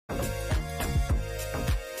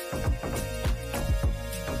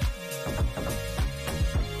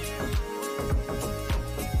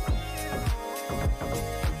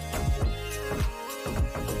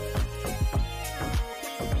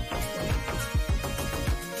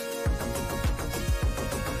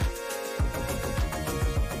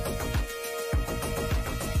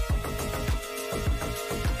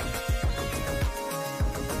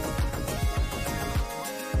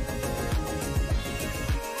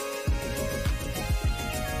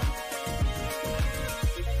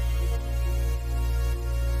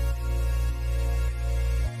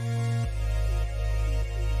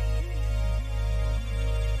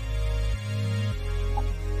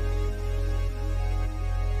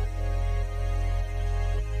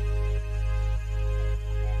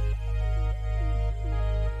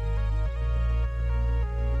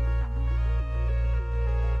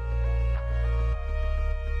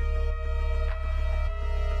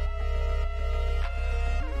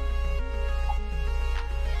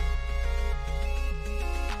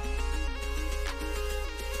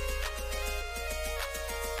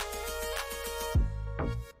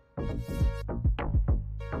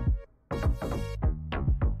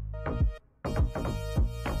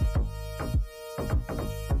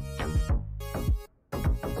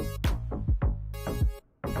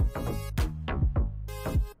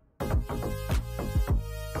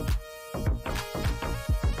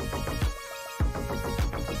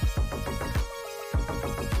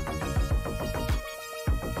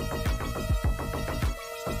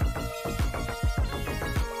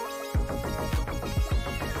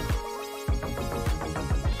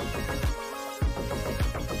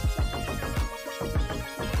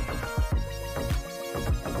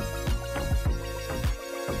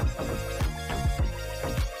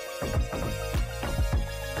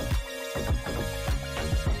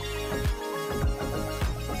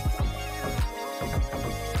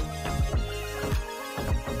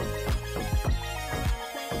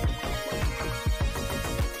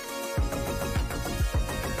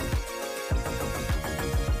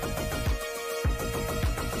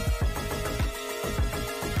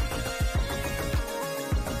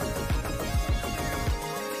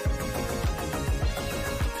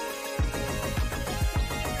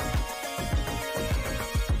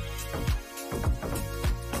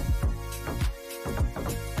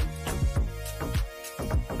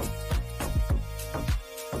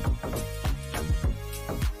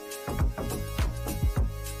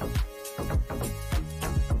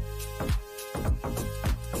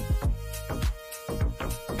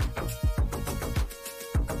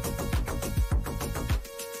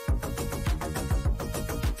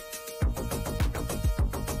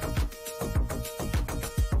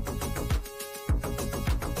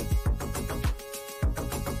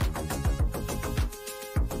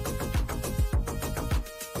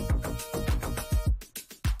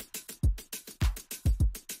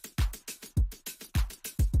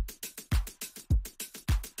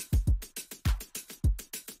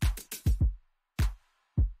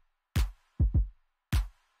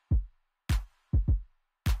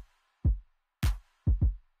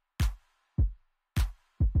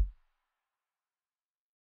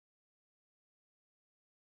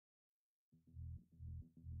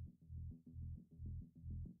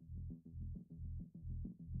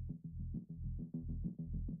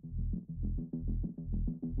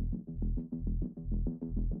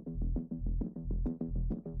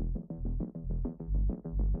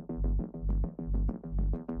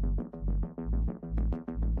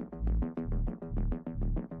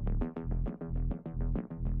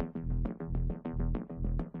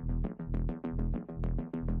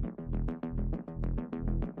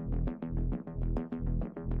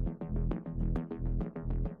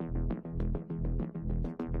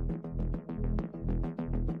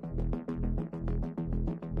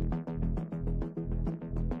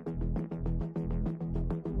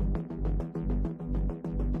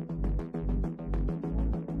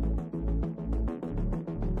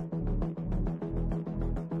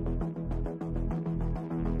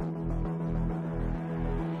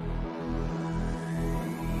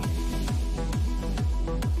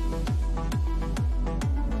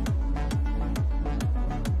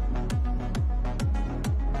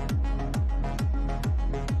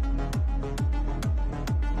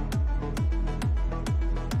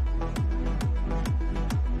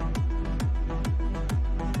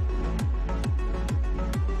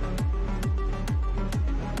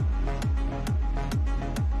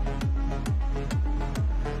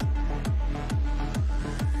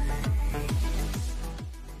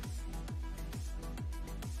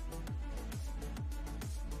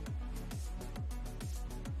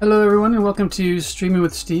Hello everyone and welcome to Streaming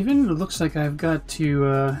with Steven. It looks like I've got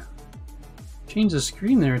to change the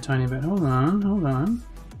screen there a tiny bit. Hold on.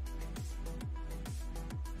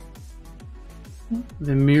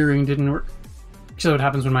 The mirroring didn't work. Actually, what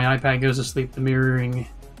happens when my iPad goes to sleep, the mirroring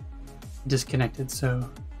disconnected, so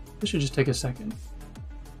this should just take a second.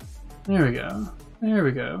 There we go.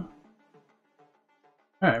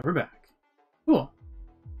 Alright, we're back. Cool.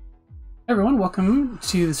 Everyone, welcome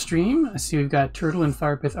to the stream. I see we've got Turtle and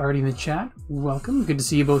Firepith already in the chat. Welcome, good to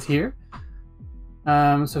see you both here.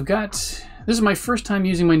 So I've got, this is my first time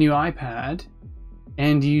using my new iPad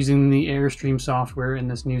and using the Airstream software in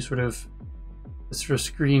this new sort of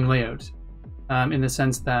screen layout. In the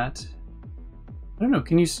sense that, I don't know,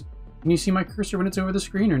 can you see my cursor when it's over the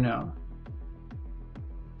screen or no?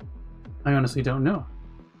 I honestly don't know.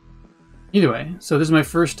 Either way, so this is my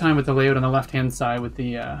first time with the layout on the left-hand side with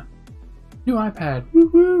the new iPad.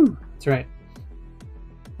 Woohoo! That's right.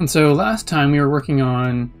 And so last time we were working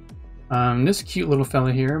on this cute little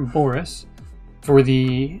fella here, Boris, for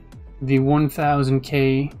the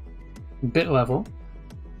 1000k bit level.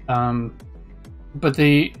 But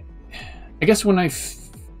I guess when at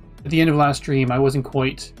the end of last stream, I wasn't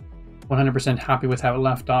quite 100% happy with how it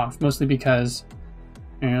left off, mostly because,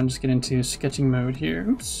 and I'll just get into sketching mode here.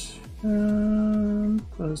 Oops.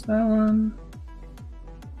 Close that one.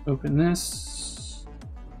 Open this.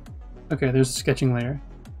 Okay, there's a sketching layer.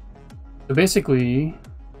 So basically,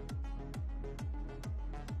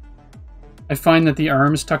 I find that the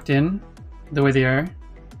arms tucked in the way they are.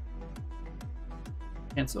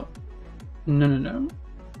 Cancel. No.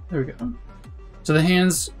 There we go. So the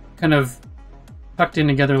hands kind of tucked in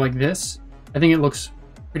together like this. I think it looks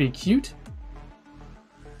pretty cute.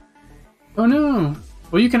 Oh no!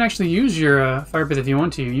 Well, you can actually use your Firepith if you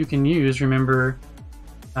want to. You can use, remember,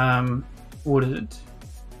 what is it?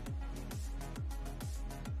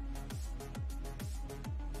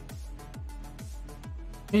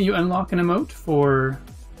 Yeah, you unlock an emote for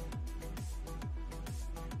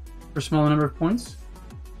a smaller number of points.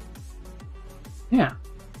 Yeah,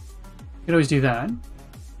 you could always do that.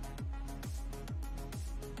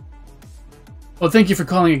 Well, thank you for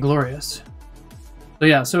calling it glorious. So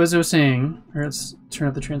yeah, so as I was saying, let's turn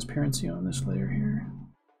up the transparency on this layer here.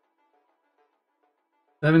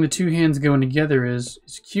 Having the two hands going together is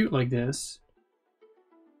cute like this,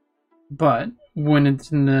 but when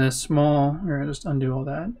it's in the small, or I'll just undo all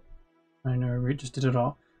that. I know I just did it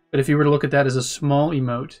all. But if you were to look at that as a small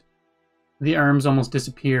emote, the arms almost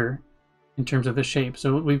disappear in terms of the shape.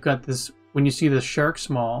 So we've got this, when you see the shark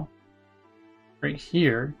small right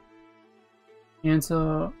here, and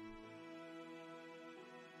so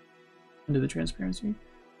undo the transparency.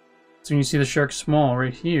 So when you see the shark small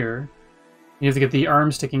right here, you have to get the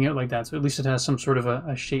arm sticking out like that, so at least it has some sort of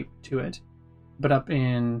a shape to it. But up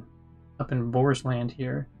in Boris land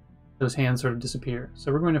here, those hands sort of disappear.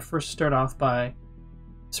 So we're going to first start off by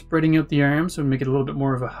spreading out the arms, so make it a little bit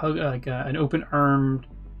more of a hug, like an open-armed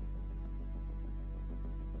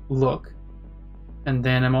look. And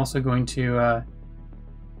then I'm also going to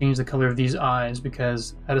change the color of these eyes,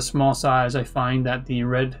 because at a small size, I find that the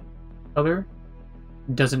red color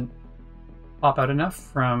doesn't pop out enough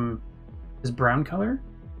from this brown color.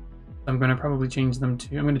 I'm going to probably change them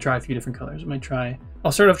to, I'm going to try a few different colors.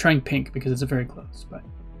 I'll start off trying pink because it's very close. But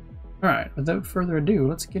all right, without further ado,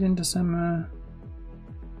 let's get into some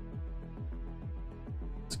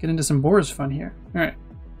Boris fun here. All right.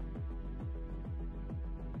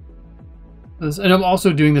 And I'm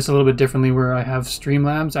also doing this a little bit differently, where I have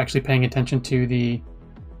Streamlabs actually paying attention to the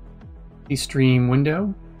stream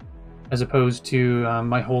window as opposed to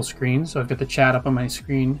my whole screen. So I've got the chat up on my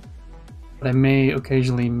screen, but I may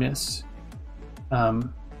occasionally miss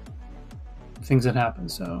things that happen.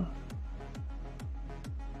 So, all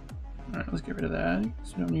right, let's get rid of that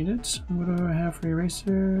because we don't need it. What do I have for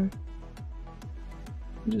eraser?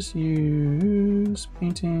 Just use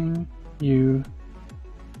painting. Yeah,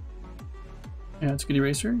 it's a good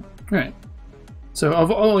eraser. All right. So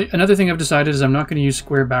another thing I've decided is I'm not going to use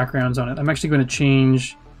square backgrounds on it. I'm actually going to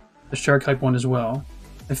change the shark type one as well.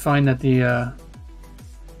 I find that the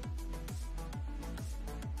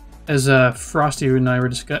as Frosty and I were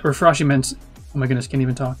discussing, or Frosty meant, oh my goodness, can't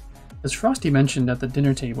even talk. As Frosty mentioned at the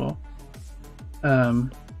dinner table, the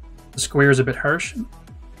square is a bit harsh, and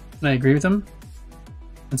I agree with him.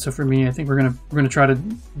 And so for me, I think we're gonna try to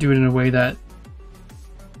do it in a way that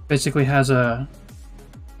basically has a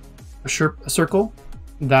circle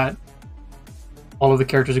that all of the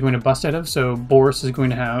characters are going to bust out of. So Boris is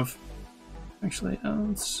going to have, actually,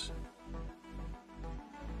 I'm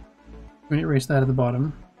going to erase that at the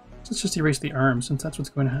bottom. Let's just erase the arm, since that's what's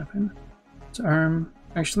going to happen. It's arm,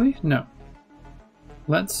 Actually, no.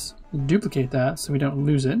 Let's duplicate that so we don't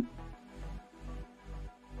lose it.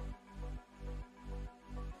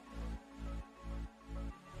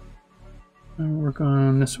 I'll work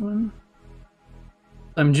on this one.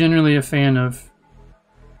 I'm generally a fan of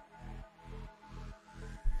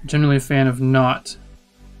not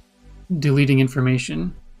deleting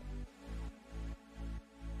information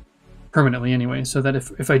permanently anyway, so that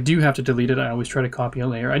if I do have to delete it, I always try to copy a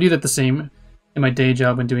layer. I do that the same in my day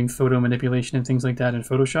job when doing photo manipulation and things like that in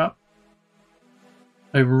Photoshop.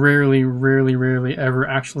 I rarely ever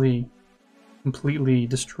actually completely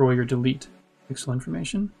destroy or delete pixel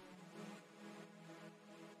information.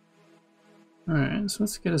 Alright, so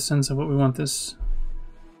let's get a sense of what we want this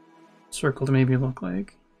circle to maybe look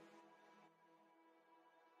like.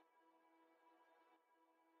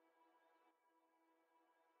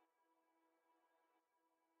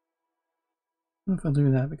 I don't know if I'll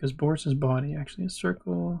do that because Boris's body actually is a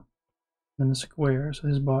circle and then a square, so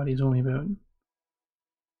his body is only about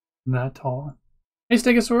that tall. Hey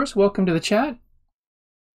Stegosaurus, welcome to the chat.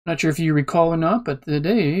 Not sure if you recall or not, but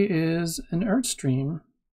today is an art stream.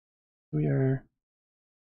 We are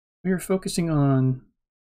focusing on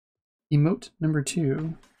emote number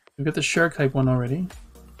 2. We've got the shark type one already.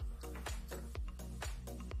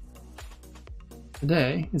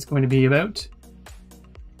 Today is going to be about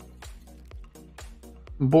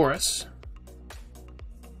Boris.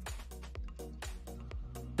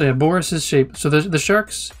 So yeah, Boris's shape. So the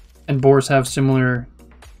sharks and Boris have similar.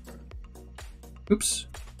 Oops,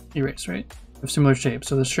 erase, right? Have similar shapes.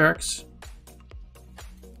 So the sharks,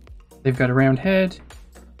 they've got a round head,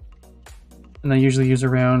 and they usually use a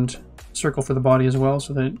round circle for the body as well,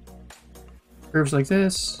 so that it curves like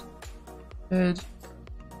this. Head.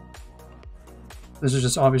 This is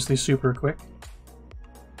just obviously super quick.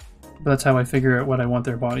 But that's how I figure out what I want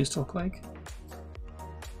their bodies to look like.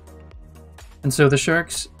 And so the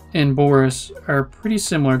sharks and Boris are pretty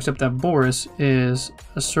similar, except that Boris is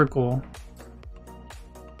a circle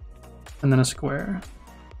and then a square.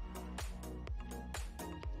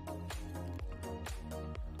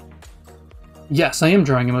 Yes, I am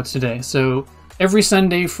drawing emotes today. So every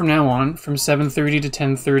Sunday from now on, from 7:30 to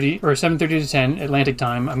 10:30, or 7:30 to 10 Atlantic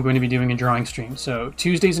time, I'm going to be doing a drawing stream. So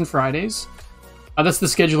Tuesdays and Fridays. That's the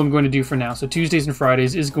schedule I'm going to do for now. So Tuesdays and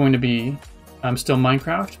Fridays is going to be still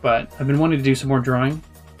Minecraft, but I've been wanting to do some more drawing.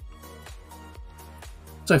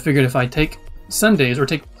 So I figured if I take Sundays, or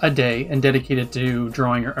take a day and dedicate it to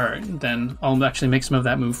drawing or art, then I'll actually make some of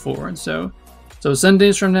that move forward. So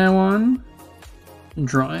Sundays from now on,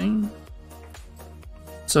 drawing.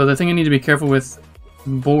 So the thing I need to be careful with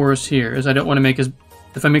Boris here is I don't want to make if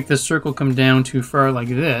I make this circle come down too far like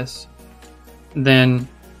this, then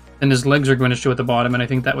his legs are going to show at the bottom, and I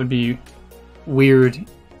think that would be weird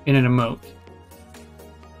in an emote.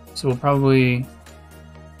 So we'll probably,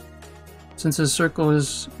 since his circle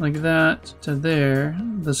is like that to there,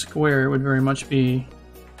 the square would very much be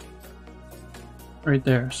right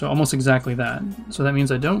there. So almost exactly that. So that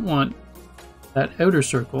means I don't want that outer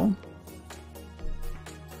circle.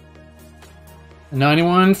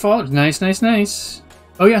 91 followers. Nice, nice, nice.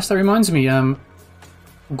 Oh yes, that reminds me.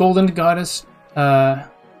 Golden Goddess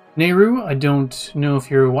Nehru, I don't know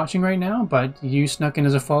if you're watching right now, but you snuck in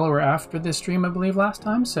as a follower after this stream, I believe, last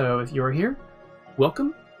time. So if you're here,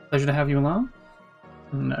 welcome. Pleasure to have you along.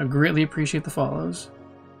 And I greatly appreciate the follows.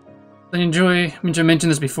 I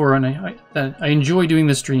mentioned this before, and I enjoy doing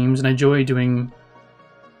the streams, and I enjoy doing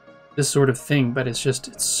this sort of thing, but it's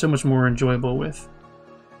so much more enjoyable with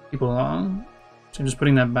people along. So I'm just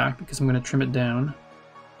putting that back because I'm going to trim it down.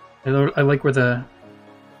 I like where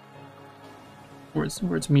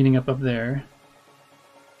it's meeting up there.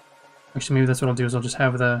 Actually, maybe that's what I'll do, is I'll just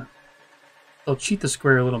have I'll cheat the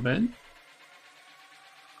square a little bit.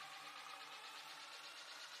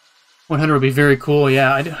 100 would be very cool,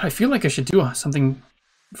 yeah. I feel like I should do something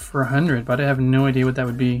for 100, but I have no idea what that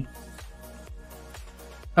would be.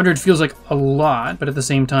 100 feels like a lot, but at the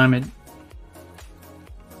same time,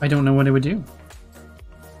 I don't know what it would do.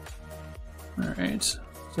 Alright, so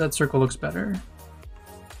that circle looks better.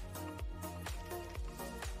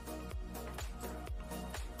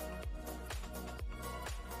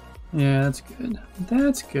 Yeah, that's good.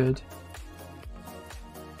 That's good.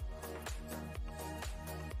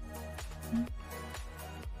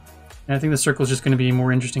 And I think the circle is just going to be a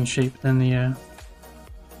more interesting shape than the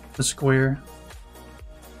square.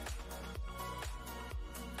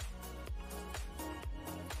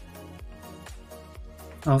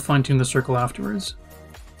 I'll fine-tune the circle afterwards.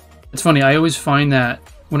 It's funny, I always find that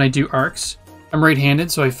when I do arcs, I'm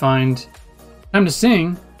right-handed, so I find time to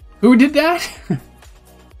sing. Who did that?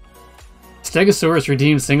 Stegosaurus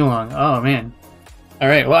redeemed sing-along. Oh, man. All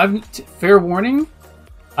right, well, fair warning,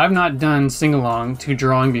 I've not done sing-along to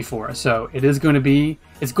drawing before, so it is going to be,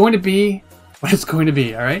 it's going to be what it's going to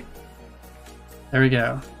be, all right? There we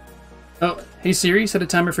go. Oh, hey Siri, set a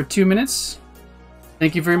timer for 2 minutes.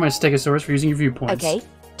 Thank you very much, Stegosaurus, for using your viewpoints. Okay,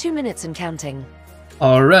 2 minutes and counting.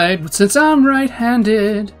 All right, since I'm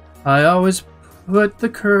right-handed, I always put the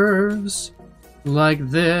curves like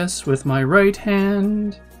this with my right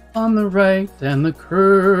hand on the right and the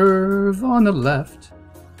curve on the left.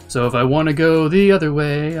 So if I want to go the other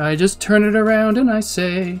way, I just turn it around and I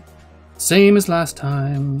say, same as last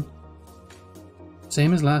time.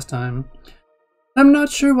 Same as last time. I'm not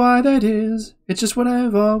sure why that is, it's just what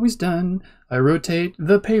I've always done. I rotate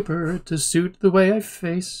the paper to suit the way I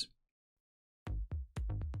face.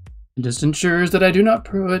 It just ensures that I do not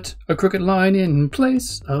put a crooked line in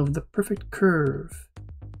place of the perfect curve.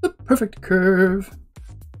 The perfect curve.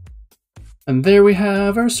 And there we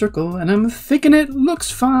have our circle, and I'm thinking it looks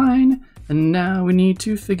fine. And now we need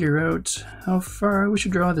to figure out how far we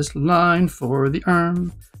should draw this line for the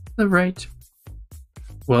arm, the right.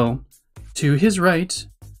 Well, to his right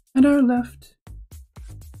and our left.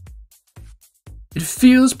 It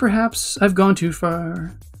feels perhaps I've gone too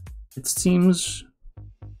far. It seems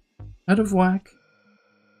out of whack.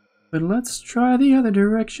 But let's try the other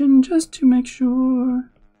direction just to make sure.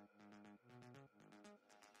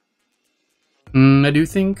 I do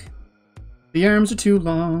think the arms are too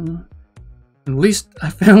long. At least I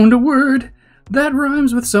found a word that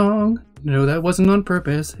rhymes with song. No, that wasn't on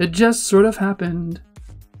purpose, it just sort of happened.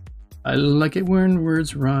 I like it when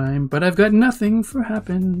words rhyme, but I've got nothing for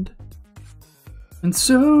happened. And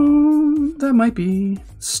so, that might be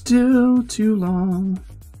still too long.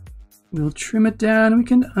 We'll trim it down and we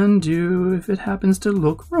can undo if it happens to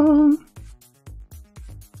look wrong.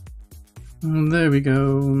 There we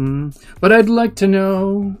go. But I'd like to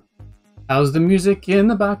know, how's the music in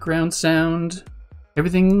the background sound?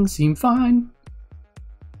 Everything seemed fine.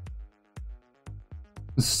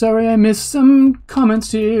 Sorry I missed some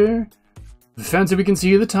comments here. Fancy we can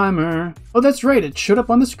see the timer. Oh, that's right, it showed up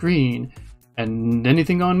on the screen. And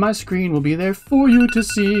anything on my screen will be there for you to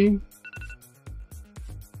see.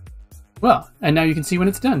 Well, and now you can see when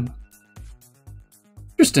it's done.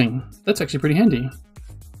 Interesting. That's actually pretty handy.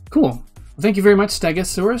 Cool. Well, thank you very much,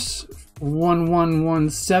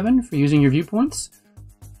 Stegosaurus1117, for using your viewpoints.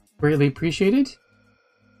 Greatly appreciated.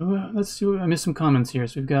 Let's see. I missed some comments here.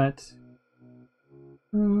 So we've got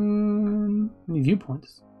any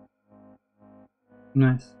viewpoints.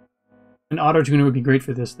 Nice. An auto-tuner would be great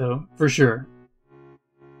for this, though, for sure.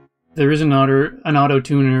 There is an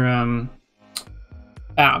auto-tuner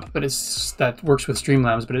app, but that works with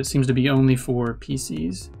Streamlabs, but it seems to be only for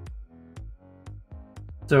PCs.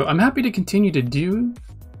 So I'm happy to continuing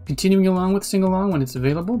along with Sing-Along when it's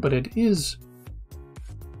available, but it is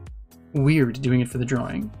weird doing it for the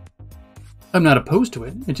drawing. I'm not opposed to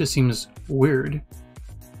it, it just seems weird.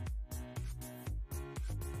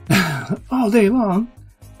 All day long.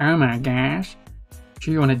 Oh my gosh.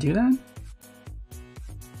 Sure you want to do that?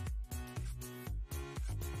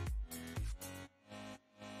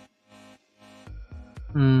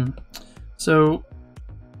 So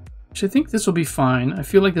I think this will be fine. I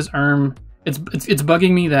feel like this arm, it's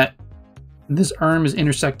bugging me that this arm is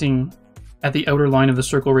intersecting at the outer line of the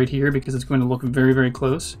circle right here because it's going to look very, very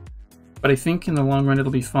close. But I think in the long run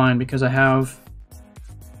it'll be fine because I have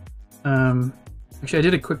actually I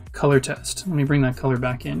did a quick color test. Let me bring that color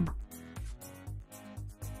back in.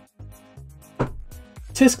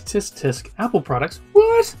 Tisk, tisk, tisk. Apple products?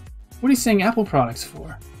 What? What are you saying Apple products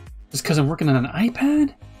for? Just because I'm working on an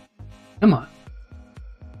iPad? Come on.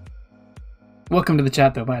 Welcome to the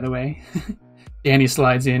chat, though, by the way. Danny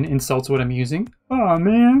slides in, insults what I'm using. Aw,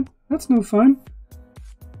 man. That's no fun.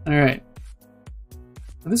 Alright.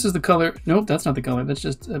 This is the color. Nope, that's not the color. That's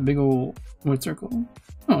just a big old white circle.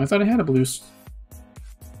 Oh, I thought I had a blue. Is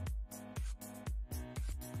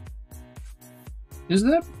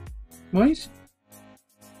that white?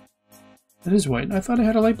 That is white. I thought I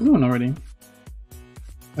had a light blue one already.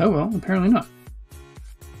 Oh well, apparently not.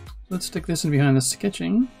 Let's stick this in behind the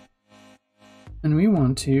sketching. And we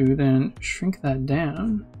want to then shrink that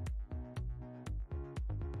down.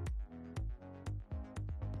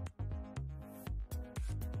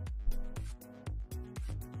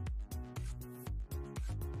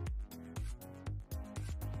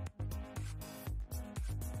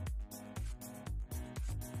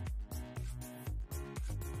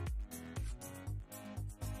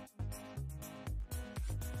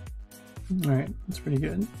 Alright, that's pretty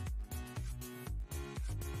good.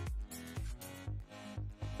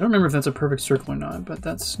 don't remember if that's a perfect circle or not, but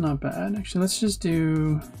that's not bad. Actually, let's just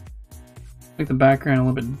make the background a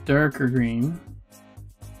little bit darker green.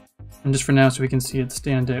 And just for now, so we can see it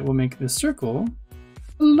stand out, we'll make this circle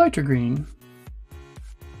a lighter green.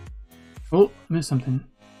 Oh, I missed something.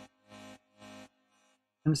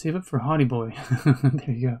 I'm gonna save it for Hottie Boy. There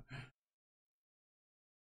you go.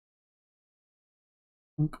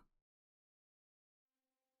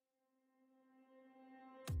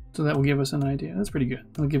 So that will give us an idea. That's pretty good.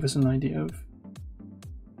 That'll give us an idea of...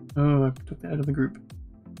 Oh, I took that out of the group.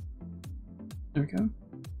 There we go.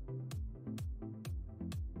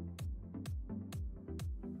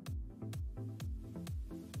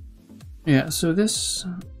 Yeah, so this...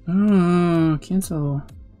 Oh, cancel.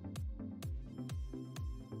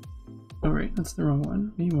 Oh, right, that's the wrong one.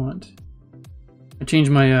 What do you want? I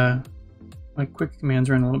changed my, my quick commands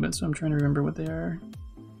around a little bit, so I'm trying to remember what they are.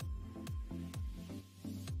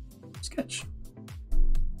 Sketch.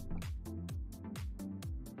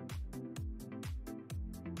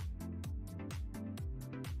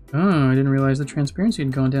 Oh, I didn't realize the transparency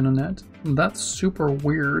had gone down on that. That's super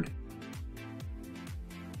weird.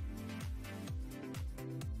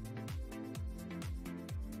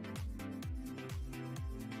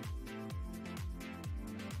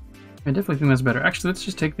 I definitely think that's better. Actually, let's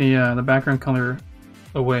just take the background color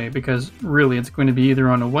away, because really it's going to be either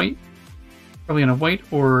on a white, probably on a white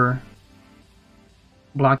or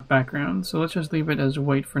black background. So let's just leave it as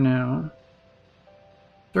white for now.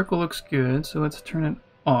 Circle looks good, so let's turn it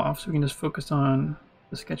off so we can just focus on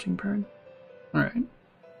the sketching part. Alright.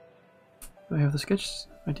 Do I have the sketch?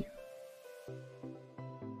 I do.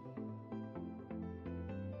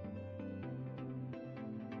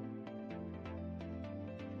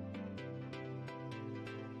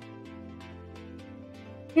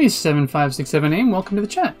 Hey 7567AIM, welcome to the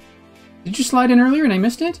chat. Did you slide in earlier and I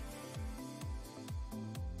missed it?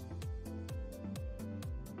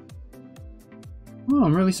 Oh,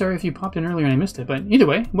 I'm really sorry if you popped in earlier and I missed it, but either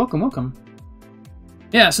way, welcome, welcome.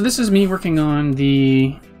 Yeah, so this is me working on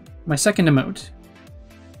my second emote.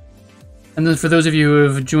 And then for those of you who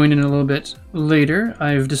have joined in a little bit later,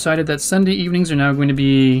 I've decided that Sunday evenings are now going to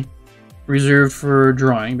be reserved for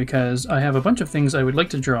drawing, because I have a bunch of things I would like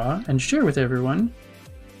to draw and share with everyone,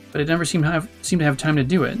 but I never seem to have time to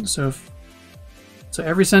do it. So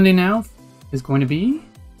every Sunday now is going to be...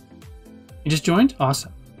 You just joined?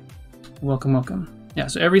 Awesome. Welcome, welcome. Yeah,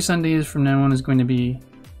 so every Sunday from now on is going to be,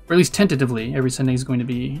 or at least tentatively, every Sunday is going to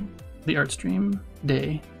be the art stream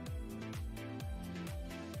day.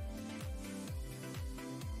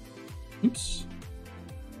 Oops.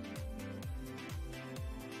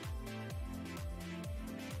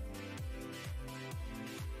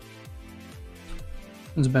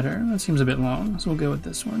 That's better. That seems a bit long, so we'll go with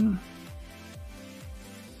this one.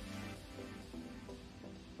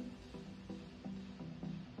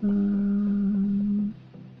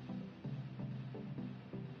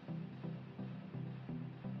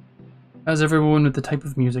 How's everyone with the type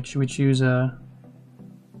of music? Should we choose a...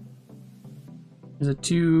 Is it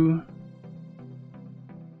too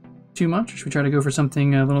much? Or should we try to go for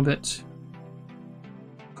something a little bit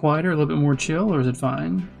quieter, a little bit more chill, or is it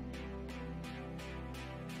fine?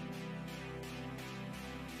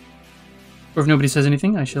 Or if nobody says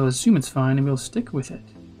anything, I shall assume it's fine and we'll stick with it.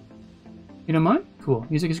 You don't mind? Cool.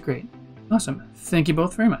 Music is great. Awesome. Thank you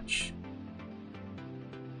both very much.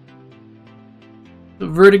 The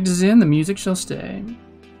verdict is in, the music shall stay.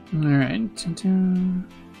 Alright.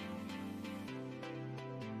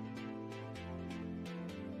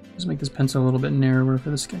 Let's make this pencil a little bit narrower for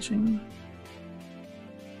the sketching.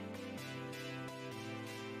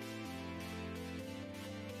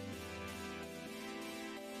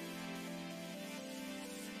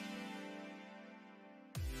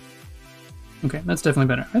 Okay, that's definitely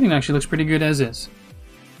better. I think it actually looks pretty good as is.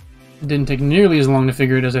 It didn't take nearly as long to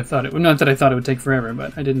figure it as I thought it would. Not that I thought it would take forever,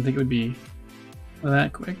 but I didn't think it would be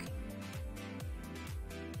that quick.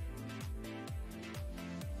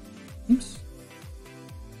 Oops.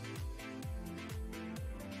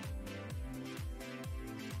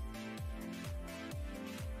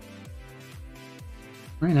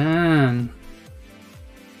 Right on.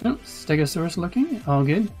 Oh, Stegosaurus looking. All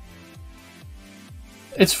good.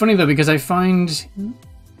 It's funny though, because I find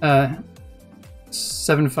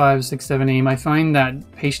 7567 AIM, I find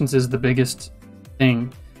that patience is the biggest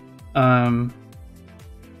thing.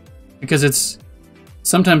 Because it's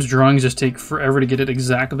sometimes drawings just take forever to get it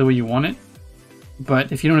exactly the way you want it.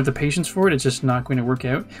 But if you don't have the patience for it, it's just not going to work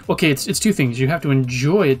out. Okay, it's two things. You have to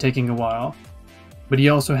enjoy it taking a while, but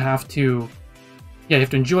you also have to, yeah, you have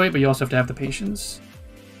to enjoy it, but you also have to have the patience.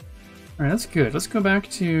 All right, that's good. Let's go back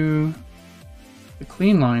to the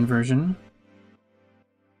clean line version.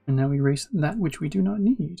 And now we erase that which we do not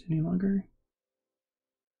need any longer.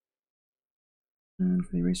 And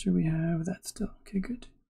for the eraser we have that still. Okay, good.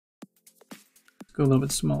 Let's go a little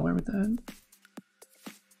bit smaller with that.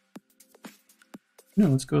 No,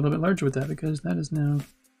 let's go a little bit larger with that because that is now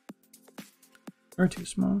far too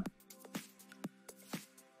small.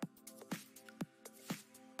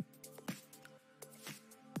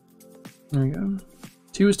 There we go.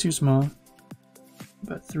 2 is too small,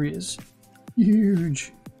 but 3 is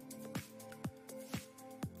huge.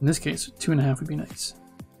 In this case, 2.5 would be nice.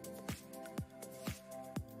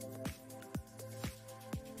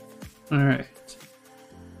 Alright.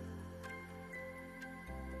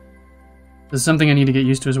 This is something I need to get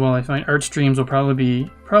used to as well. I find art streams will probably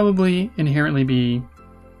inherently be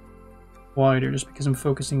wider just because I'm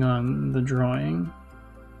focusing on the drawing.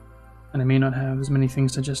 And I may not have as many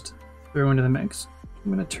things to just throw into the mix.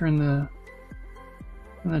 I'm going to turn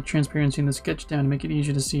the transparency in the sketch down to make it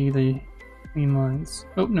easier to see the clean lines.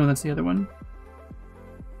 Oh, no, that's the other one.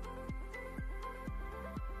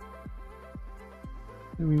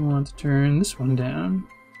 So we want to turn this one down.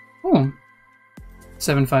 Oh,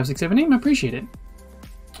 7, 5, 6, 7, 8. I appreciate it.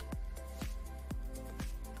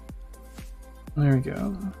 There we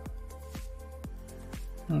go.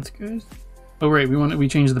 That's good. Oh, right, we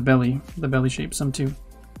changed the belly shape some too.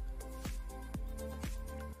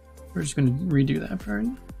 We're just going to redo that part.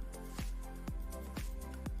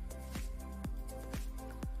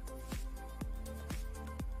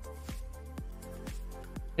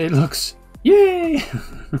 It looks... Yay!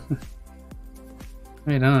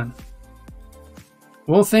 Right on.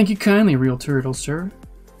 Well, thank you kindly, Real Turtle, sir.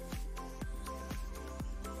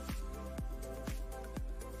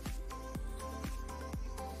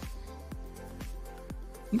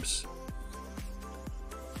 Oops.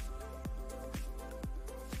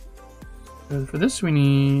 So for this we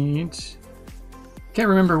need... Can't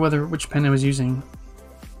remember which pen I was using.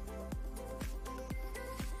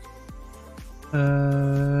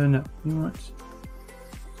 No. You know what?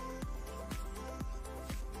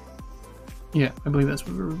 Yeah, I believe that's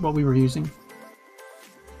what we were using.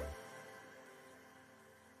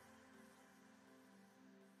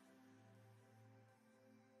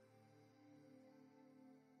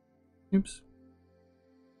 Oops.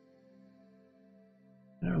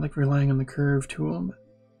 I don't like relying on the curve tool, but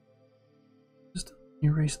just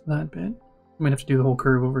erase that bit. I might have to do the whole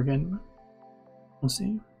curve over again, but we'll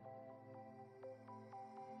see.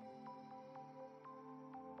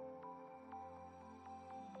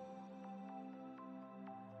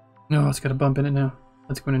 No, it's got a bump in it now.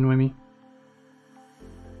 That's going to annoy me.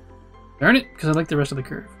 Darn it, because I like the rest of the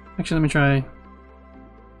curve. Actually, let me try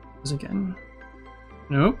this again.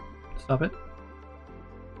 Nope. Stop it.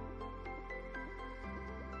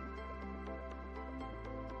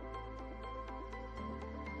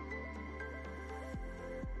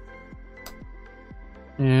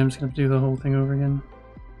 Yeah, I'm just going to do the whole thing over again.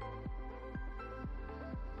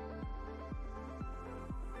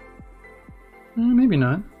 Maybe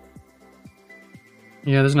not.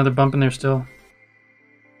 Yeah, there's another bump in there still.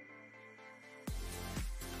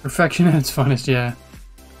 Perfection at its finest, yeah.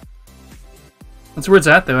 That's where it's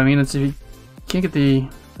at, though. I mean, if you can't get the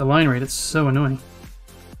line right, it's so annoying.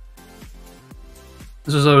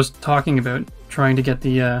 This is what I was talking about, trying to get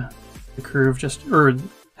the curve or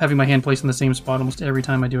having my hand placed in the same spot almost every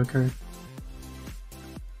time I do a curve.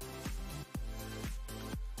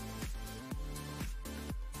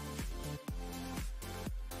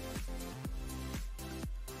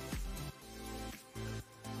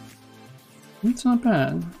 It's not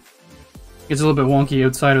bad. It's a little bit wonky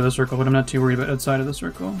outside of the circle, but I'm not too worried about outside of the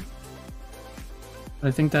circle. But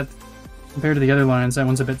I think that, compared to the other lines, that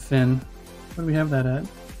one's a bit thin. What do we have that at?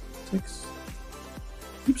 6?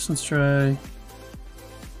 Oops, let's try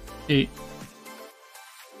 8.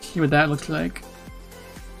 See what that looks like.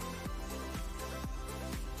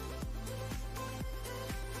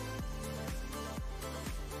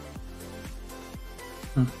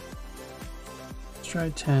 Let's try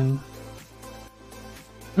 10.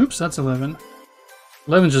 Oops, that's 11.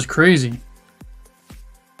 11's just crazy.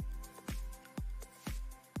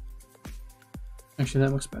 Actually,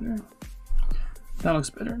 that looks better. That looks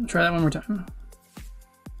better. Try that one more time.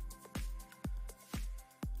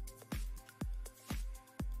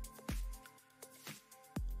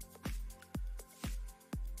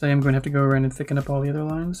 So I am going to have to go around and thicken up all the other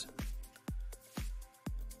lines.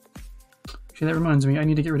 Actually, that reminds me, I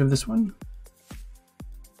need to get rid of this one.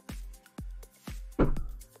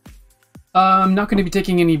 I'm not going to be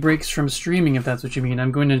taking any breaks from streaming, if that's what you mean.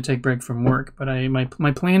 I'm going to take a break from work, but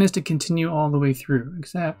my plan is to continue all the way through,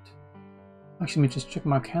 except Actually, let me just check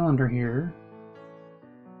my calendar here.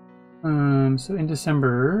 So in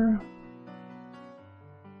December...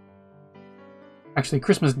 Actually,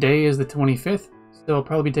 Christmas Day is the 25th, so I'll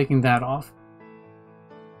probably be taking that off.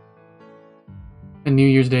 And New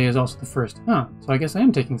Year's Day is also the 1st. Huh, so I guess I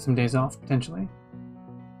am taking some days off, potentially.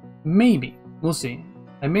 Maybe. We'll see.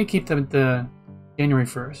 I may keep them at the January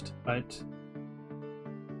 1st, but...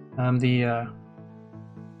 I'll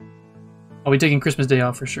be taking Christmas Day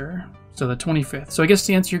off for sure. So the 25th. So I guess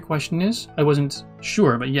the answer to your question is, I wasn't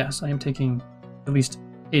sure, but yes, I am taking at least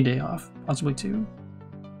a day off, possibly 2.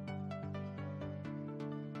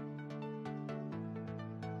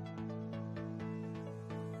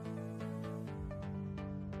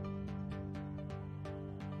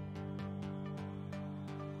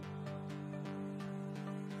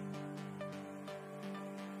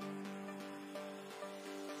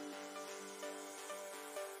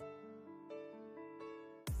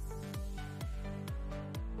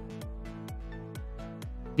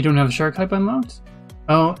 You don't have a shark hype unlocked?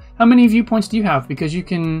 Oh, how many viewpoints do you have? Because you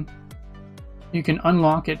can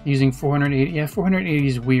unlock it using 480. Yeah, 480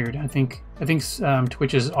 is weird. I think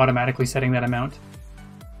Twitch is automatically setting that amount.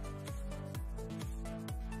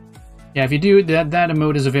 Yeah, if you do that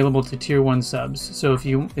emote is available to tier 1 subs. So if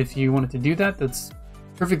you wanted to do that, that's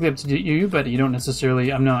perfectly up to you, but you don't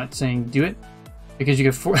necessarily, I'm not saying do it because you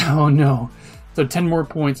get 4. Oh no. So 10 more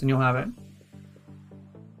points and you'll have it.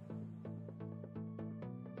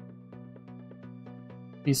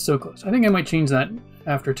 He's so close. I think I might change that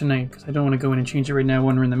after tonight because I don't want to go in and change it right now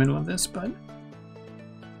when we're in the middle of this, but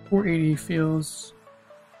 480 feels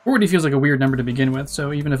like a weird number to begin with,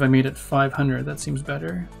 so even if I made it 500, that seems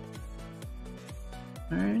better.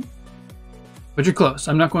 Alright. But you're close.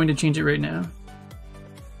 I'm not going to change it right now.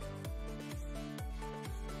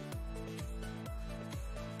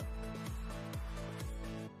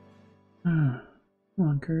 Come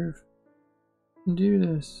on, Curve. You can do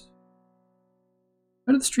this.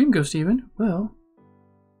 How did the stream go, Steven? Well,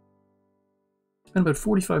 spent about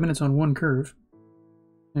 45 minutes on one curve.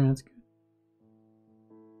 Yeah, that's good.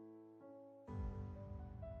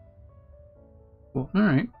 Cool. All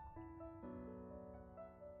right.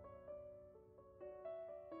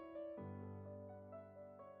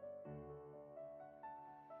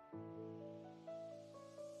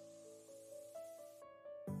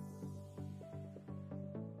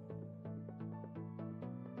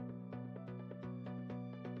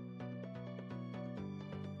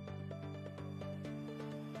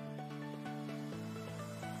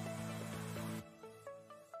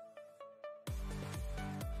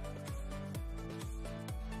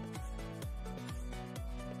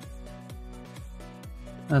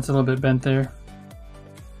 That's a little bit bent there.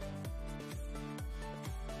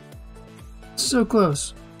 So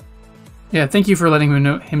close. Yeah, thank you for letting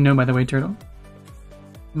him know, by the way, Turtle.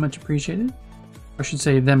 Much appreciated. Or I should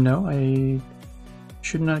say them know. I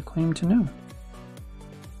should not claim to know.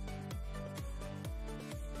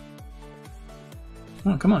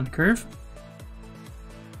 Oh, come on, Curve.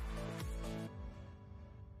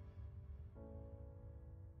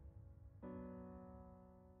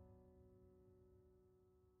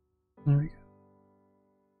 There we go.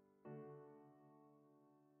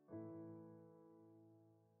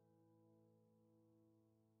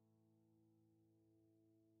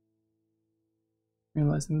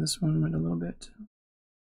 Realizing this one went a little bit.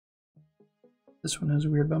 This one has a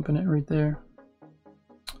weird bump in it right there.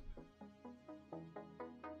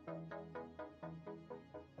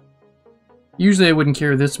 Usually I wouldn't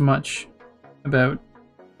care this much about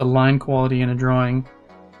the line quality in a drawing.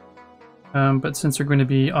 But since they're going to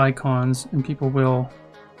be icons and people will,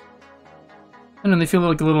 I don't know, they feel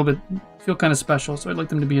like a little bit, feel kind of special, so I'd like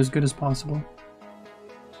them to be as good as possible.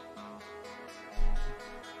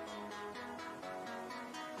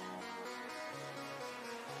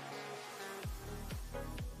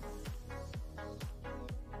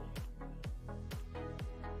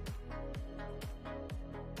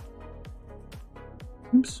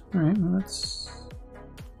 Oops, alright, well that's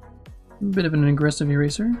a bit of an aggressive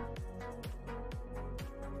eraser.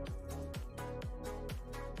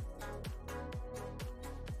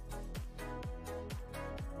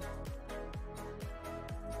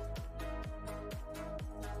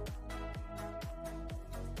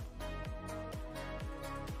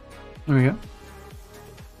 There we go.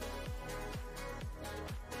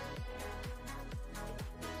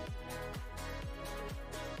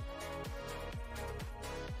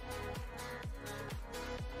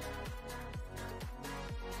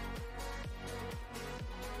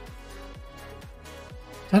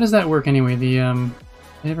 How does that work anyway? I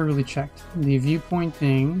never really checked. The viewpoint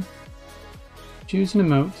thing. Choose an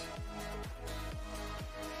emote.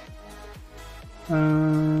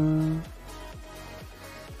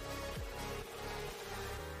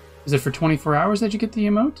 Is it for 24 hours that you get the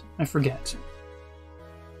emote? I forget.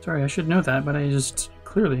 Sorry, I should know that, but I just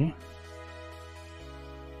clearly...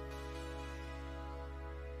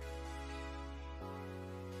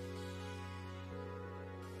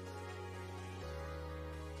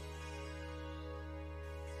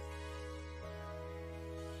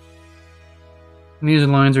 And these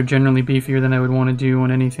lines are generally beefier than I would want to do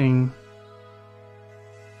on anything,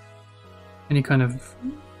 any kind of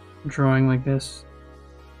drawing like this,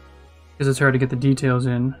 because it's hard to get the details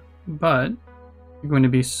in, but they're going to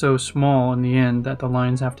be so small in the end that the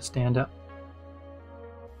lines have to stand up.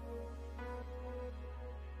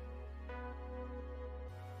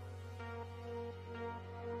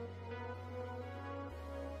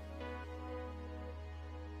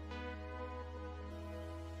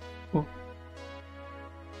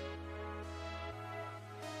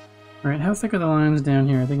 Alright, how thick are the lines down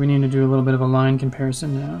here? I think we need to do a little bit of a line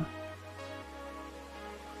comparison now.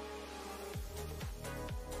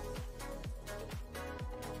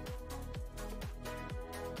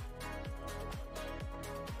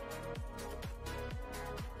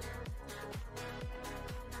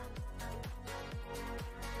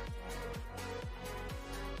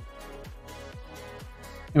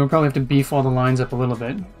 And we'll probably have to beef all the lines up a little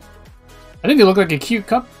bit. I think they look like a cute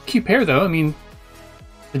pair though. I mean,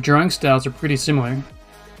 the drawing styles are pretty similar.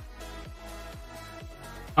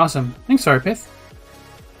 Awesome. Thanks, Sarpith.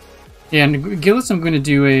 Yeah, and Gillis, I'm going to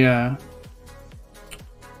do a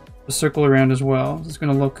circle around as well. It's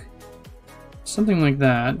going to look something like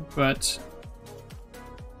that, but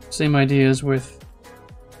same ideas with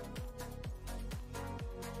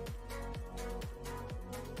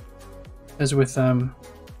as with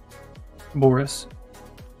Boris.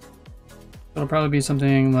 It'll probably be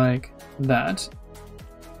something like that.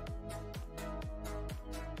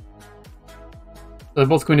 They're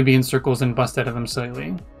both going to be in circles and bust out of them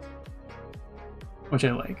slightly, which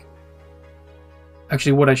I like.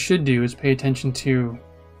 Actually, what I should do is pay attention to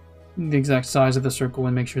the exact size of the circle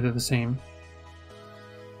and make sure they're the same.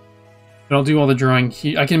 But I'll do all the drawing.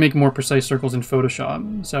 I can make more precise circles in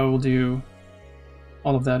Photoshop, so we'll do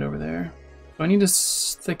all of that over there. So I need to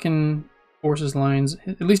thicken Boris's lines,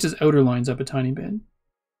 at least his outer lines, up a tiny bit.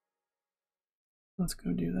 Let's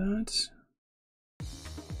go do that.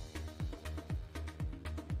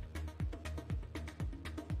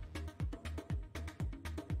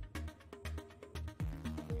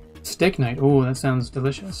 Steak night. Oh, that sounds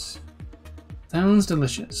delicious. Sounds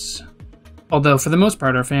delicious. Although, for the most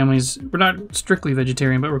part, our families, we're not strictly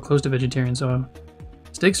vegetarian, but we're close to vegetarian, so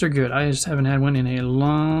steaks are good. I just haven't had one in a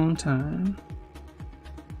long time.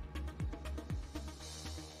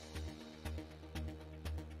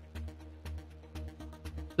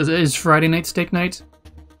 Is Friday night steak night?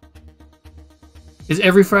 Is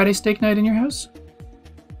every Friday steak night in your house?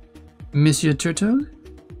 Monsieur Turtle?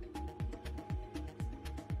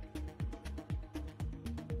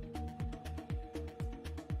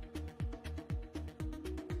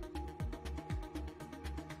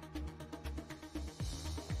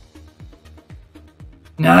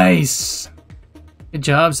 Nice! Good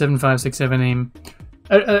job, 7567 aim.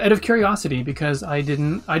 Out of curiosity, because I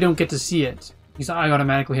don't get to see it, because I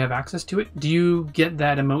automatically have access to it, do you get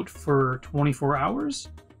that emote for 24 hours?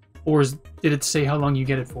 Or did it say how long you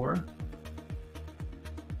get it for?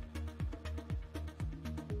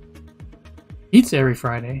 Pizza every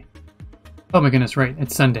Friday. Oh my goodness, right,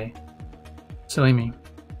 it's Sunday. Silly me.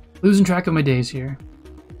 Losing track of my days here.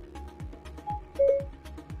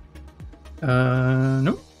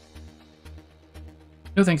 Nope.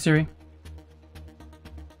 No thanks, Siri.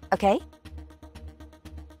 Okay.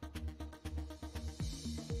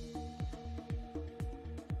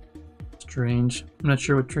 Strange. I'm not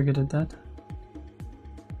sure what triggered that.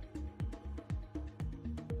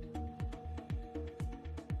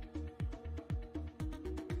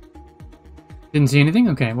 Didn't see anything?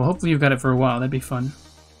 Okay, well hopefully you've got it for a while. That'd be fun.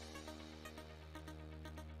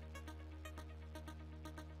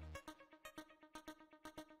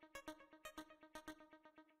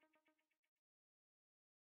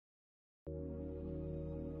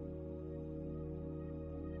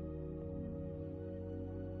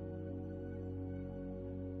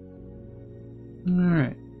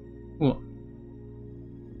 Alright, cool.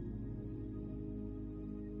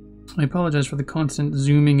 I apologize for the constant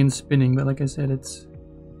zooming and spinning, but like I said,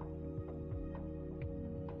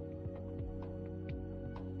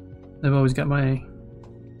 I've always got I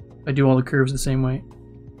do all the curves the same way.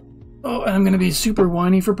 Oh, and I'm gonna be super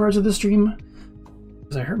whiny for parts of the stream,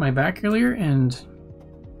 because I hurt my back earlier, and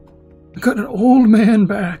I got an old man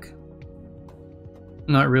back.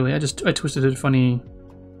 Not really. I twisted it funny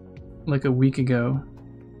like a week ago,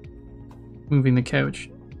 moving the couch.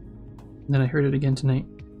 And then I heard it again tonight.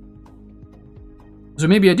 So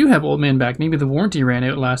maybe I do have Old Man back. Maybe the warranty ran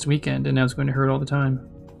out last weekend and now it's going to hurt all the time.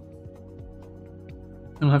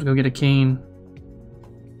 And I'll have to go get a cane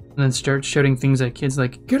and then start shouting things at kids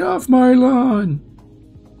like, "Get off my lawn!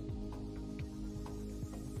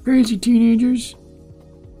 Crazy teenagers."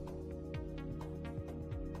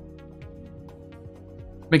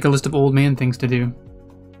 Make a list of old man things to do.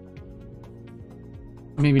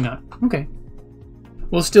 Maybe not. Okay.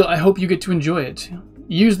 Well, still, I hope you get to enjoy it.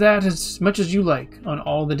 Use that as much as you like on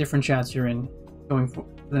all the different chats you're in going for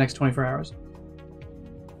the next 24 hours.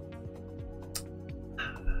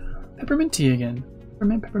 Peppermint tea again.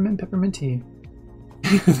 Peppermint tea.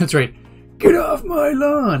 That's right. Get off my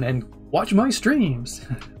lawn and watch my streams.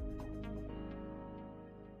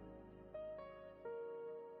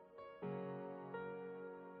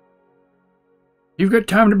 You've got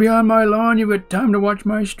time to be on my lawn, you've got time to watch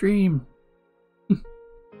my stream.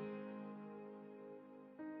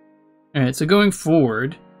 Alright, so going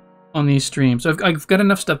forward on these streams, so I've got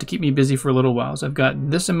enough stuff to keep me busy for a little while. So I've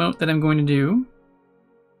got this emote that I'm going to do.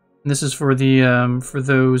 And this is for the for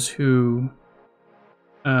those who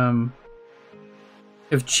have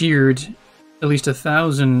cheered at least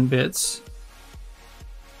 1,000 bits.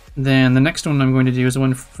 Then the next one I'm going to do is the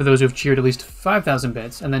one for those who have cheered at least 5,000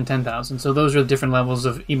 bits, and then 10,000. So those are the different levels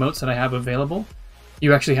of emotes that I have available.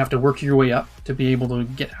 You actually have to work your way up to be able to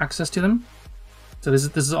get access to them. So this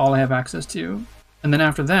is all I have access to. And then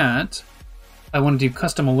after that, I want to do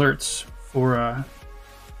custom alerts for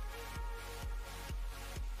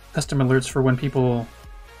when people,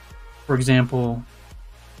 for example,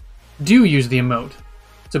 do use the emote.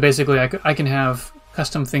 So basically, I can have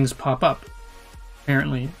custom things pop up.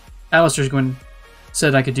 Apparently, Alistair's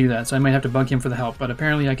said I could do that, so I might have to bug him for the help. But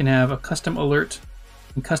apparently, I can have a custom alert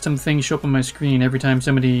and custom things show up on my screen every time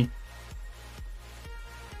somebody,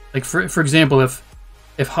 like for example, if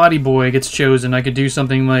Hottie Boy gets chosen, I could do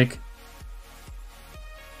something like,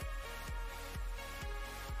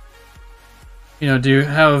 you know,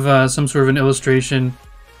 have some sort of an illustration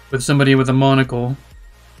with somebody with a monocle.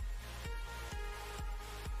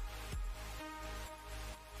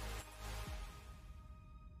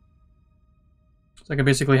 So I could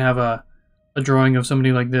basically have a drawing of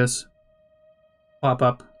somebody like this pop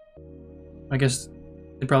up. I guess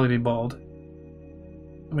they'd probably be bald.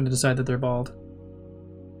 I'm going to decide that they're bald.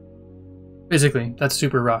 Basically, that's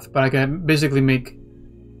super rough, but I can basically make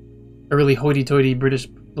a really hoity-toity British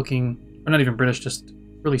looking, or not even British, just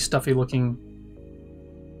really stuffy looking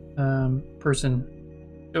person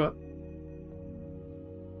show up.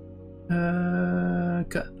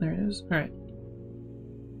 Cut. There it is. Alright.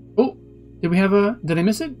 Oh! Did I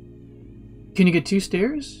miss it? Can you get 2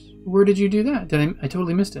 stairs? Where did you do that? I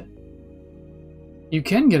totally missed it. You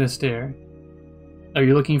can get a stair. Are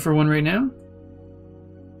you looking for one right now?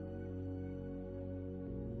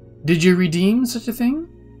 Did you redeem such a thing?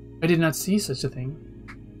 I did not see such a thing.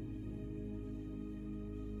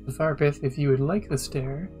 The Firepith, if you would like the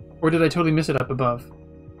stair. Or did I totally miss it up above?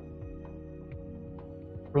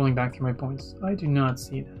 Rolling back through my points. I do not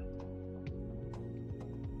see that.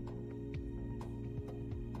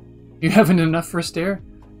 You haven't enough for a stair?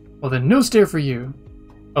 Well then, no stair for you.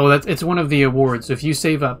 Oh, it's one of the awards. So if you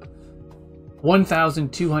save up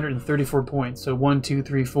 1,234 points, so 1, 2,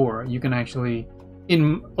 3, 4, you can actually...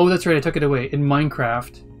 Oh, that's right, I took it away. In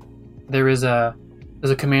Minecraft, there's a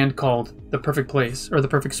command called the perfect place, or the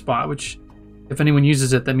perfect spot, which, if anyone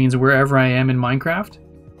uses it, that means wherever I am in Minecraft.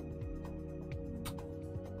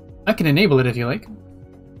 I can enable it if you like.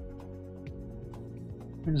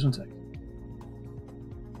 Just one sec.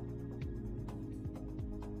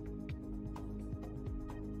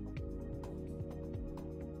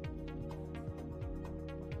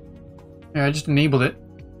 Yeah, I just enabled it.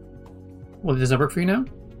 Well, does that work for you now?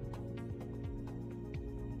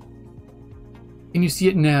 Can you see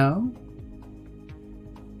it now?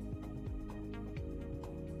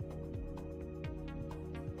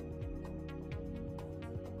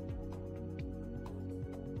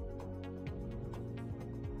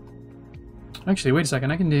 Actually, wait a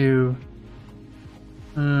second. I can do...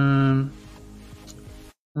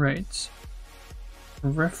 Right.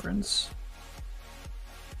 Reference.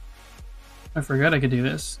 I forgot I could do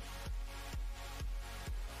this.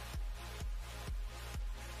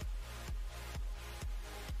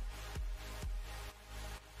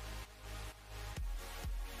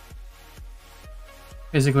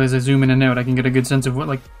 Basically, as I zoom in and out, I can get a good sense of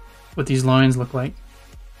what these lines look like.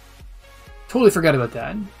 Totally forgot about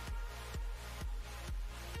that.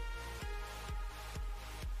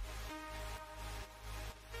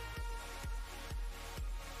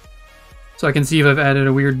 So I can see if I've added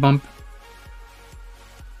a weird bump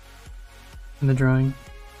in the drawing.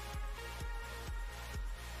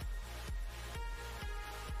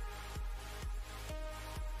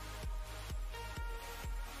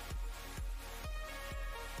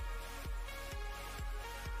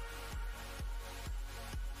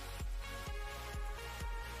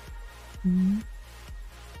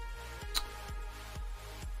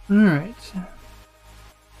 All right.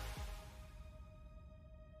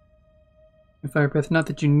 Fire breath, not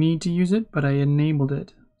that you need to use it, but I enabled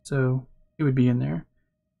it, so it would be in there.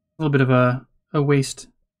 A little bit of a waste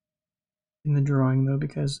in the drawing, though,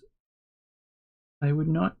 because I would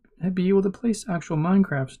not be able to place actual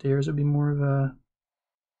Minecraft stairs. It would be more of a...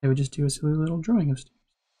 I would just do a silly little drawing of stairs.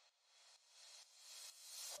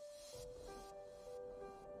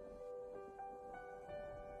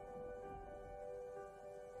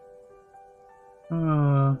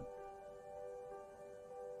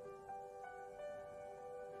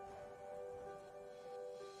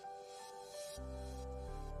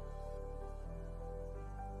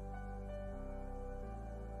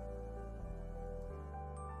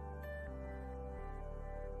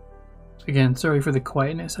 Again, sorry for the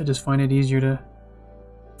quietness. I just find it easier to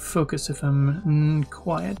focus if I'm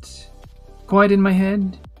quiet. Quiet in my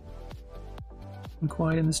head. And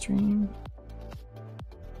quiet in the stream.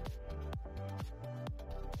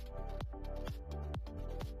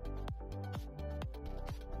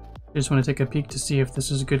 I just want to take a peek to see if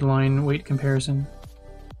this is a good line weight comparison.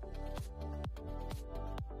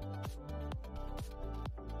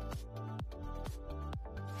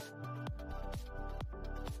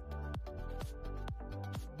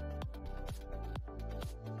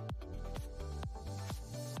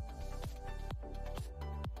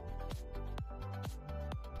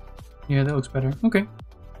 Yeah, that looks better. Okay.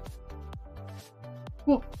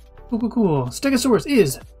 Cool. Cool. Stegosaurus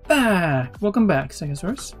is back! Welcome back,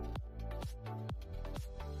 Stegosaurus.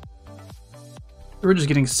 We're just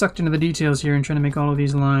getting sucked into the details here and trying to make all of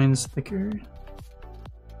these lines thicker.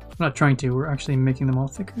 I'm not trying to, we're actually making them all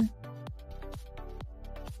thicker.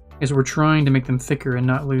 Because we're trying to make them thicker and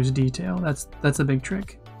not lose detail. That's a big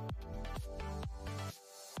trick.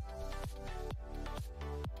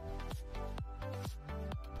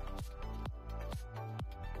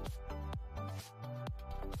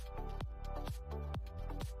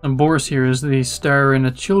 And Boris here is the star in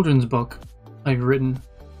a children's book I've written.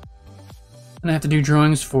 And I have to do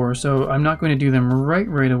drawings for, so I'm not going to do them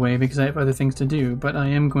right away because I have other things to do, but I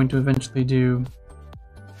am going to eventually do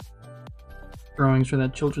drawings for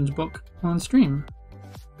that children's book on stream.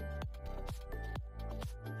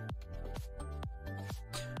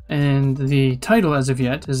 And the title, as of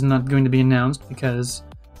yet, is not going to be announced because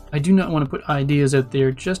I do not want to put ideas out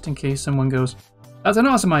there just in case someone goes, "That's an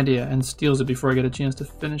awesome idea," and steals it before I get a chance to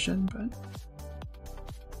finish it. But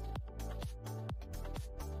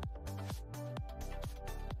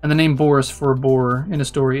and the name Boris for boar in a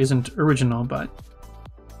story isn't original, but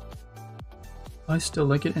I still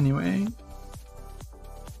like it anyway.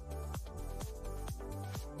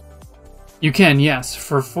 You can, yes.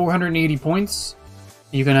 For 480 points,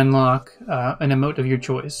 you can unlock an emote of your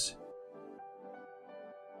choice.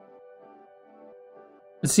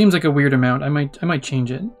 It seems like a weird amount. I might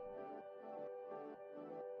change it.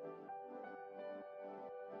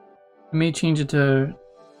 I may change it to...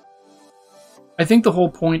 I think the whole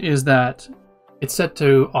point is that it's set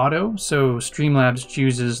to auto, so Streamlabs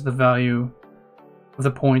chooses the value of the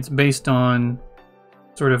points based on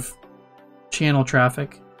sort of channel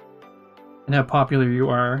traffic and how popular you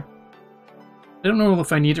are. I don't know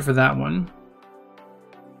if I need it for that one.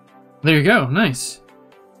 There you go, nice.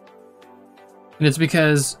 And it's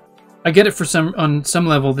because I get it for on some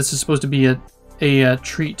level. This is supposed to be a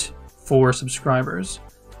treat for subscribers.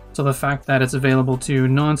 So the fact that it's available to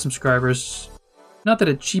non-subscribers, not that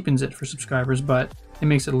it cheapens it for subscribers, but it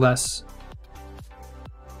makes it less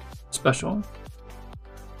special.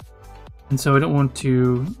 And so I don't want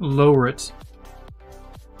to lower it.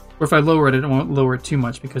 Or if I lower it, I don't want to lower it too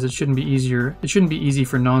much because it shouldn't be easier. It shouldn't be easy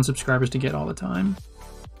for non-subscribers to get all the time.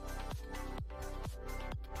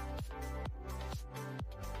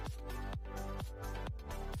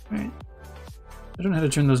 Alright. I don't know how to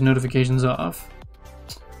turn those notifications off.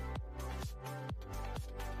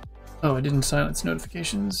 Oh, I didn't silence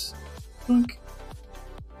notifications. Blink.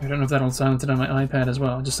 I don't know if that'll silence it on my iPad as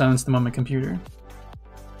well. I just silenced them on my computer.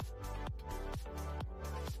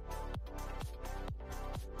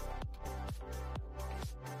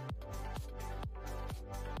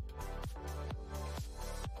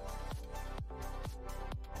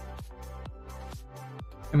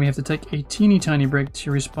 And we have to take a teeny tiny break to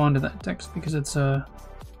respond to that text because it's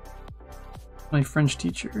My French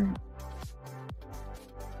teacher.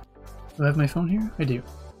 Do I have my phone here? I do.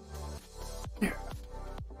 There.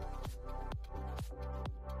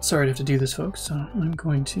 Sorry to have to do this, folks. So I'm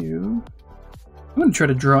going to try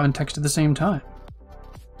to draw and text at the same time.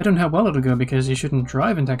 I don't know how well it'll go because you shouldn't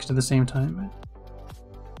drive and text at the same time. But...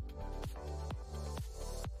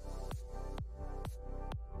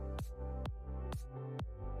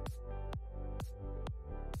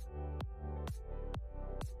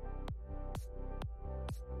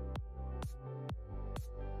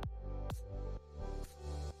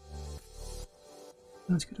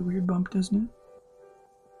 That's got a weird bump, doesn't it?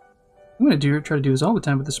 I'm going to try to do this all the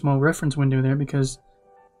time with the small reference window there because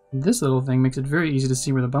this little thing makes it very easy to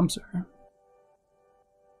see where the bumps are.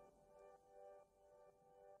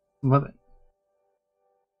 Love it.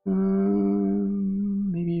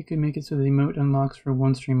 Maybe you could make it so the emote unlocks for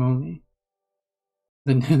one stream only.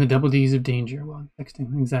 The double D's of danger while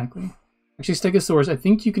texting, exactly. Actually, Stegosaurus, I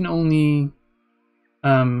think you can only...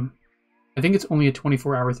 I think it's only a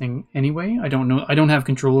 24-hour thing anyway. I don't know. I don't have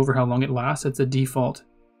control over how long it lasts. It's a default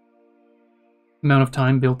amount of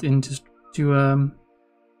time built into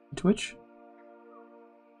Twitch.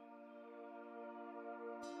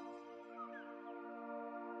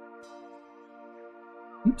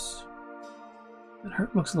 Oops. That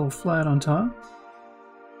heart looks a little flat on top.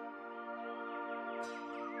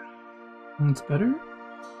 That's better.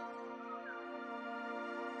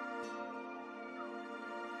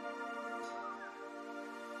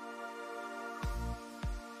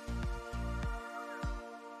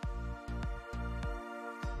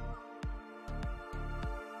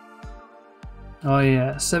 Oh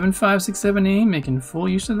yeah, 7567A making full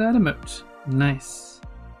use of that emote. Nice.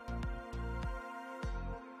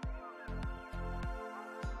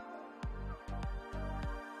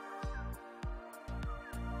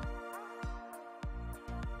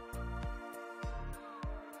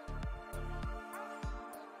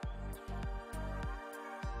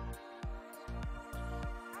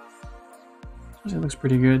 That looks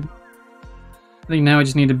pretty good. I think now I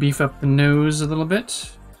just need to beef up the nose a little bit.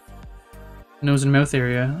 Nose and mouth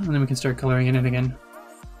area, and then we can start coloring in it again.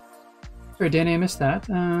 Sorry, Danny, I missed that.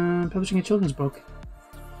 Publishing a children's book.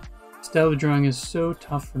 Style of drawing is so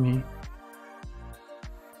tough for me.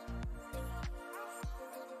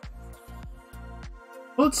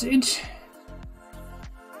 Well, that's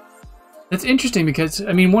interesting because,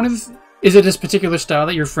 I mean, is it this particular style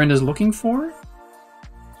that your friend is looking for?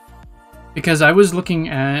 Because I was looking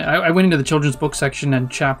at, I went into the children's book section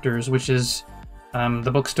and Chapters, which is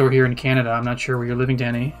the bookstore here in Canada. I'm not sure where you're living,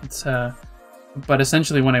 Danny. It's but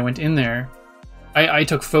essentially when I went in there, I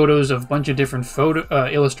took photos of a bunch of different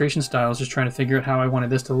illustration styles, just trying to figure out how I wanted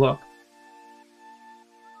this to look.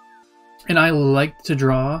 And I like to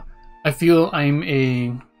draw. I feel I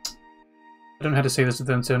don't know how to say this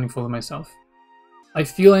without sounding full of myself. I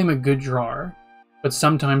feel I'm a good drawer, but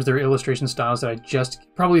sometimes there are illustration styles that I just,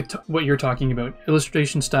 probably what you're talking about,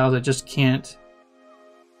 illustration styles I just can't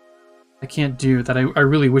do, that I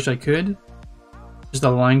really wish I could. Just the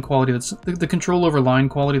line quality, that's the control over line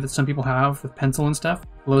quality that some people have with pencil and stuff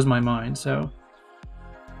blows my mind. So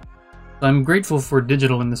I'm grateful for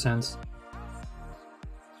digital in the sense.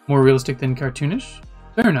 More realistic than cartoonish.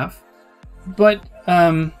 Fair enough. But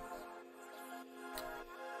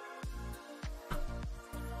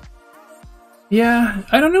yeah,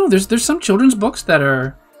 I don't know. There's some children's books that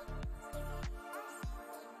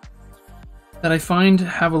I find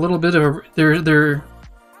have a little bit of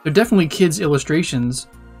they're definitely kids' illustrations,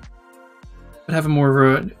 but have a more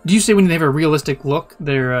of a. Do you say when they have a realistic look,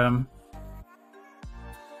 they're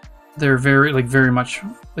very much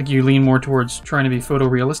like you lean more towards trying to be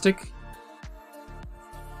photorealistic,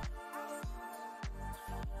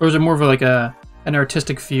 or is it more of an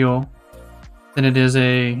artistic feel than it is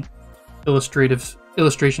a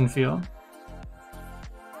illustration feel?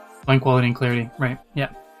 Line quality and clarity, right? Yeah.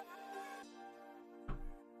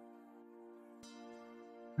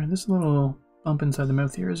 Right, this little bump inside the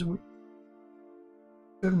mouth here is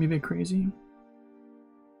driving me a bit crazy.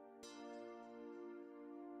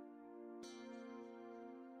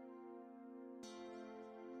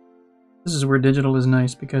 This is where digital is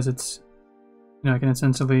nice because it's, I can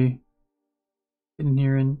essentially get in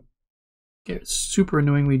here and get super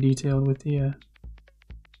annoyingly detailed with the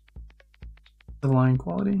line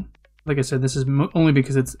quality. Like I said, this is only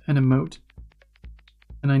because it's an emote,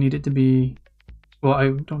 and I need it to be. Well,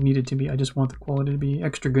 I don't need it to be. I just want the quality to be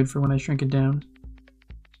extra good for when I shrink it down.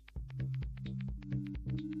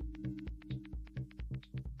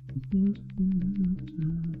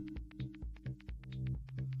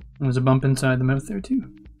 There's a bump inside the mouth there too.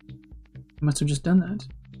 I must have just done that.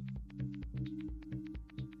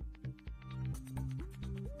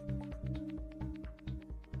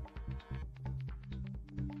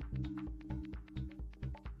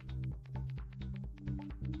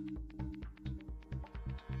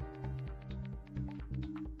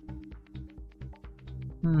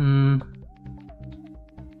 Hmm.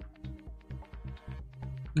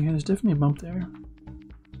 Yeah, there's definitely a bump there.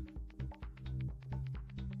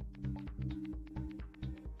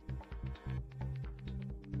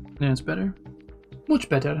 Yeah, it's better. Much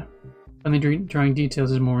better. Only drawing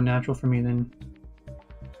details is more natural for me than...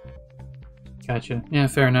 Gotcha. Yeah,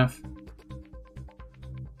 fair enough.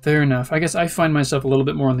 Fair enough. I guess I find myself a little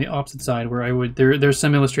bit more on the opposite side, where I would... There's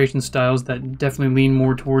some illustration styles that definitely lean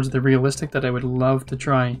more towards the realistic that I would love to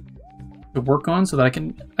try to work on, so that I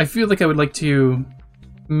can... I feel like I would like to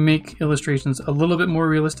make illustrations a little bit more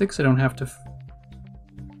realistic, so I don't have to...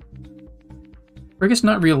 Or I guess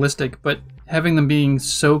not realistic, but having them being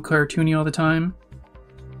so cartoony all the time,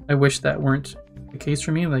 I wish that weren't the case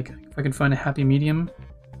for me. Like, if I could find a happy medium.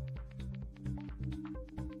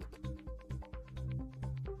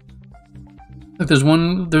 Look, there's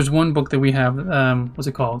one book that we have, what's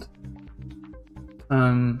it called?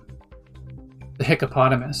 The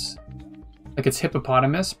Hippopotamus. Like, it's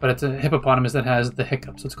hippopotamus, but it's a hippopotamus that has the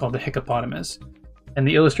hiccups, so it's called the Hippopotamus. And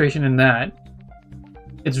the illustration in that,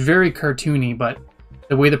 it's very cartoony, but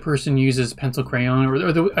the way the person uses pencil crayon,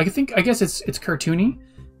 I guess it's cartoony,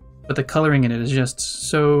 but the coloring in it is just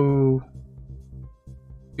so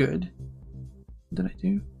good. What did I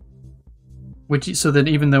do? So that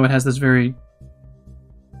even though it has this very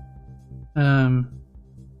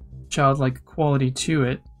childlike quality to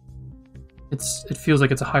it, it feels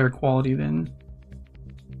like it's a higher quality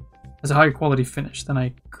has a higher quality finish than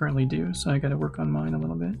I currently do. So I got to work on mine a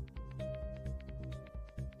little bit.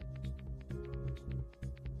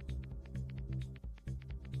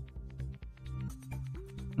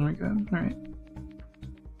 There we go. All right.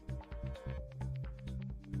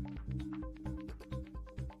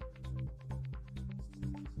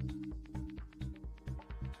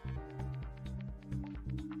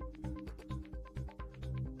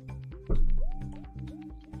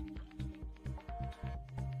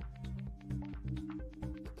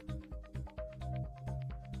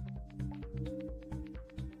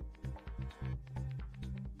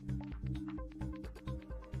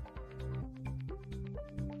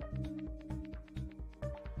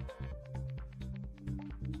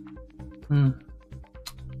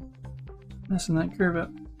 Messing that curve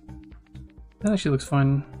up. That actually looks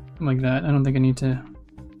fine like that. I don't think I need to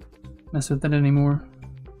mess with that anymore.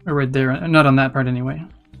 Or right there. Not on that part anyway.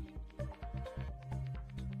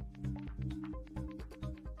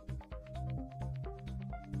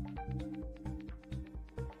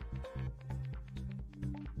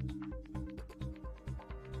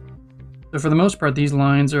 So for the most part, these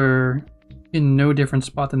lines are in no different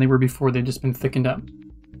spot than they were before. They've just been thickened up.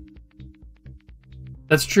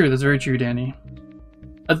 That's true. That's very true, Danny.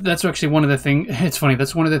 That's actually one of the things... It's funny.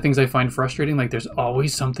 That's one of the things I find frustrating. Like, there's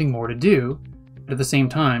always something more to do. But at the same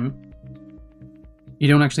time, you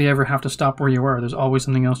don't actually ever have to stop where you are. There's always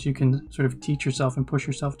something else you can sort of teach yourself and push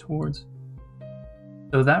yourself towards.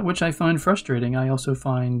 So that which I find frustrating, I also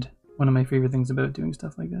find one of my favorite things about doing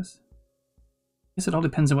stuff like this. I guess it all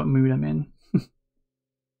depends on what mood I'm in.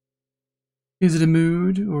 Is it a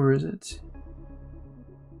mood, or is it...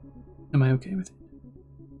 Am I okay with it?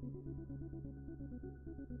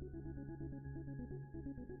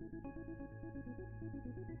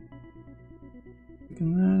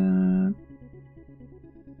 Picking that up.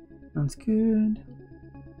 Sounds good.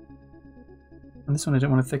 And this one I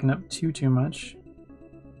don't want to thicken up too much.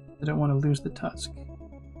 I don't want to lose the tusk.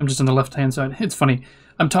 I'm just on the left-hand side. It's funny.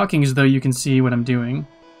 I'm talking as though you can see what I'm doing.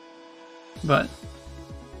 But...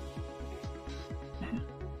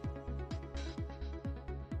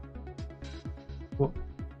 Cool.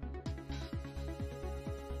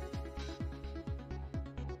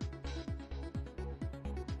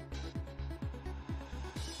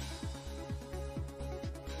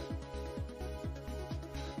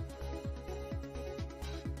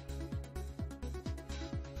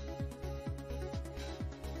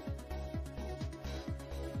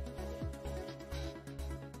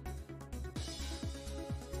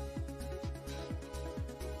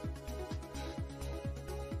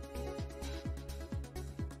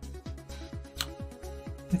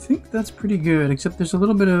 I think that's pretty good, except there's a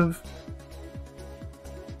little bit of...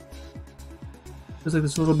 There's like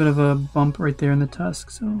this little bit of a bump right there in the tusk,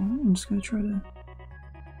 so I'm just gonna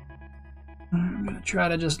try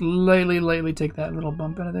to just lightly take that little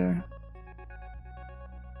bump out of there.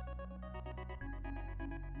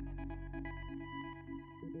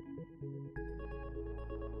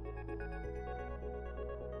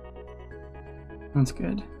 That's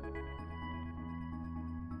good.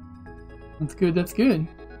 That's good, that's good.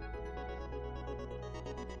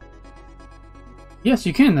 Yes,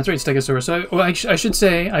 you can. That's right, Stegosaurus. So, well, I should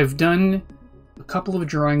say I've done couple of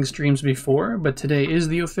drawing streams before, but today is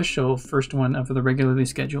the official first one of the regularly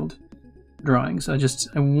scheduled drawings. I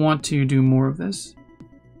want to do more of this.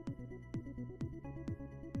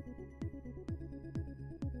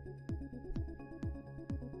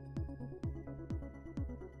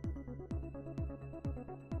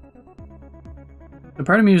 The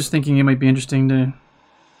part of me was thinking it might be interesting to...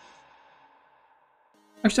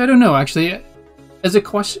 Actually, I don't know. Actually, as a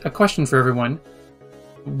question for everyone,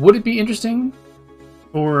 would it be interesting?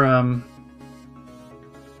 Or, I'm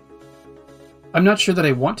not sure that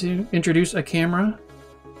I want to introduce a camera,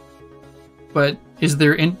 but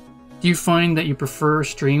do you find that you prefer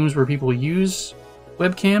streams where people use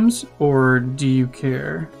webcams, or do you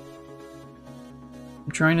care?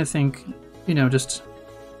 I'm trying to think, you know, just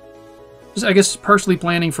I guess partially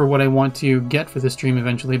planning for what I want to get for this stream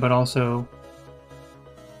eventually, but also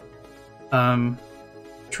trying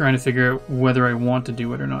to figure out whether I want to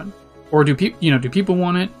do it or not. Or do people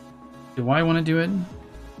want it? Do I want to do it?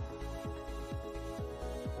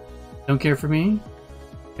 Don't care for me?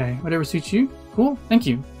 Okay, whatever suits you. Cool, thank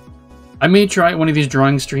you. I may try one of these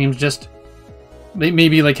drawing streams, just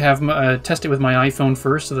maybe like have test it with my iPhone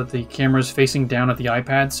first so that the camera's facing down at the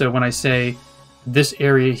iPad. So when I say this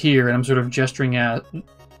area here, and I'm sort of gesturing at,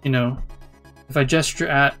 you know, if I gesture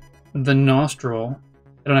at the nostril,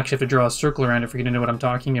 I don't actually have to draw a circle around it for you to know what I'm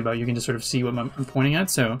talking about. You can just sort of see what I'm pointing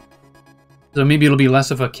at. So maybe it'll be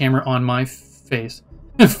less of a camera on my face.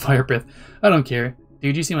 Fire breath. I don't care.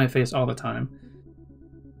 Dude, you see my face all the time.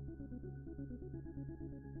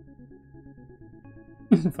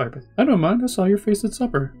 Fire breath. I don't mind. I saw your face at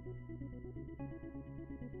supper.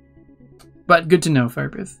 But good to know, Fire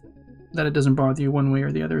breath, that it doesn't bother you one way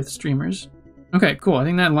or the other with streamers. Okay, cool. I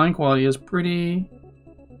think that line quality is pretty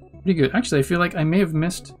good. Actually, I feel like I may have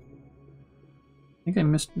missed... I think I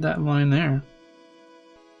missed that line there.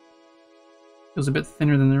 Feels a bit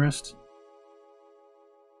thinner than the rest.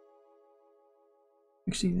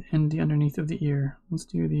 Actually, and the underneath of the ear. Let's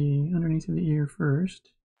do the underneath of the ear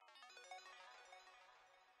first.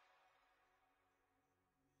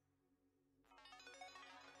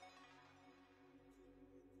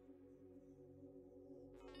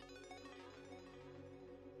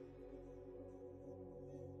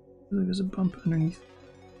 There's a bump underneath.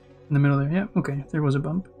 In the middle there. Yeah, okay, there was a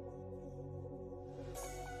bump.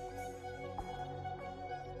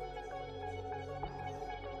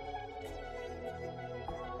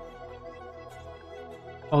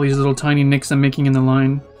 All these little tiny nicks I'm making in the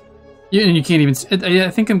line. Yeah, and you can't even see. I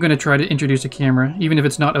think I'm going to try to introduce a camera, even if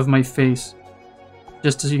it's not of my face.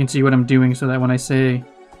 Just so you can see what I'm doing, so that when I say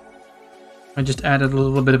I just added a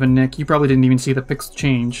little bit of a nick, you probably didn't even see the pixel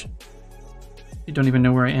change. You don't even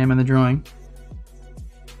know where I am in the drawing.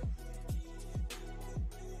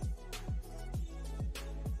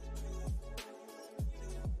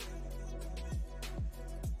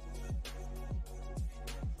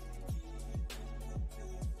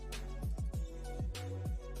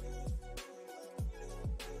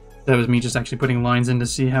 That was me just actually putting lines in to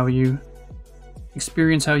see how you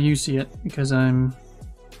experience how you see it, because I'm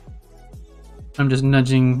just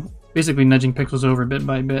basically nudging pixels over bit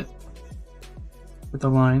by bit with the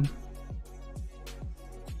line.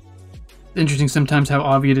 It's interesting sometimes how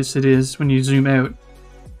obvious it is when you zoom out.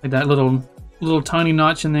 Like that little tiny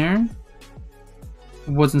notch in there.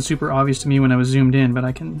 It wasn't super obvious to me when I was zoomed in, but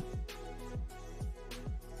I can...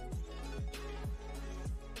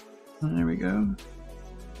 There we go.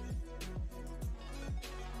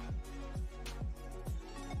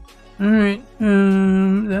 Alright,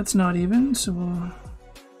 that's not even, so we'll...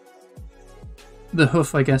 The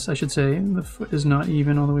hoof, I guess I should say. The foot is not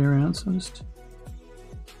even all the way around, so just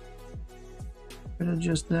try to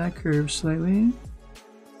adjust that curve slightly.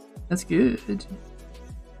 That's good.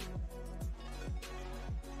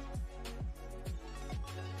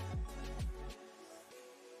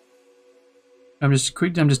 I'm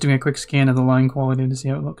just doing a quick scan of the line quality to see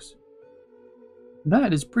how it looks.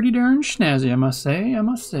 That is pretty darn snazzy, I must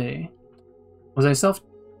say. Was I self-taught?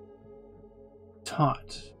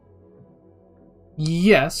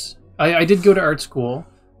 Yes, I did go to art school,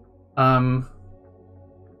 and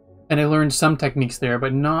I learned some techniques there,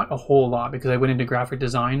 but not a whole lot because I went into graphic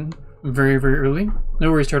design very, very early.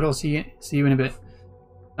 No worries, Turtle. I'll see you in a bit.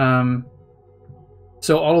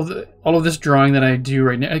 So all of this drawing that I do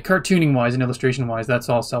right now, cartooning wise and illustration wise, that's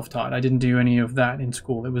all self-taught. I didn't do any of that in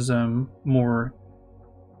school. It was more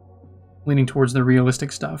leaning towards the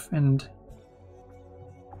realistic stuff, and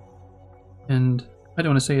I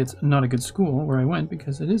don't want to say it's not a good school where I went,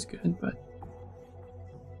 because it is good, but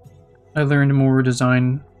I learned more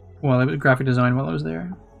graphic design while I was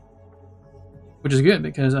there. which is good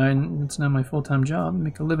because it's now my full-time job. I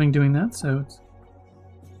make a living doing that, so it's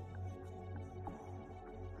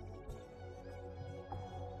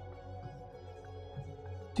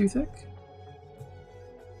too thick.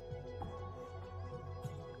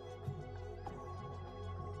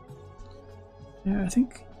 Yeah, I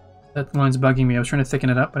think that line's bugging me. I was trying to thicken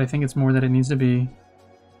it up, but I think it's more that it needs to be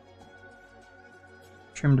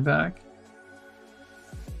trimmed back.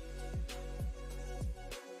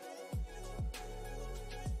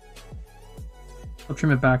 I'll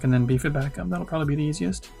trim it back and then beef it back up. That'll probably be the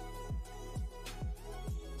easiest.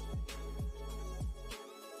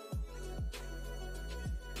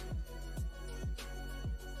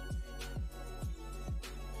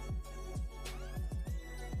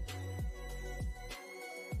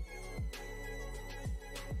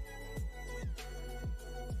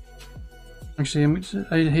 Actually,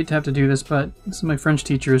 I hate to have to do this, but this is my French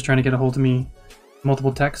teacher is trying to get a hold of me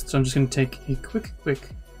multiple texts, so I'm just going to take a quick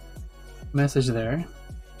message there.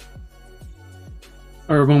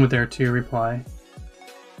 Or a moment there to reply.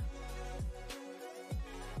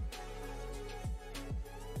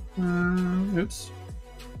 Oops.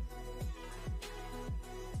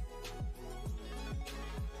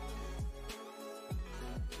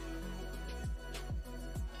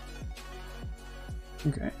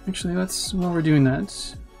 Okay, actually, while we're doing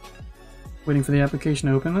that, waiting for the application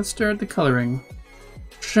to open, let's start the coloring.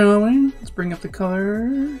 Shall we? Let's bring up the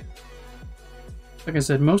color. Like I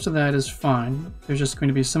said, most of that is fine. There's just going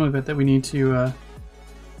to be some of it that we need to,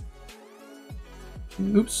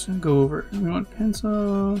 go over. We want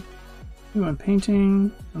pencil, we want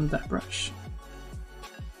painting on that brush.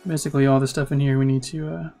 Basically all the stuff in here we need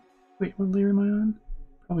to, wait, what layer am I on?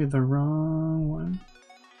 Probably the wrong one.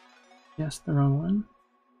 Yes, the wrong one.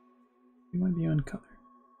 We want to be on color.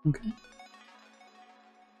 Okay.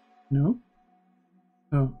 Nope.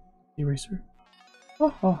 Oh, eraser. Ha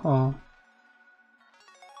ha ha.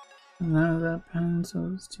 Now that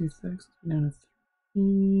pencil is too thick. Let's go down to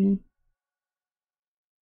 3.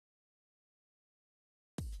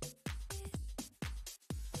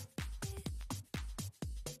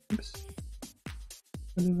 Oops.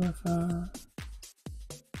 Put it off,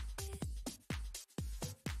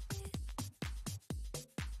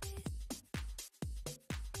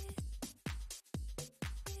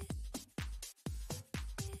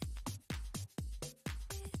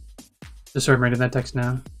 Just start writing that text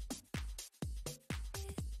now.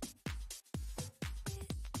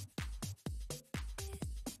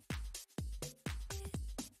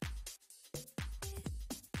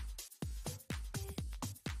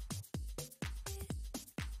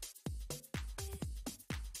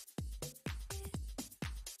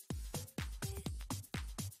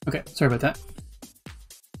 Okay, sorry about that.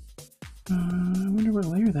 I wonder what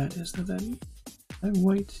layer that is. That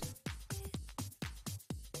white.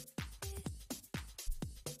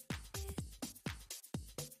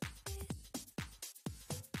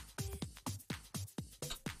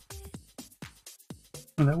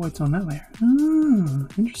 Oh, that white's on that layer. Oh,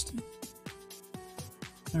 interesting.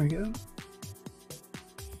 There we go.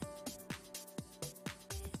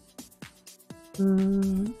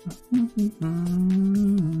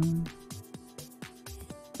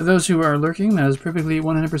 For those who are lurking, that is perfectly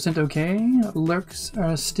 100% okay. Lurks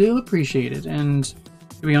are still appreciated, and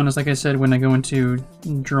to be honest, like I said, when I go into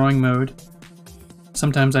drawing mode,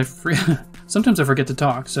 sometimes I forget to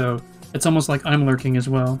talk, so it's almost like I'm lurking as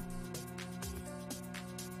well.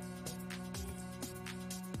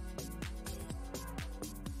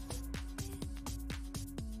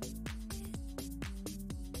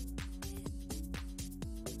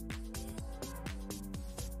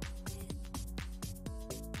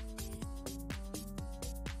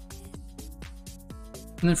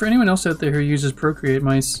 And then for anyone else out there who uses Procreate,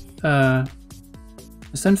 my Ascend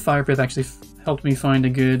Firebreath actually helped me find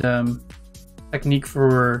a good technique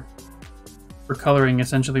for coloring,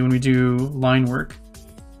 essentially, when we do line work.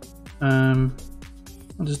 I'll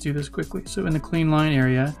just do this quickly. So in the clean line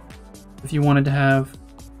area, if you wanted to have,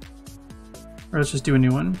 or let's just do a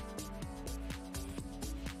new one.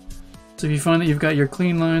 So if you find that you've got your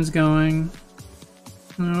clean lines going,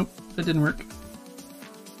 nope, that didn't work.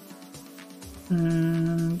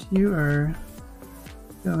 And you are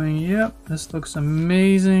going, yep, this looks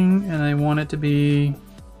amazing, and I want it to be,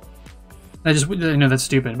 I know that's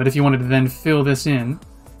stupid, but if you wanted to then fill this in,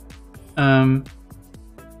 and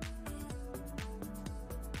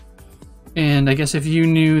I guess if you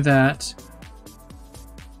knew that,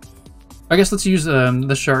 I guess let's use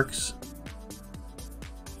the sharks.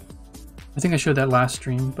 I think I showed that last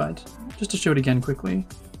stream, but just to show it again quickly,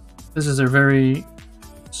 this is a very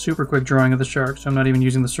super quick drawing of the shark, so I'm not even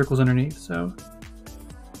using the circles underneath, so...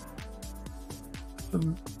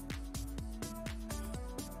 I'm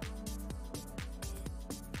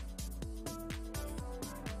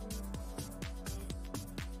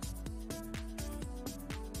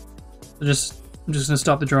just gonna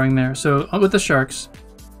stop the drawing there. So with the sharks,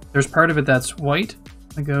 there's part of it that's white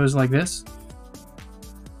that goes like this,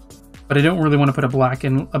 but I don't really want to put a black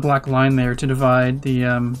line there to divide the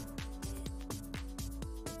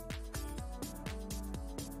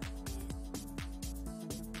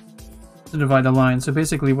line. So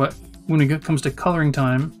basically, when it comes to coloring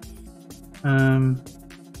time,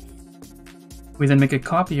 we then make a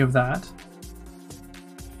copy of that.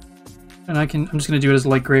 And I'm just going to do it as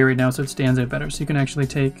light gray right now so it stands out better. So you can actually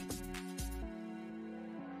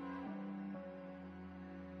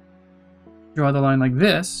draw the line like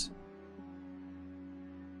this,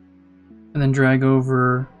 and then drag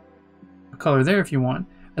over a color there if you want.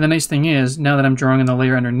 And the nice thing is, now that I'm drawing on the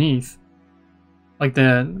layer underneath, like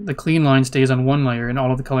the clean line stays on one layer and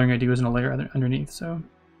all of the coloring I do is in a layer underneath. So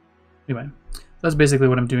anyway, that's basically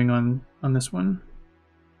what I'm doing on this one.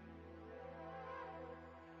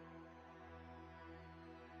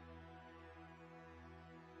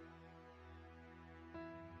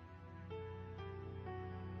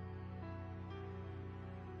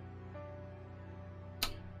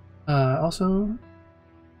 Also,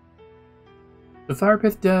 the Fire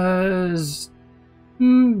Pith does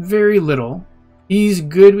very little. He's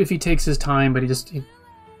good if he takes his time, but he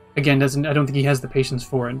again doesn't. I don't think he has the patience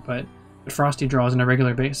for it. But Frosty draws on a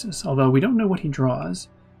regular basis. Although we don't know what he draws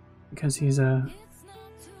because he's a.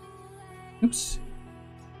 Oops.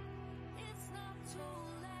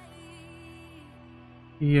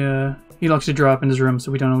 He likes to draw up in his room, so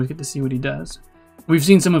we don't always get to see what he does. We've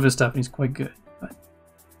seen some of his stuff, and he's quite good. But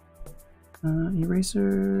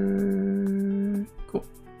eraser, cool.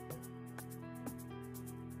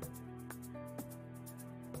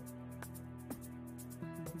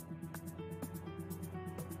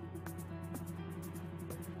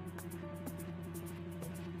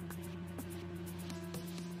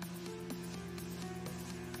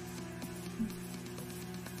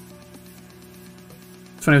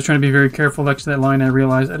 It's funny, I was trying to be very careful next to that line. I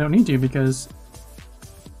realized I don't need to because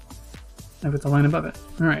I put the line above it.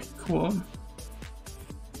 All right, cool.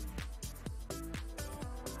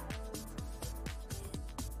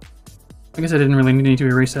 I guess I didn't really need to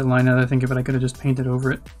erase that line now that I think of it. I could have just painted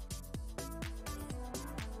over it.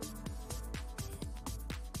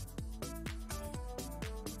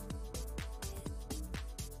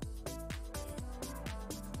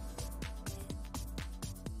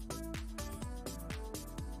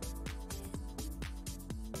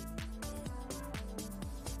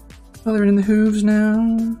 Coloring in the hooves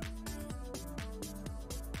now.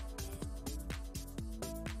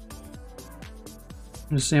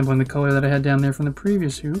 I'm just sampling the color that I had down there from the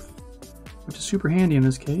previous hoof, which is super handy in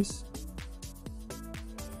this case.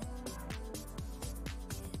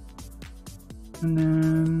 And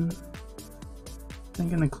then, I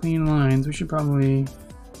think in the clean lines, we should probably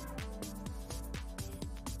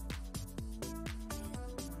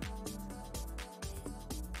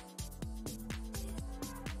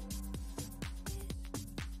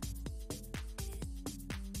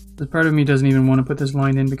the part of me doesn't even want to put this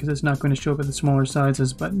line in because it's not going to show up at the smaller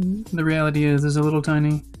sizes, but the reality is there's a little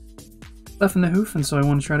tiny stuff in the hoof, and so I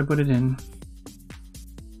want to try to put it in.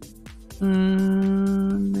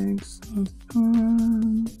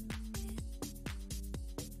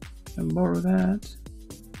 I'll borrow that.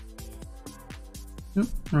 Nope,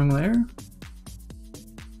 wrong layer.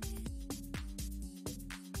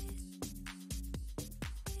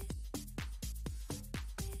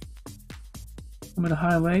 Some of the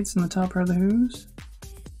highlights in the top part of the hooves.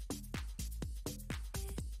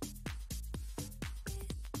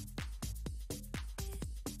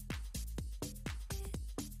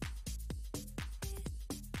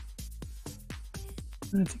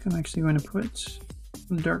 And I think I'm actually going to put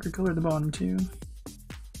a darker color at the bottom too.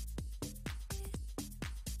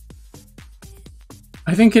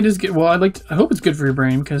 I think it is good. Well, I hope it's good for your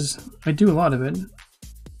brain because I do a lot of it.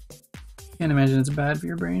 Can't imagine it's bad for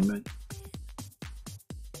your brain, but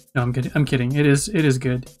no, I'm kidding. I'm kidding. It is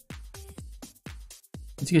good.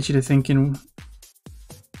 To get you to thinking.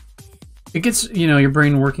 It gets, you know, your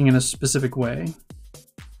brain working in a specific way.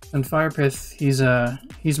 And Fire Pith, he's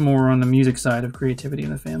more on the music side of creativity in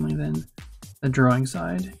the family than the drawing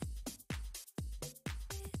side.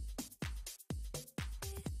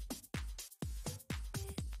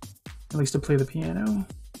 At least to play the piano.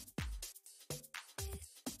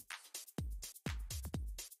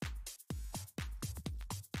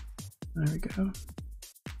 There we go.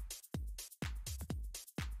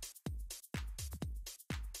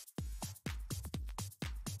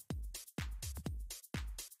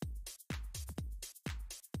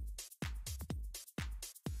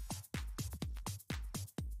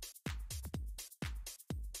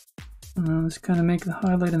 Let's kind of make the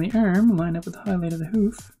highlight on the arm line up with the highlight of the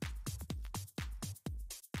hoof.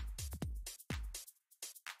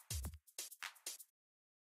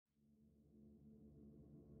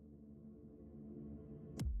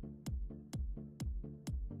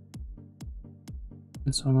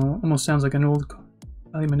 This almost sounds like an old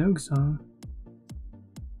Kylie Minogue song.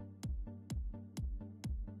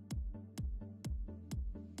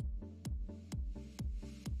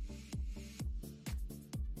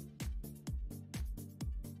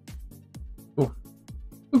 Cool.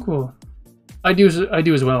 Oh, cool. I do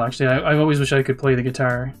as well, actually. I always wish I could play the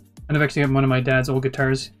guitar. And I've actually got one of my dad's old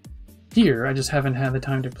guitars here. I just haven't had the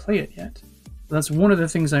time to play it yet. So that's one of the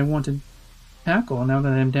things I want to tackle now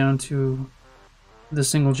that I'm down to the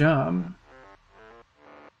single job.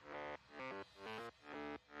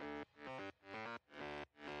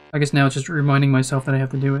 I guess now it's just reminding myself that I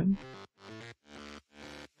have to do it.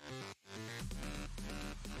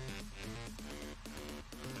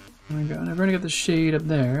 There we go. And I've already got the shade up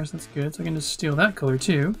there, so that's good. So I can just steal that color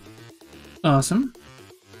too. Awesome.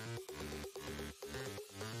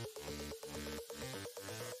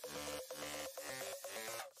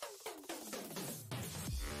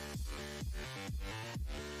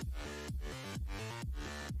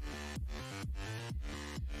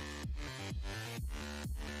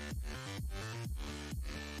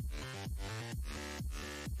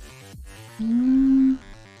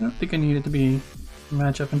 I don't think I need it to be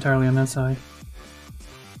match up entirely on that side.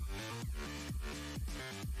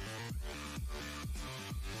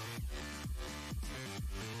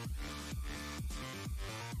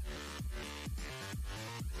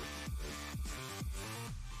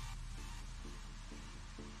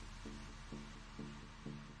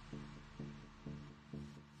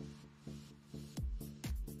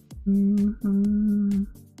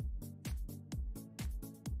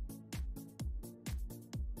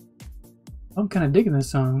 I'm kind of digging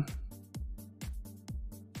this song.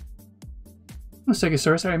 Oh,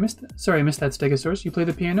 Stegosaurus, sorry I missed that. Sorry I missed that, Stegosaurus. You play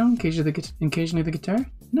the piano, occasionally the guitar?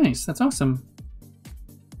 Nice, that's awesome.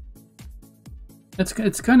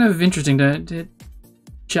 It's kind of interesting to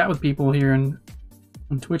chat with people here on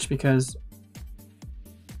Twitch, because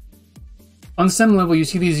on some level you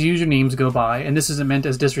see these usernames go by, and this isn't meant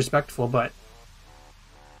as disrespectful, but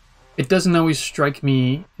it doesn't always strike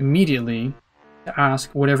me immediately to ask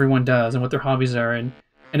what everyone does and what their hobbies are, and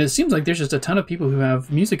it seems like there's just a ton of people who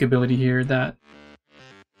have music ability here that,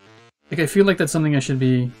 like, I feel like that's something I should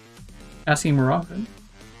be asking more often.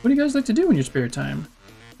 What do you guys like to do in your spare time?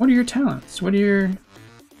 What are your talents? What are your...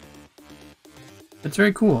 That's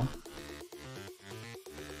very cool.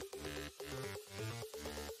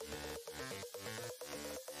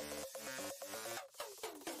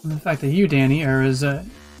 And the fact that you, Danny, are as it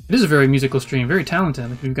is a very musical stream, very talented.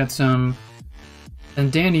 Like, we've got some... And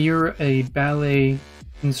Danny, you're a ballet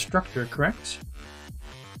instructor, correct?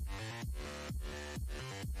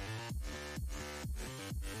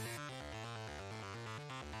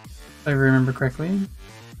 If I remember correctly.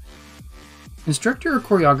 Instructor or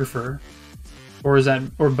choreographer? Or is that,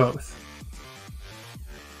 or both?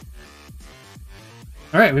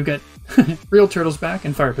 Alright, we've got Real Turtles back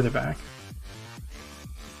and Fire Pit back.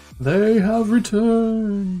 They have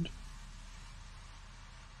returned!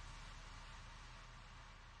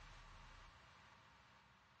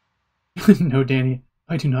 No, Danny,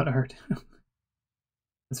 I do not art.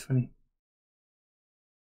 That's funny.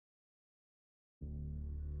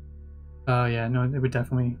 Yeah, no, it would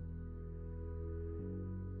definitely...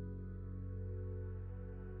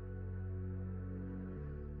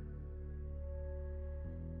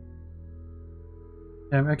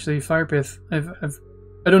 Yeah, actually, Firepith,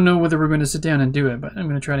 I don't know whether we're going to sit down and do it, but I'm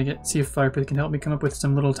going to try to see if Firepith can help me come up with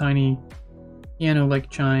some little tiny piano-like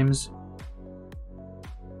chimes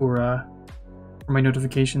for my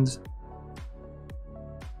notifications.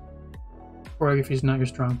 Choreography is not your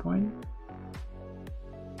strong point.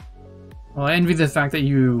 Well, I envy the fact that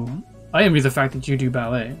you do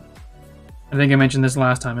ballet. I think I mentioned this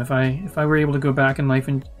last time. If I were able to go back in life,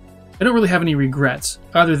 and I don't really have any regrets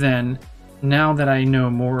other than now that I know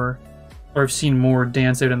more, or I've seen more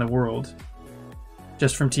dance out in the world,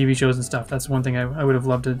 just from TV shows and stuff. That's one thing I would have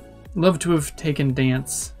loved to have taken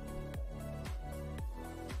dance.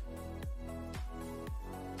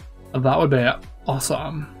 That would be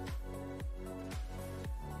awesome.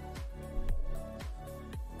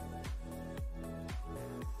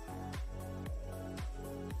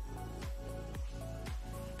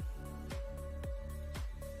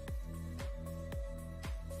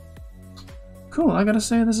 Cool, I gotta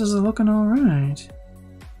say this is looking alright.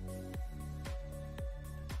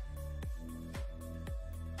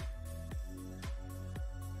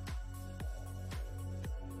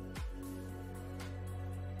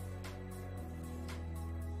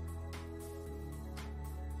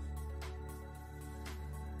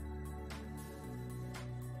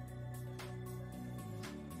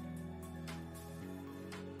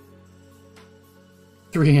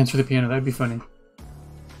 3 hands for the piano, that'd be funny.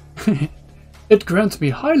 It grants me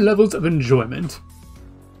high levels of enjoyment.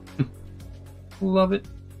 Love it.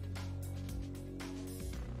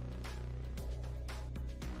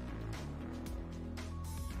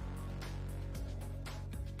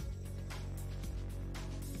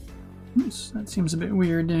 Oops, that seems a bit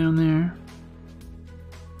weird down there.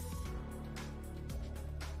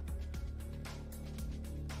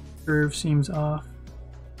 Curve seems off.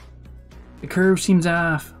 The curve seems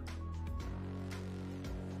off.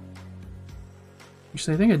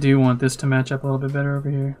 Actually, I think I do want this to match up a little bit better over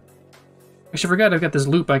here. Actually, I forgot I've got this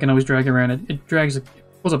loop I can always drag around. It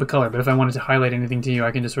pulls up a color, but if I wanted to highlight anything to you,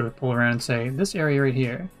 I can just sort of pull around and say, this area right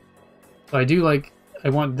here. So I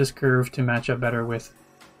want this curve to match up better with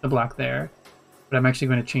the black there, but I'm actually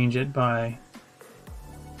going to change it by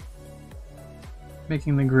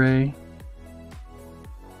making the gray.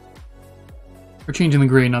 Or changing the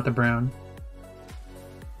gray, not the brown.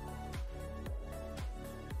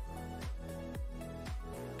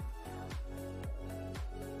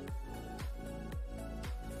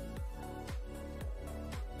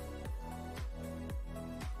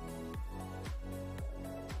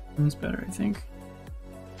 That's better, I think.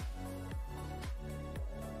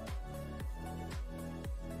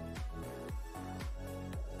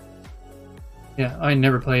 Yeah, I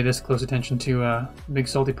never pay this close attention to Big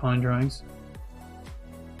Salty Pond drawings.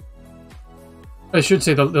 I should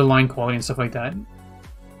say the line quality and stuff like that.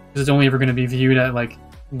 Because it's only ever going to be viewed at like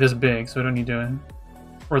this big, so I don't need to,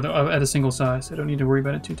 or at a single size, so I don't need to worry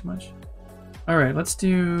about it too much. Alright, let's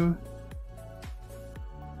do,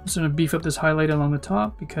 I'm just going to beef up this highlight along the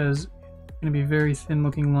top because it's going to be a very thin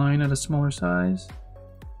looking line at a smaller size.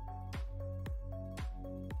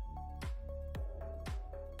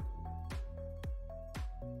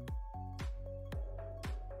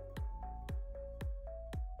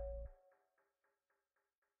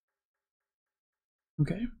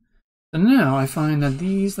 Okay, so now I find that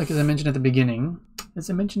these, like as I mentioned at the beginning,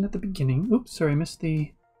 oops, sorry, I missed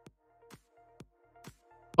the,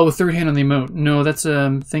 oh, the third hand on the emote. No, that's,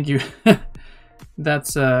 thank you.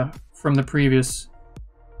 That's, from the previous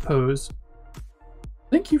pose.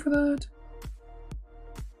 Thank you for that.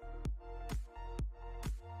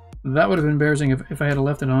 That would have been embarrassing if I had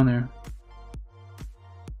left it on there.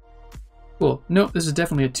 Cool. Nope, this is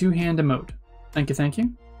definitely a two-hand emote. Thank you, thank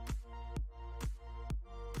you.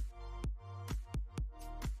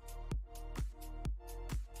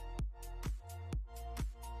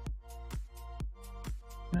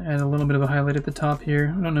 Add a little bit of a highlight at the top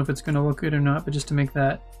here. I don't know if it's going to look good or not, but just to make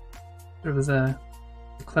that sort of the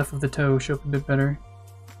cleft of the toe show up a bit better.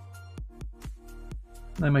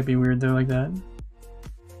 That might be weird though, like that.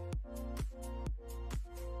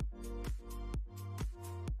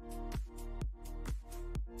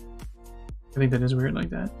 I think that is weird like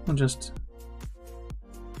that. I'll just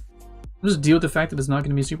deal with the fact that it's not going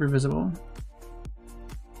to be super visible.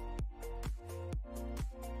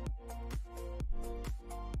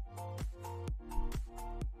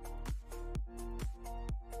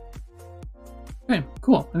 Okay,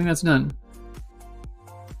 cool. I think that's done.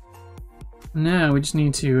 Now we just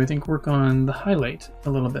need to, I think, work on the highlight a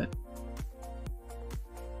little bit.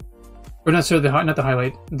 Or not, sorry, not the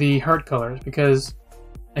highlight, the heart colors, because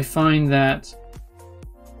I find that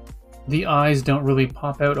the eyes don't really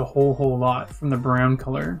pop out a whole lot from the brown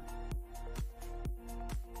color.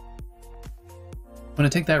 I'm going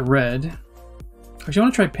to take that red. Actually, I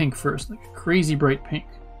want to try pink first, like a crazy bright pink.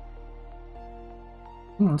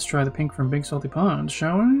 Let's try the pink from Big Salty Pond,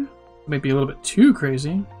 shall we? Might be a little bit too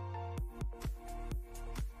crazy.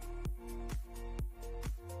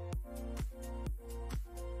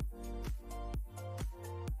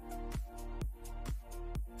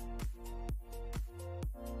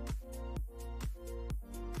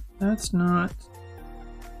 That's not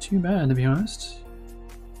too bad, to be honest.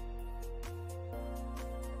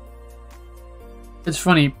 It's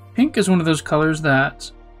funny, pink is one of those colors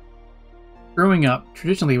that growing up,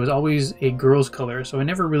 traditionally, it was always a girl's color, so I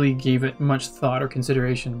never really gave it much thought or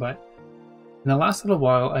consideration, but in the last little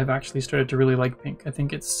while, I've actually started to really like pink. I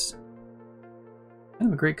think it's kind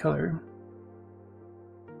of a great color.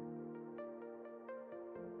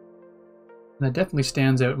 And that definitely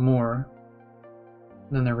stands out more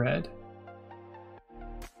than the red.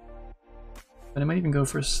 But I might even go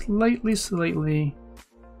for a slightly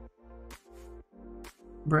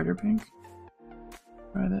brighter pink.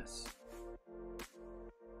 Try this.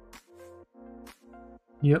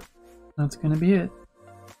 Yep, that's gonna be it.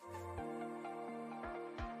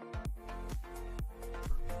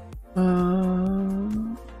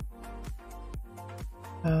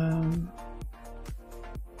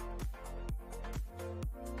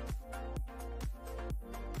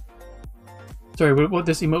 Sorry, what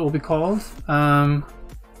this emote will be called? I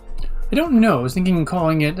don't know. I was thinking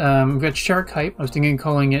calling it. We've got shark hype. I was thinking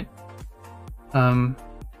calling it. I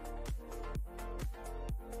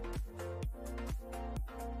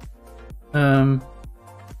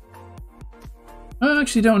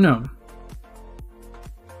actually don't know.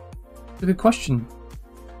 It's a good question.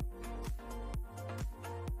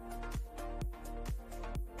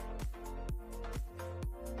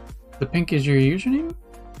 The pink is your username?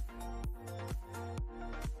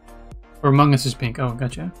 Or Among Us is pink. Oh,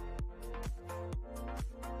 gotcha.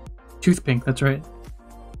 Tooth pink, that's right.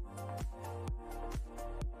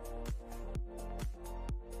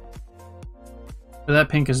 But that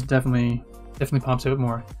pink is definitely pops out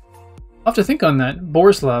more. I'll have to think on that.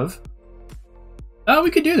 Borislav. Oh,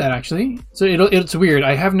 we could do that actually. So it's weird.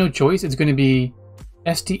 I have no choice. It's going to be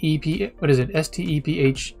STEP. What is it?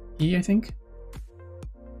 STEPHE, I think.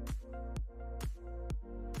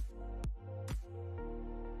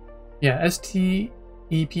 Yeah,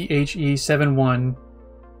 STEPHE71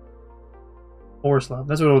 Borislav.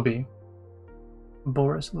 That's what it'll be.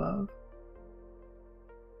 Borislav.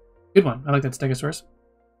 Good one. I like that Stegosaurus.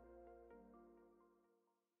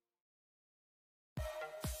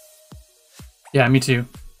 Yeah, me too.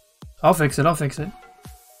 I'll fix it. I'll fix it.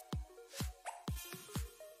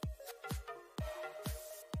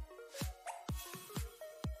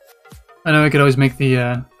 I know I could always make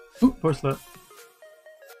the ooh, Borislav.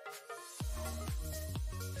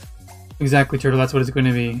 Exactly, Turtle. That's what it's going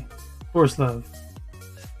to be. Borislav.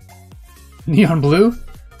 Neon blue?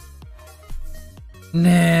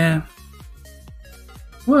 Nah.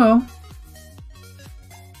 Well,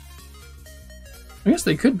 I guess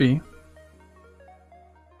they could be.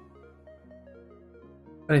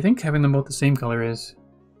 But I think having them both the same color is...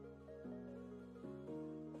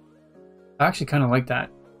 I actually kind of like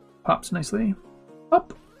that. Pops nicely.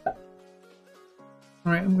 Pop!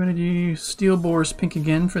 Alright, I'm going to do Steel Boris Pink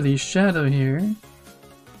again for the shadow here.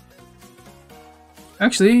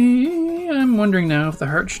 Actually, I'm wondering now if the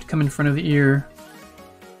heart should come in front of the ear.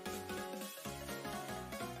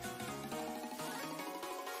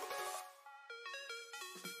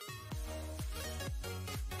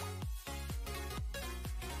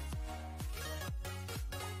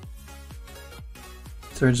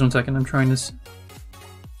 Sorry, just 1 second. I'm trying this.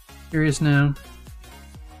 Curious now.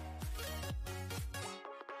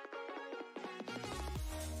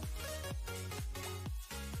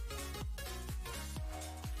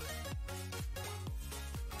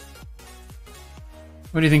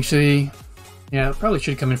 What do you think, should he? Yeah, it probably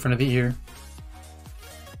should come in front of the ear.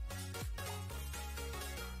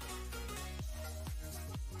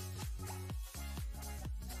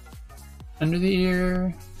 Under the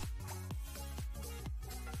ear.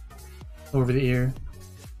 Over the ear.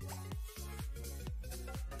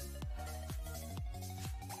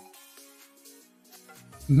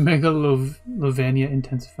 Megalovania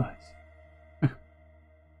intensifies.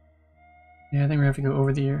 Yeah, I think we have to go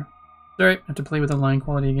over the ear. Alright, I have to play with the line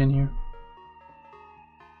quality again here.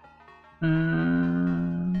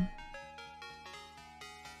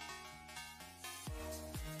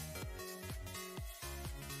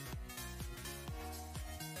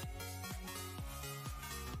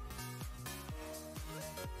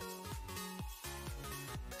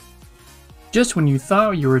 Just when you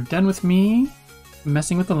thought you were done with me,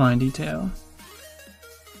 messing with the line detail.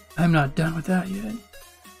 I'm not done with that yet.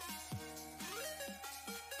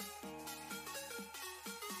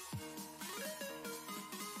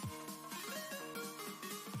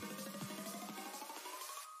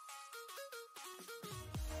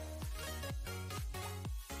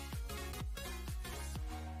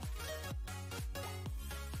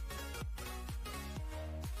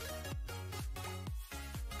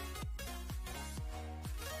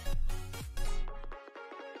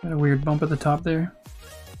 Got a weird bump at the top there.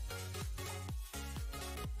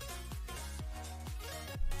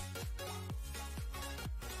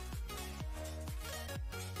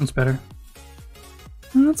 That's better.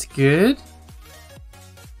 Oh, that's good.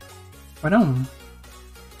 Right on.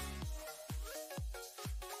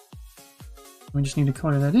 We just need to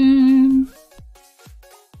color that in.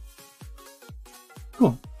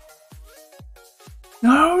 Cool.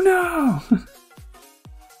 No, no!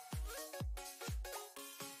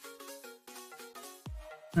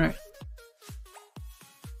 Alright.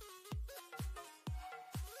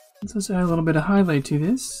 Let's just add a little bit of highlight to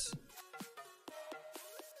this.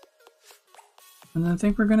 And I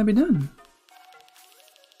think we're going to be done.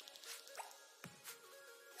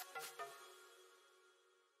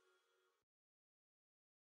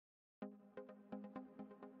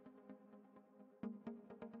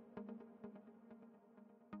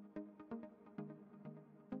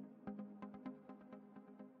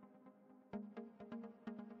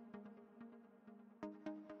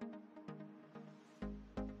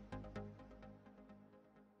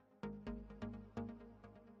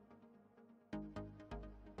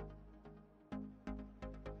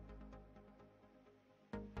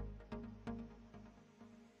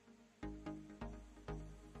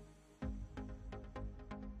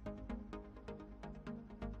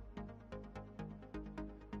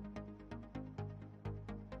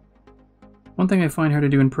 One thing I find hard to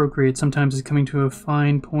do in Procreate sometimes is coming to a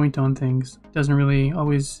fine point on things. It doesn't really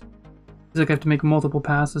always... It's like I have to make multiple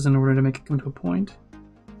passes in order to make it come to a point.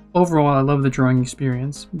 Overall, I love the drawing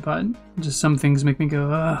experience, but just some things make me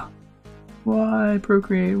go, ugh, why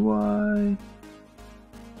Procreate, why?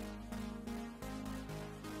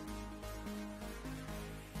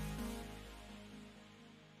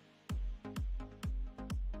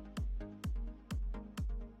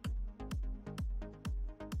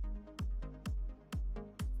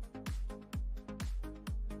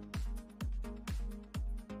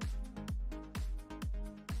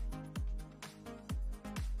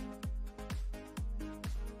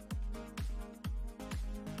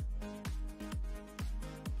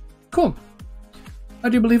 Cool. I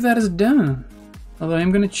do believe that is done. Although I am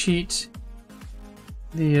going to cheat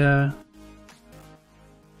the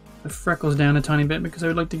freckles down a tiny bit because I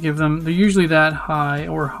would like to give them... They're usually that high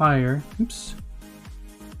or higher. Oops.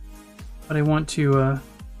 But I want to...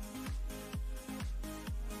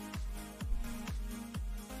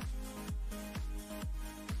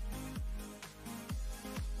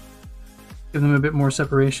 give them a bit more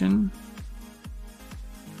separation.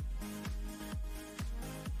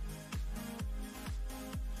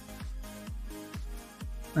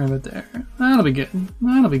 Right about there. That'll be good.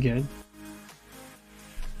 That'll be good.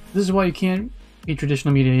 This is why you can't be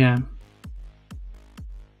traditional media, yeah.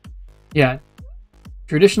 Yeah.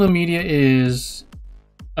 Traditional media is...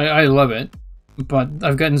 I love it, but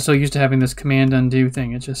I've gotten so used to having this command undo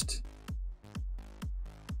thing, it just...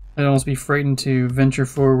 I'd almost be frightened to venture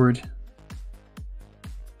forward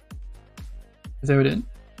without it.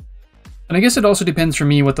 And I guess it also depends for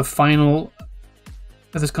me what the final...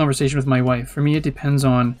 this conversation with my wife. For me, it depends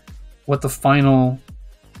on what the final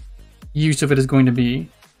use of it is going to be.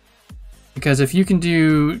 Because if you can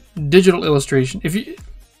do digital illustration, if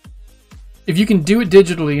you can do it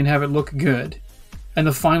digitally and have it look good, and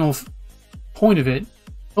the final point of it,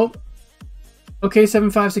 oh, okay,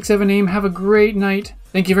 7567 AIM, have a great night.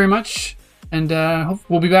 Thank you very much, and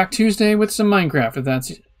we'll be back Tuesday with some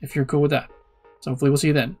Minecraft if you're cool with that. So hopefully we'll see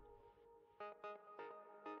you then.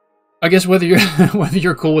 I guess whether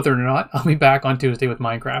you're cool with it or not, I'll be back on Tuesday with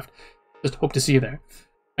Minecraft. Just hope to see you there.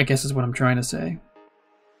 I guess is what I'm trying to say.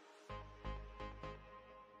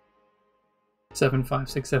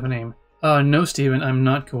 7567 AIM. No, Steven, I'm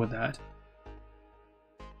not cool with that.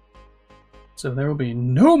 So there will be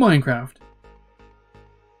no Minecraft.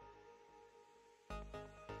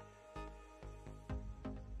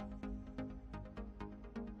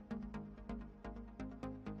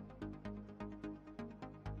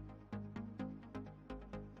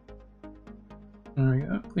 There we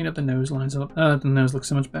go. Clean up the nose lines. The nose looks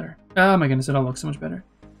so much better. Oh my goodness, it all looks so much better.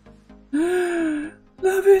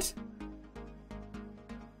 Love it!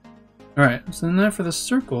 Alright, so then that for the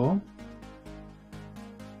circle.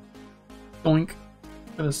 Boink.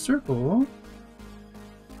 For the circle.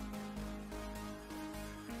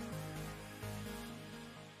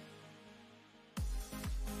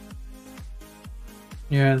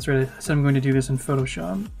 Yeah, that's right. I said I'm going to do this in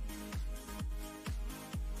Photoshop.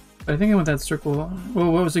 But I think I want that circle...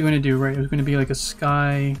 Well, what was it going to do, right? It was going to be like a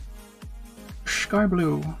sky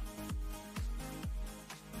blue.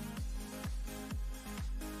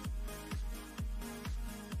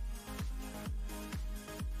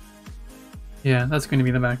 Yeah, that's going to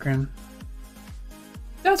be the background.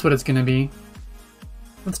 That's what it's going to be.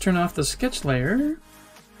 Let's turn off the sketch layer.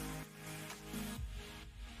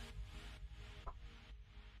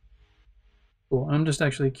 Cool. I'm just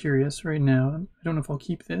actually curious right now. I don't know if I'll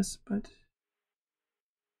keep this, but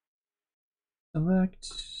select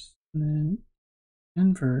and then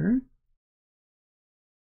invert,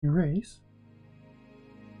 erase.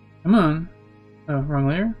 Come on. Oh, wrong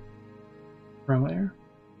layer. Wrong layer.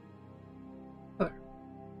 Other.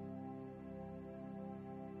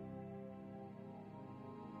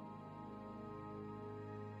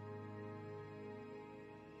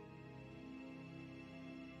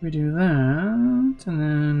 We do that, and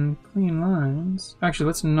then clean lines. Actually,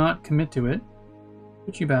 let's not commit to it.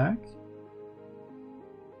 Put you back.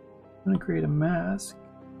 I'm going to create a mask.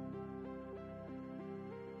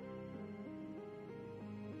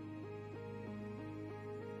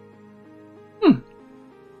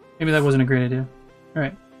 Maybe that wasn't a great idea.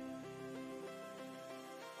 Alright.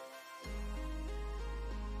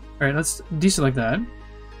 Alright, let's deselect that.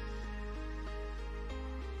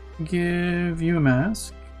 Give you a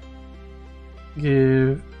mask.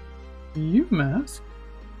 Give you a mask.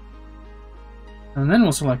 And then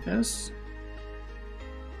we'll select this.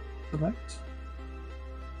 Select.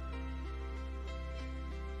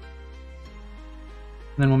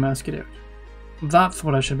 And then we'll mask it out. That's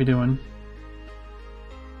what I should be doing.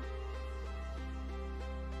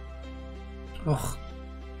 Ugh.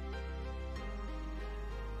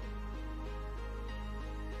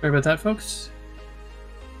 Sorry about that, folks.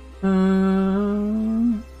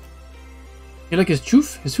 You like his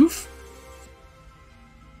choof? His hoof?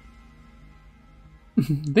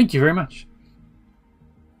 Thank you very much.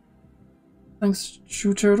 Thanks,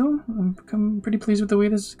 True Turtle. I'm pretty pleased with the way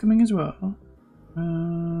this is coming as well.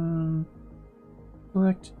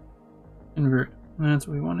 Select, invert. That's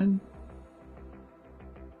what we wanted.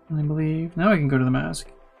 And I believe now I can go to the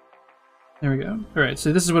mask. There we go. Alright,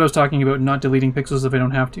 so this is what I was talking about, not deleting pixels if I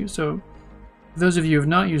don't have to. So, for those of you who have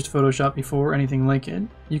not used Photoshop before or anything like it,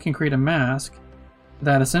 you can create a mask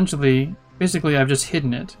that essentially, basically I've just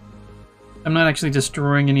hidden it. I'm not actually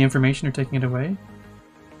destroying any information or taking it away.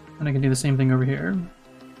 And I can do the same thing over here.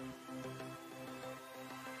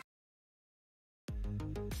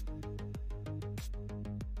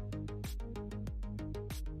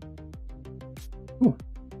 Ooh.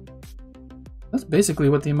 That's basically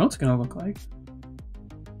what the emote's gonna look like.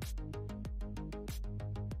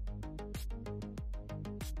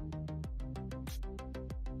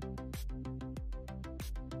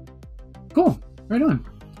 Cool, right on.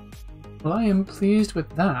 Well, I am pleased with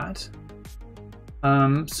that.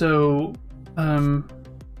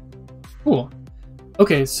 Cool.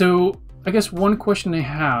 Okay, so I guess one question I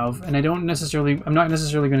have, and I'm not necessarily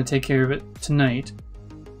going to take care of it tonight,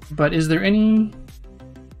 but is there any...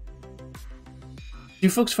 Do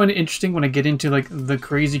folks find it interesting when I get into like the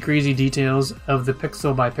crazy details of the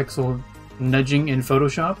pixel by pixel nudging in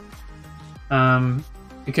Photoshop?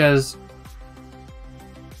 Because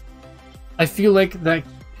I feel like that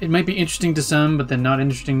it might be interesting to some, but then not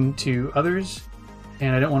interesting to others,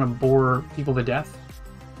 and I don't want to bore people to death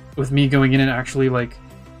with me going in and actually like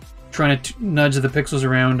trying to nudge the pixels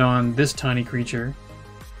around on this tiny creature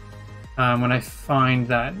when I find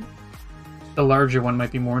that the larger one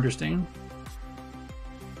might be more interesting.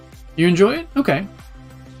 You enjoy it? Okay.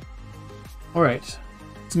 Alright.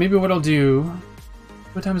 So maybe what I'll do...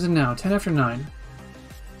 What time is it now? 10 after 9.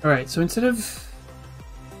 Alright, so instead of...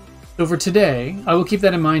 So for today, I will keep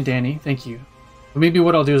that in mind, Danny. Thank you. But maybe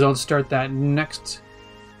what I'll do is I'll start that next...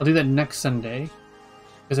 I'll do that next Sunday.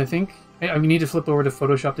 Because I think I need to flip over to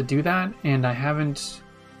Photoshop to do that, and I haven't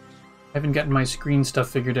gotten my screen stuff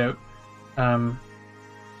figured out to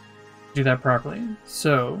do that properly.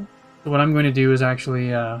 So what I'm going to do is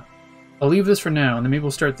actually... I'll leave this for now, and then maybe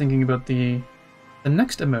we'll start thinking about the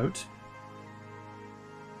next emote,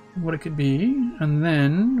 what it could be, and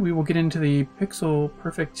then we will get into the pixel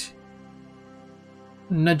perfect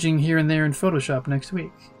nudging here and there in Photoshop next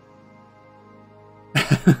week.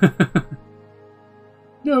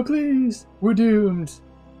 No, please! We're doomed!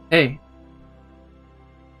 Hey.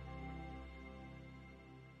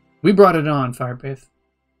 We brought it on, Firepath.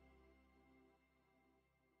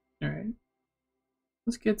 Alright.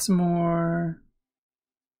 Let's get some more...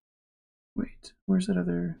 Wait, where's that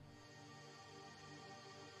other...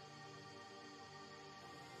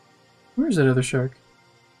 Where's that other shark?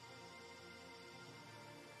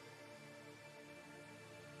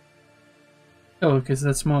 Oh, okay, so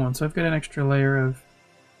that small one. So I've got an extra layer of...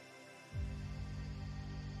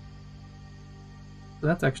 So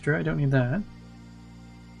that's extra, I don't need that.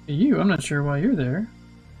 You, I'm not sure why you're there.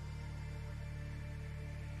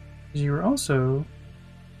 Because you were also...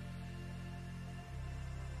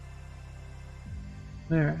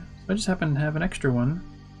 There. So I just happen to have an extra one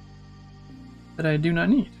that I do not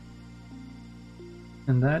need.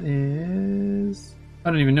 And that is... I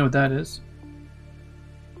don't even know what that is.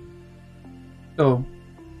 Oh.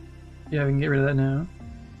 Yeah, we can get rid of that now.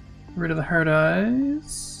 Get rid of the hard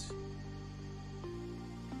eyes.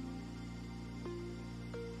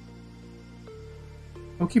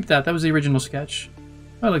 We'll keep that. That was the original sketch.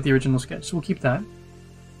 I like the original sketch, so we'll keep that.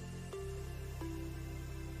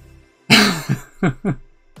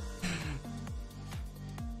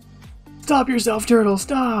 Stop yourself, turtle!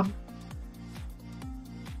 Stop!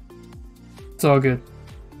 It's all good.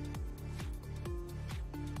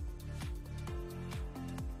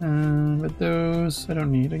 But those I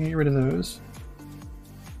don't need. I can get rid of those.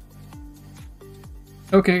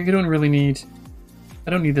 Okay, I don't really need... I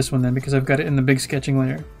don't need this one then because I've got it in the big sketching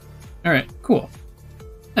layer. Alright, cool.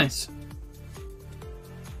 Nice.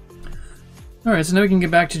 Alright, so now we can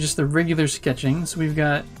get back to just the regular sketching. So we've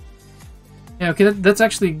got... Yeah, okay, that's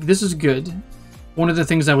actually... This is good. One of the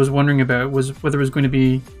things I was wondering about was whether it was going to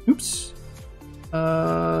be... Oops.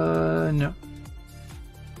 No.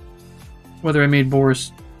 Whether I made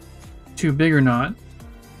Boris too big or not.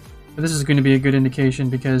 But this is going to be a good indication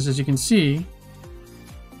because as you can see...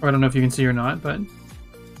 Or I don't know if you can see or not, but...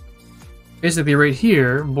 Basically right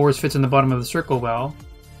here, Boris fits in the bottom of the circle well.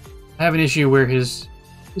 I have an issue where his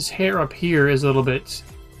hair up here is a little bit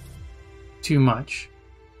too much.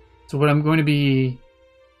 So what I'm going to be,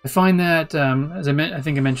 I find that as I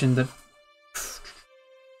think I mentioned that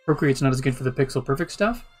Procreate's not as good for the pixel perfect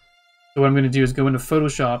stuff. So what I'm going to do is go into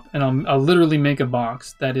Photoshop and I'll literally make a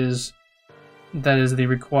box that is the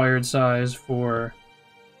required size for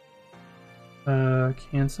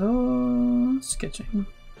cancel sketching.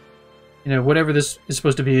 You know, whatever this is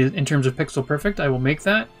supposed to be in terms of pixel perfect, I will make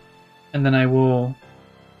that, and then I will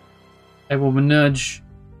nudge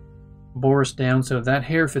Boris down so that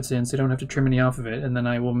hair fits in, so I don't have to trim any off of it, and then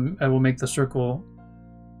I will make the circle,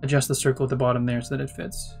 adjust the circle at the bottom there so that it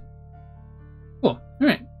fits. Cool. All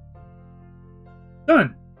right.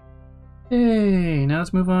 Done. Hey, now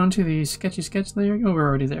let's move on to the sketchy sketch layer. Oh, we're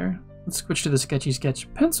already there. Let's switch to the sketchy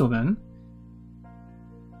sketch pencil then.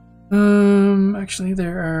 Actually,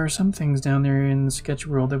 there are some things down there in the sketch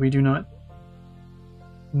world that we do not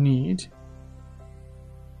need.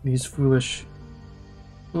 These foolish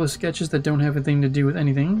sketches that don't have a thing to do with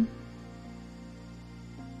anything.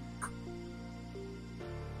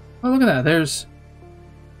 Oh, look at that. There's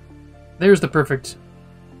the perfect...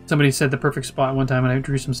 Somebody said the perfect spot one time when I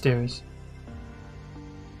drew some stairs.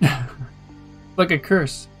 Like a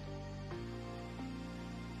curse.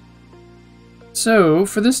 So,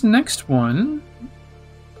 for this next one,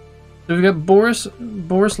 so we've got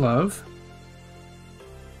Borislav.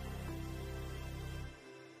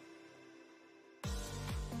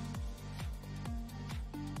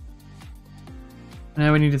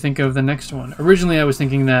 Now we need to think of the next one. Originally, I was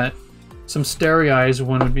thinking that some starry-eyed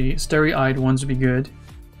ones would be good.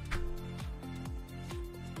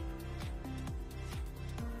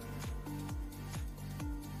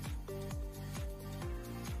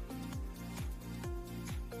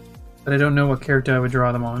 But I don't know what character I would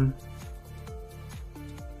draw them on.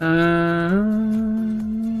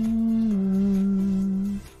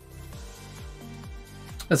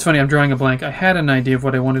 That's funny, I'm drawing a blank. I had an idea of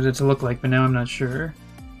what I wanted it to look like, but now I'm not sure.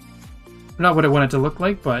 Not what I wanted it to look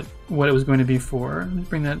like, but what it was going to be for. Let me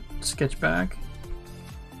bring that sketch back.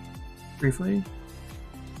 Briefly.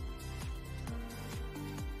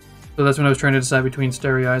 So that's when I was trying to decide between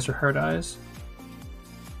starry eyes or hard eyes.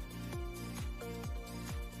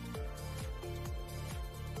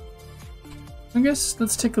 I guess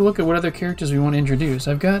let's take a look at what other characters we want to introduce.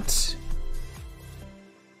 I've got...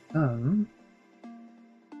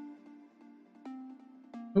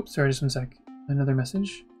 Oops, sorry, just one sec. Another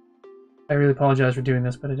message. I really apologize for doing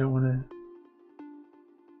this, but I don't want to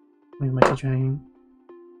leave my teacher hanging.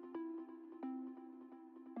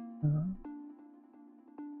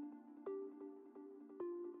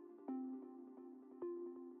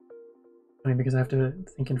 Funny because I have to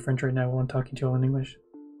think in French right now while I'm talking to you all in English.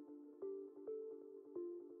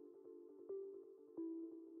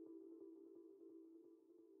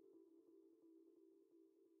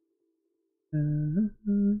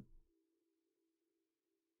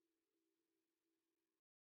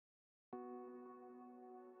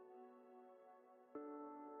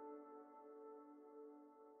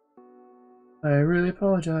 I really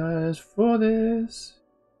apologize for this,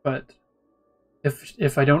 but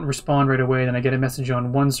if I don't respond right away, then I get a message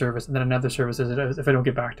on one service, and then another service says if I don't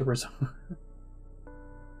get back to her. So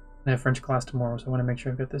I have French class tomorrow, so I want to make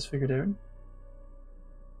sure I've got this figured out.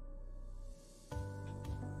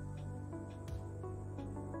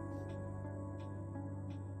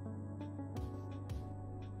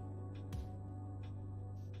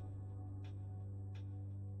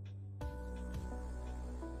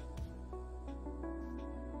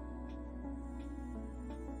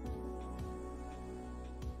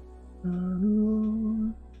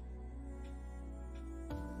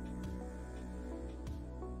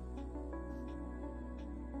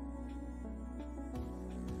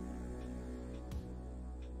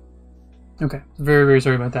 Okay, very, very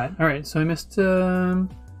sorry about that. Alright, so I missed... Can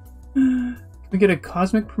we get a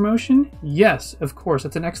cosmic promotion? Yes, of course,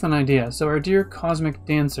 that's an excellent idea. So our dear Cosmic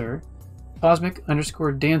Dancer,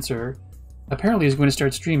 Cosmic_Dancer, apparently is going to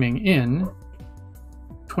start streaming in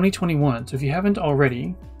 2021. So if you haven't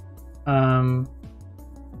already,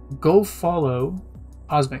 go follow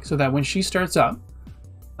Cosmic so that when she starts up,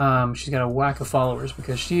 she's got a whack of followers,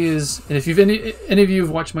 because she is... And if you've any of you have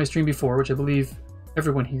watched my stream before, which I believe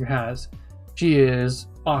everyone here has, she is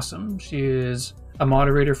awesome. She is a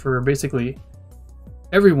moderator for basically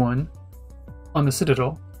everyone on the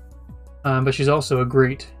Citadel, but she's also a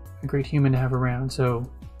great human to have around. So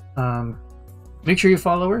make sure you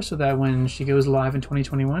follow her so that when she goes live in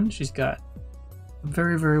 2021, she's got a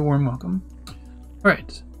very, very warm welcome. All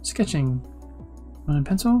right, sketching. I'm on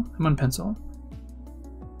pencil. I'm on pencil.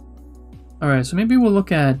 Alright, so maybe we'll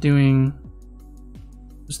look at doing...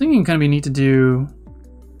 I was thinking kind of be neat to do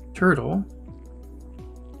turtle.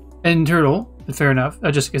 And turtle, fair enough.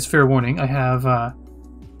 I just guess fair warning. I have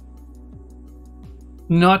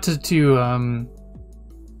not to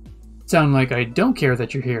sound like I don't care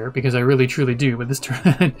that you're here, because I really truly do. But this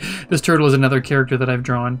this turtle is another character that I've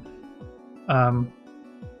drawn, and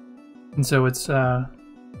so it's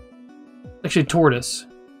actually a tortoise.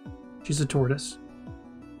 She's a tortoise.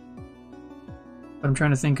 But I'm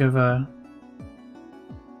trying to think of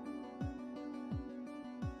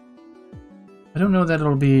I don't know that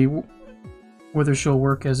it'll be whether she'll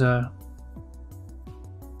work as an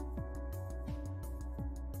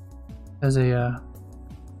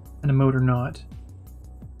emote or not.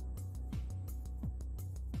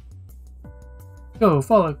 Go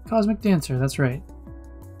follow Cosmic Dancer. That's right.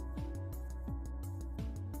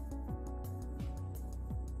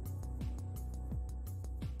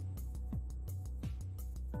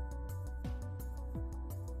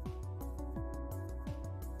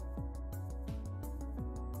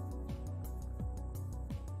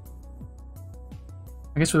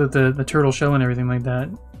 I guess with the turtle shell and everything like that,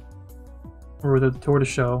 or the tortoise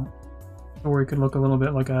shell, or it could look a little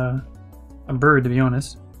bit like a bird, to be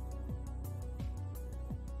honest.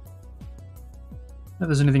 Not that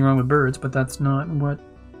there's anything wrong with birds, but that's not what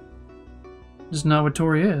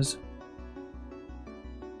Tori is.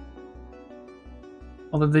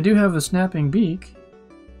 Although they do have a snapping beak.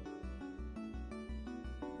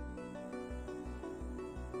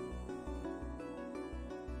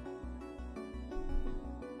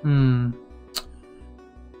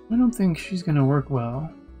 I don't think she's gonna work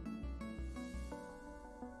well.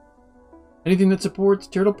 Anything that supports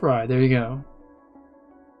turtle pride. There you go.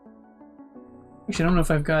 Actually, I don't know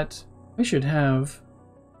if I've got... I should have...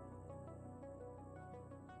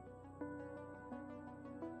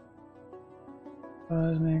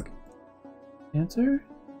 Cosmic Dancer?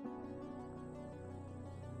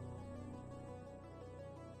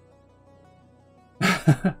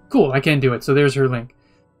 Cool, I can do it. So there's her link.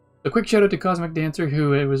 A quick shout out to Cosmic Dancer,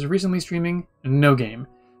 who was recently streaming no game.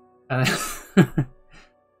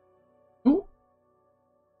 Ooh,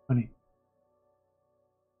 funny.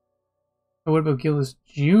 Oh, what about Gillis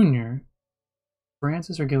Jr.?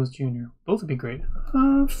 Francis or Gillis Jr.? Both would be great.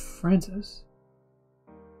 Francis.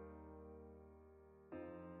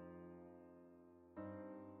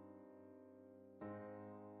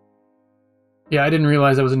 Yeah, I didn't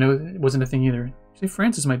realize that was wasn't a thing either. See,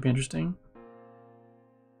 Francis might be interesting.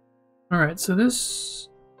 Alright, so this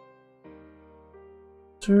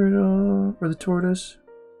turtle, or the tortoise.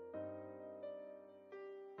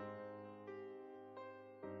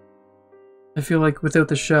 I feel like without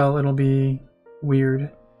the shell, it'll be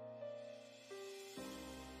weird.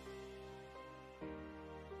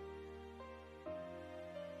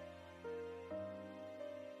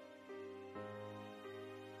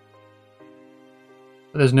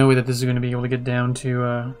 But there's no way that this is going to be able to get down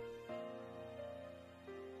to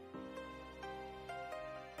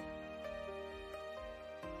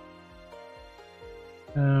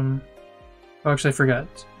oh, actually I forgot.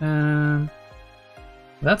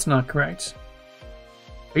 That's not correct.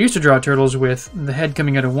 I used to draw turtles with the head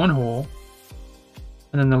coming out of one hole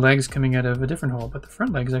and then the legs coming out of a different hole, but the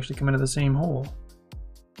front legs actually come out of the same hole.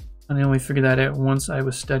 And I only figured that out once I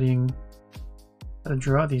was studying how to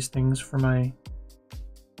draw these things for my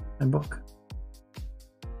book.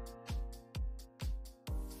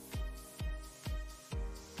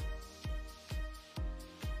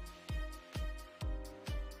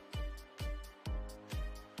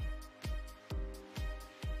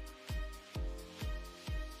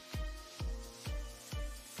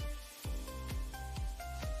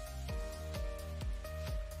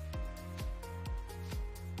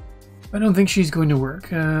 I don't think she's going to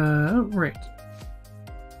work. Oh, right.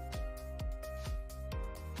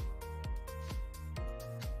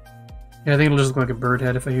 Yeah, I think it'll just look like a bird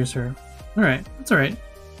head if I use her. Alright, that's alright.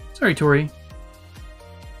 Sorry, Tori.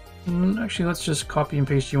 Actually, let's just copy and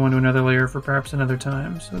paste you onto another layer for perhaps another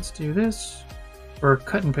time. So let's do this. Or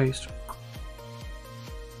cut and paste.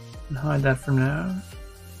 And hide that from now.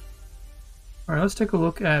 Alright, let's take a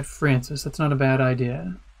look at Francis. That's not a bad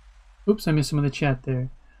idea. Oops, I missed some of the chat there.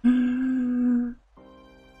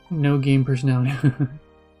 No game personality.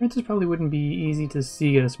 Francis probably wouldn't be easy to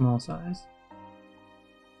see at a small size.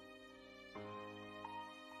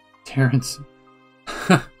 Terrence.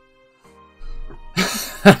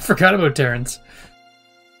 I forgot about Terrence.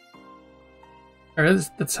 Alright,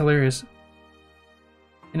 that's hilarious.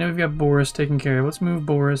 And now we've got Boris taken care of. Let's move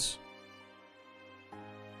Boris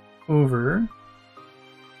over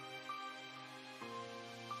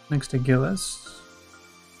next to Gillis.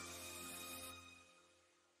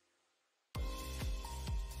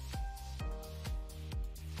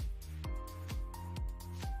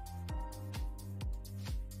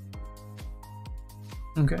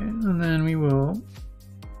 Okay, and then we will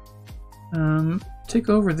take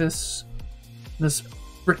over this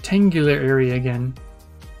rectangular area again.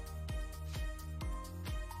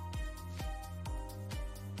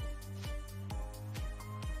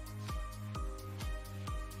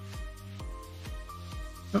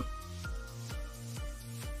 Oh.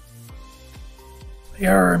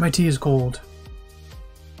 Yarr, my tea is cold.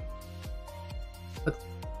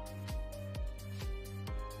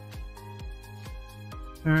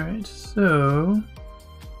 Alright, so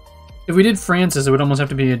if we did Francis, it would almost have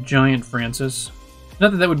to be a giant Francis.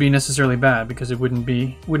 Not that that would be necessarily bad, because it wouldn't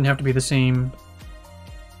have to be the same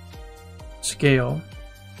scale.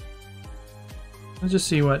 Let's just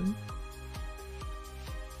see what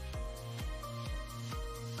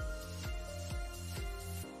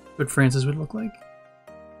Francis would look like.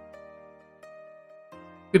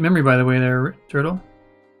 Good memory, by the way, there, Turtle.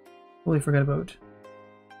 Totally forgot about.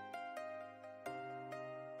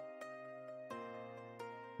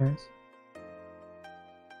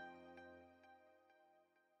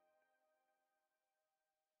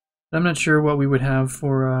 I'm not sure what we would have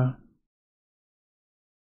for, I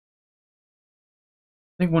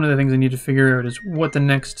think one of the things I need to figure out is what the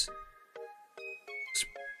next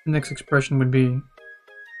expression would be.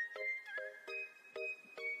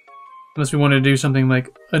 Unless we want to do something like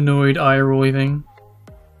annoyed eye-rolly thing.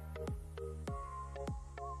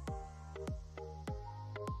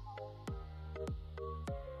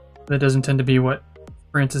 That doesn't tend to be what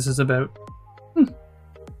Francis is about.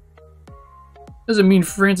 Doesn't mean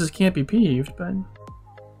Francis can't be peeved, but...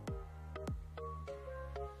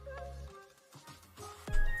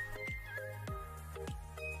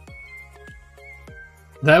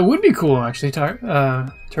 That would be cool, actually,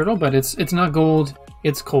 Turtle, but it's not gold,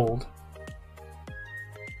 it's cold.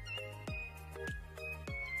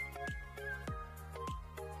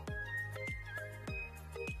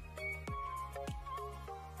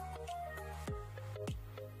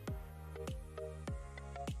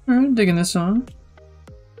 Alright, digging this song.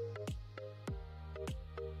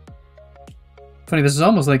 Funny, this is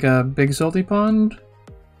almost like a Big Salty Pond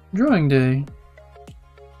drawing day.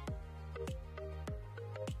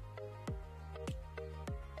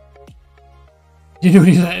 You know what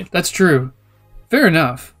he's like? That's true. Fair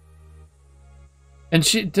enough. And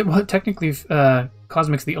well, technically,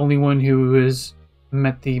 Cosmic's the only one who has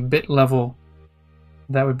met the bit level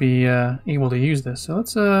that would be able to use this. So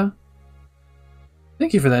let's,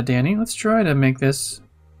 thank you for that, Danny. Let's try to make this.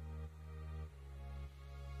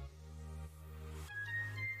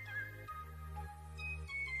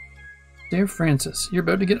 Dear Francis, you're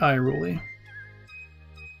about to get eye-rolly.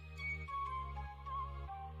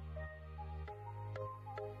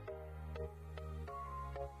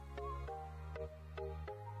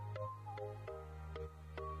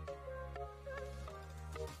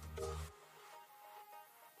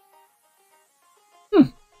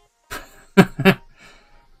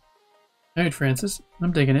 Alright, Francis.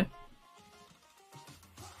 I'm digging it.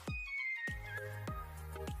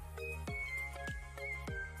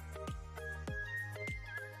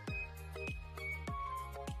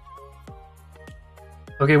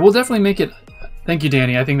 Okay, we'll definitely make it... Thank you,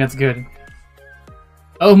 Danny. I think that's good.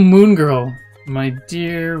 Oh, Moon Girl, my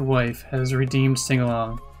dear wife, has redeemed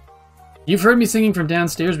sing-along. You've heard me singing from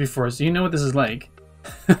downstairs before, so you know what this is like.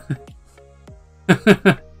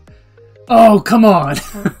 Oh, come on!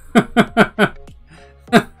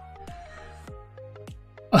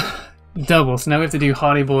 Double, so now we have to do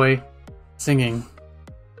Hottie Boy singing.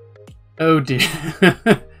 Oh dear.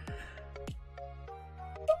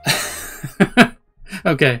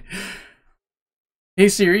 Okay. Hey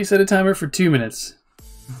Siri, set a timer for 2 minutes.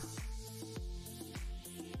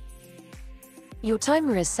 Your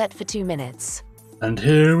timer is set for 2 minutes. And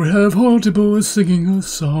here we have Hottie Boy singing a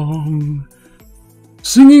song.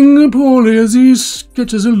 Singing poorly as he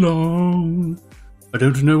sketches along. I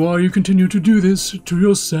don't know why you continue to do this to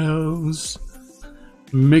yourselves.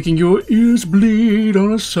 Making your ears bleed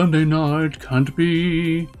on a Sunday night can't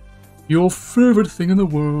be your favorite thing in the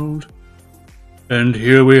world. And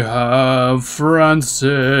here we have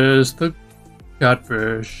Francis the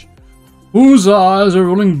catfish, whose eyes are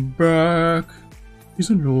rolling back. He's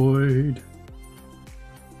annoyed.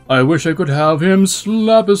 I wish I could have him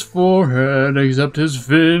slap his forehead, except his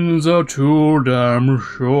fins are too damn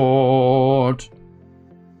short.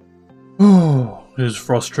 Oh, his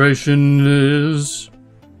frustration is...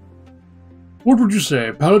 What would you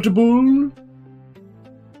say, palatable?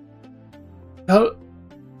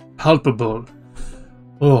 palpable.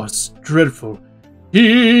 Oh, it's dreadful.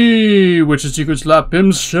 He wishes he could slap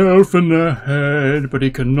himself in the head, but he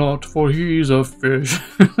cannot, for he's a fish.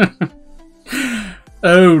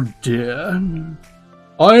 Oh dear.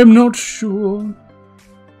 I am not sure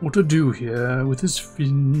what to do here with his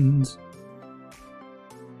fins.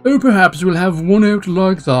 Oh, perhaps we'll have one out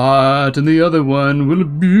like that, and the other one will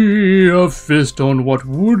be a fist on what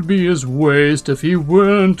would be his waist if he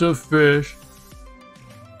weren't a fish.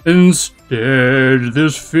 Instead,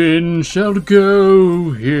 this fin shall go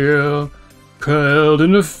here, curled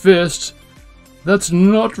in a fist. That's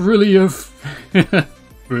not really a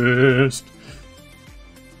fist.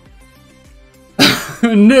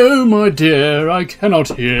 No, my dear, I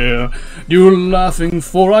cannot hear you laughing,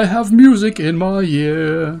 for I have music in my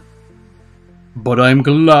ear. But I'm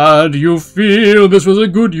glad you feel this was a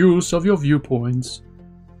good use of your viewpoints,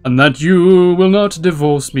 and that you will not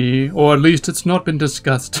divorce me, or at least it's not been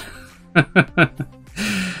discussed.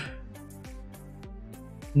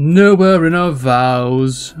 Nowhere in our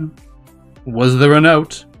vows was there an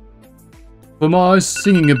out for my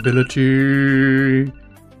singing ability.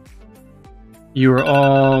 You are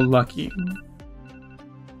all lucky.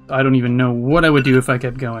 I don't even know what I would do if I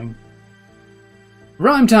kept going.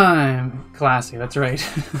 Rhyme time! Classy, that's right.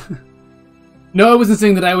 No, I wasn't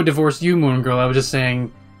saying that I would divorce you, Moon Girl. I was just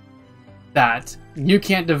saying that you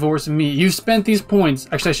can't divorce me. You spent these points.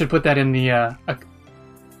 Actually, I should put that in the a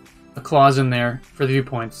clause in there for the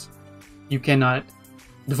viewpoints. You cannot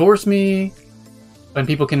divorce me, and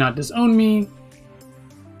people cannot disown me.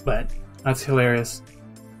 But that's hilarious.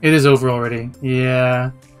 It is over already. Yeah.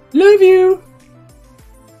 Love you!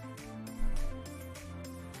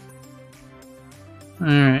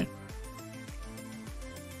 Alright.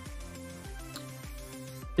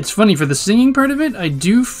 It's funny, for the singing part of it, I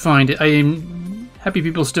do find it... I am happy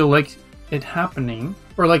people still like it happening,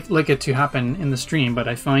 or like it to happen in the stream, but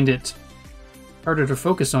I find it harder to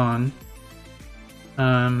focus on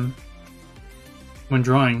when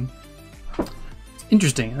drawing.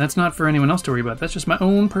 Interesting. That's not for anyone else to worry about. That's just my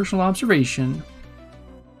own personal observation.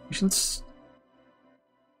 Actually, let's...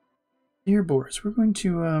 Dear Boris, we're going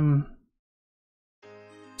to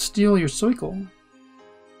steal your cycle.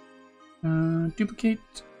 Duplicate.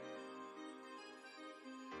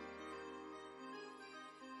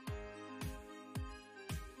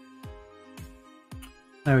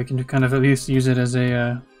 Now we can kind of at least use it as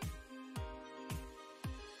a...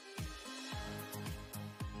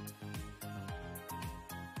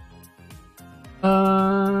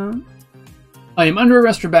 I am under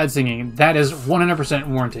arrest for bad singing. That is 100%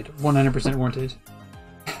 warranted. 100% warranted.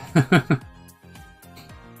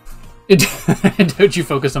 Don't you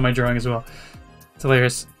focus on my drawing as well. It's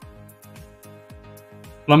hilarious.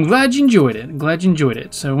 Well, I'm glad you enjoyed it. I'm glad you enjoyed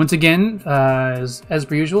it. So once again, as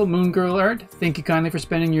per usual, Moon Girl Art, thank you kindly for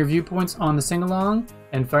spending your viewpoints on the sing-along.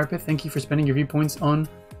 And Firepith, thank you for spending your viewpoints on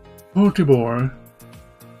Multibor.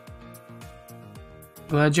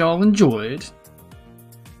 Glad y'all enjoyed.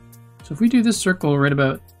 So if we do this circle right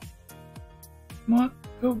about... Come on,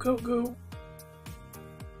 go, go, go.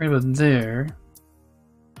 Right about there.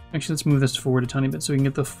 Actually, let's move this forward a tiny bit so we can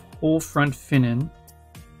get the whole front fin in.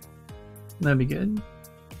 That'd be good.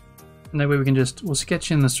 And that way we can just... We'll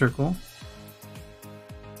sketch in the circle.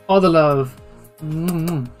 All the love.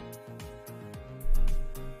 Mm-hmm.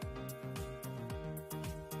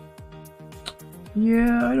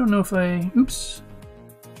 Yeah, I don't know if I... Oops.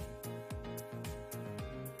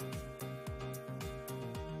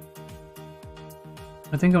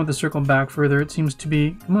 I think I want the circle back further. It seems to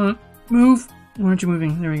be... Come on, move! Why aren't you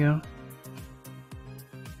moving? There we go.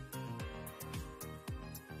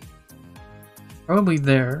 Probably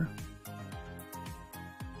there.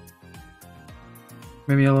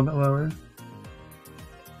 Maybe a little bit lower.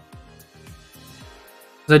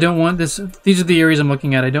 Because I don't want this... These are the areas I'm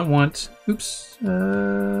looking at. I don't want... Oops.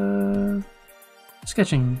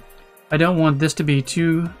 Sketching. I don't want this to be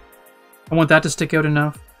too... I want that to stick out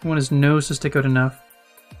enough. I want his nose to stick out enough.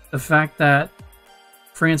 The fact that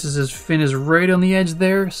Francis's fin is right on the edge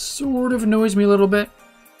there sort of annoys me a little bit.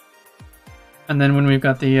 And then when we've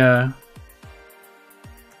got the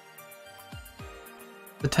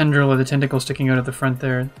tendril or the tentacle sticking out at the front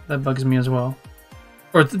there, that bugs me as well.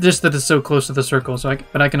 Or just that it's so close to the circle, so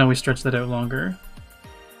but I can always stretch that out longer.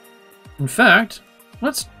 In fact,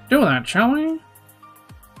 let's do that, shall we?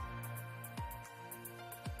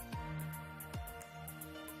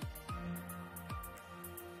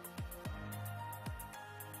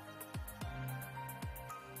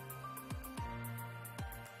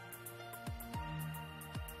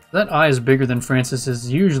 That eye is bigger than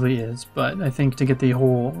Francis's usually is, but I think to get the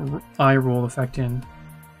whole eye roll effect in,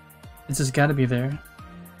 it's just got to be there.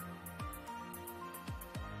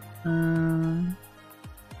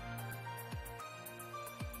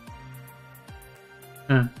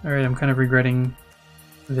 Alright, I'm kind of regretting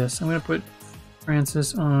this. I'm going to put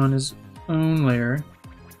Francis on his own layer.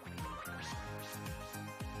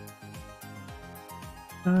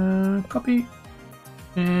 Copy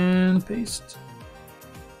and paste.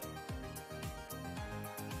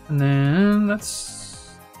 And then let's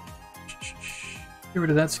get rid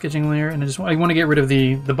of that sketching layer, and I want to get rid of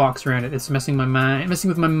the box around it. It's messing with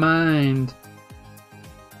my mind.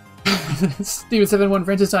 Steven71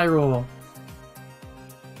 Francis eye roll.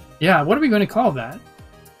 Yeah, what are we going to call that?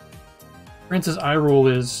 Francis eye roll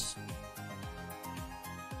is...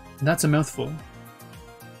 That's a mouthful.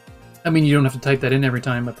 I mean, you don't have to type that in every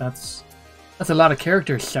time, but that's a lot of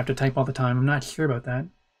characters you have to type all the time. I'm not sure about that.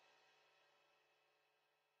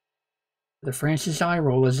 The Francis eye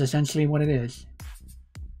roll is essentially what it is.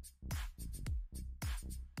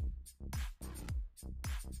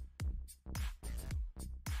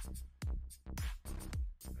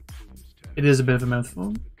 It is a bit of a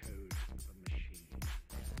mouthful.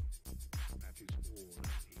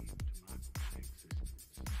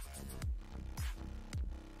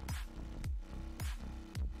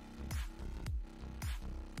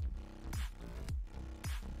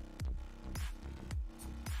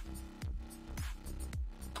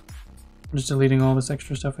 I'm just deleting all this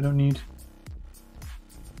extra stuff I don't need.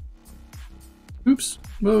 Oops.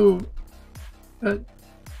 Whoa. Cut.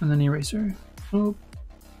 And then eraser. Oh.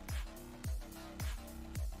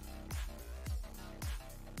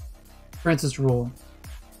 Francis roll.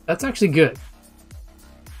 That's actually good.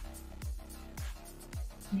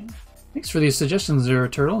 Thanks for these suggestions there,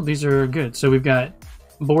 Turtle. These are good. So we've got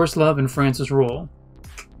Borislav and Francis roll.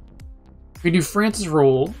 We do Francis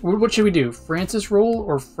roll. What should we do? Francis roll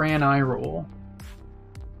or Fran eye roll?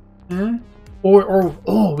 Eh? Or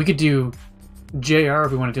oh, we could do JR if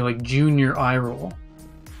we want to do like junior eye roll.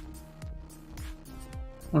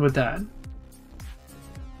 What about that?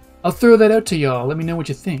 I'll throw that out to y'all. Let me know what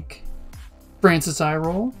you think. Francis eye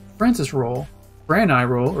roll, Francis roll, Fran eye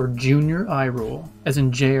roll, or junior eye roll, as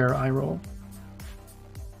in JR eye roll.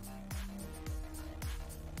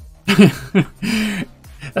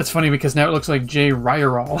 That's funny because now it looks like J.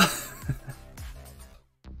 Ryerall.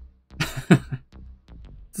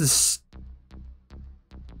 This is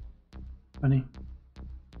funny.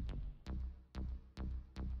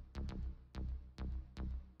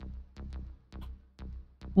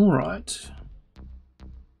 All right.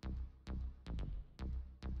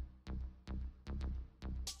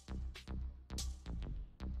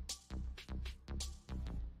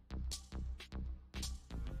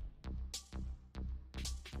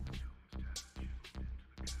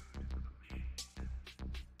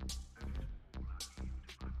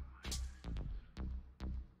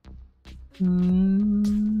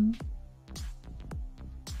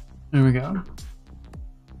 There we go.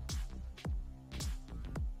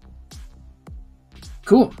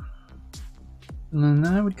 Cool. And then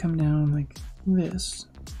that would come down like this.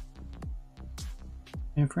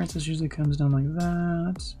 And Francis usually comes down like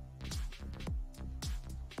that.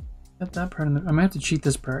 Got that part in the... I might have to cheat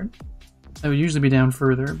this part. That would usually be down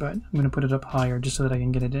further, but I'm going to put it up higher just so that I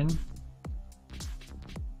can get it in.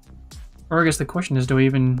 Or I guess the question is, do I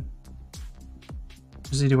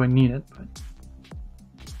need it? But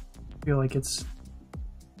I feel like it's...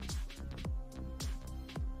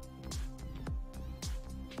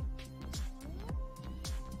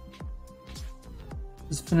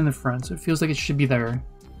 It's thin in the front, so it feels like it should be there.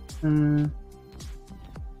 Fran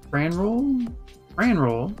roll? Fran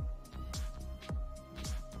roll?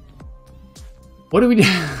 What do we do?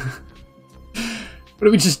 What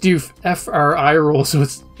do we just do? FR eye roll, so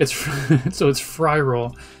it's so it's fry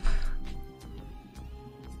roll.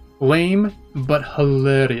 Lame, but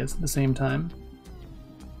hilarious at the same time.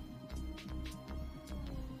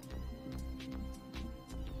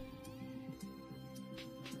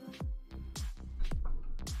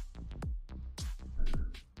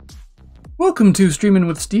 Welcome to Streamin'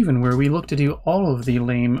 with Steven, where we look to do all of the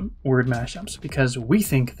lame word mashups because we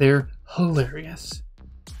think they're hilarious.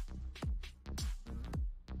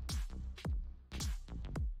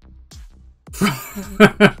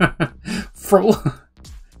 Froll.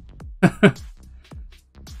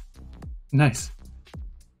 Nice.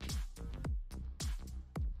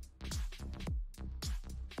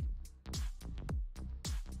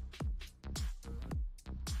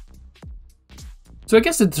 So I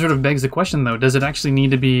guess it sort of begs the question, though, does it actually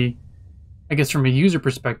need to be, I guess from a user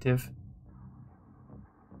perspective,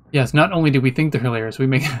 Yes, not only do we think they're hilarious, we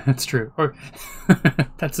make that's true. Or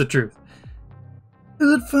that's the truth.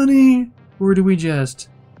 Is it funny? Or do we just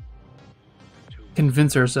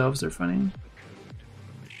convince ourselves they're funny?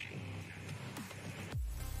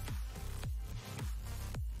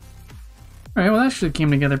 Alright, well that actually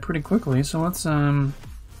came together pretty quickly, so let's I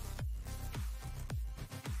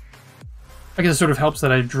guess it sort of helps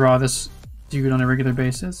that I draw this dude on a regular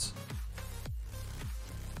basis.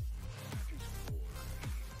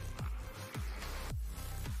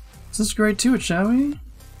 Let's go right to it, shall we?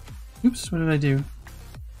 Oops, what did I do?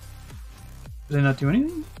 Did I not do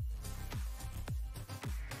anything?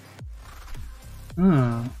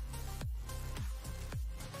 Oh.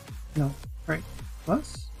 No. Right.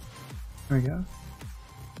 Plus? There we go.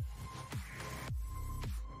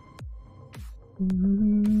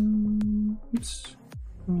 Oops.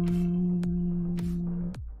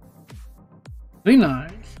 Very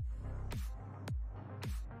nice.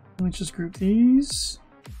 Let's just group these.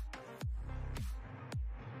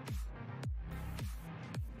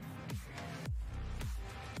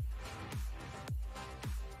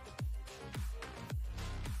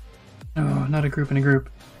 Oh, not a group in a group.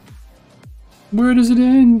 Where does it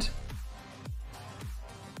end?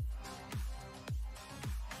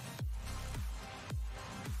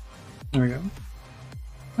 There we go.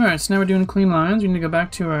 Alright, so now we're doing clean lines. We need to go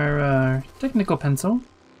back to our technical pencil,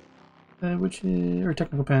 which is, or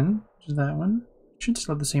technical pen, which is that one. Should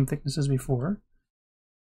still have the same thickness as before.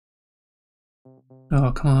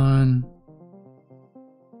 Oh, come on.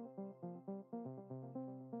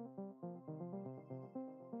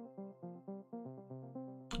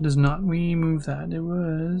 It does not remove that. It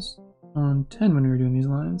was on 10 when we were doing these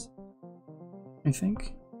lines, I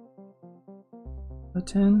think. A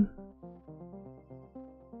 10?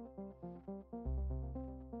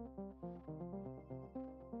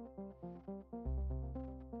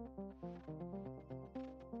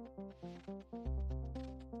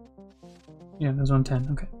 Yeah, that was on 10,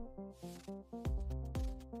 okay.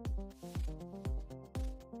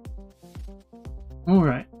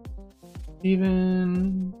 Alright.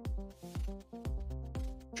 Even...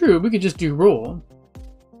 True, we could just do roll.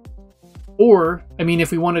 Or, I mean,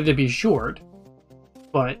 if we wanted to be short,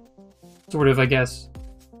 but sort of, I guess,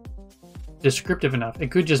 descriptive enough,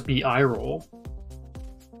 it could just be eye roll.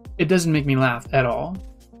 It doesn't make me laugh at all,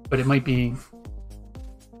 but it might be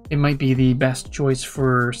the best choice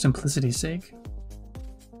for simplicity's sake.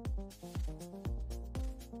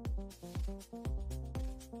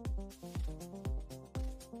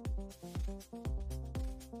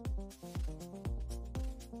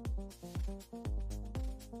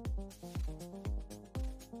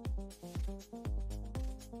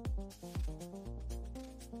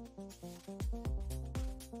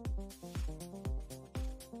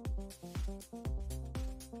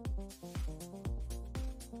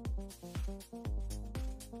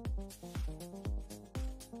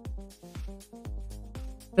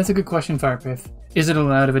 That's a good question, Firepith. Is it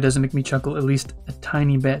allowed if it doesn't make me chuckle at least a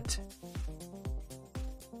tiny bit?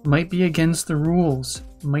 Might be against the rules.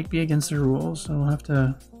 Might be against the rules, so I'll have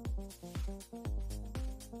to...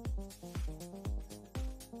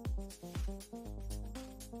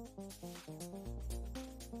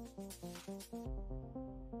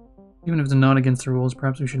 Even if it's not against the rules,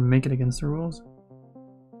 perhaps we should make it against the rules.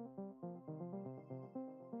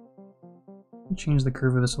 Change the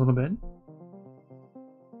curve of this a little bit.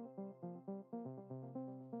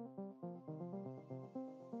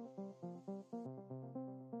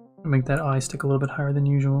 Make that eye stick a little bit higher than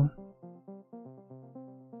usual.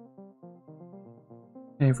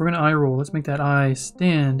 Okay, if we're gonna eye roll, let's make that eye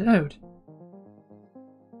stand out.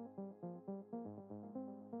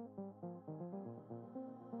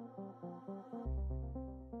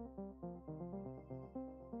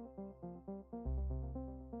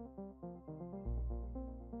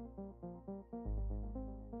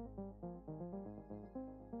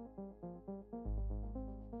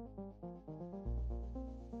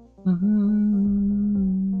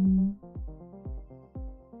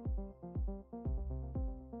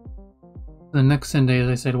 The next Sunday, as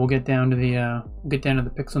I said, we'll get down to the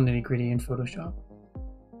pixel nitty gritty in Photoshop.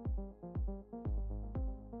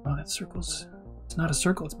 Oh, that circle's... It's not a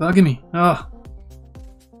circle, it's bugging me. Oh.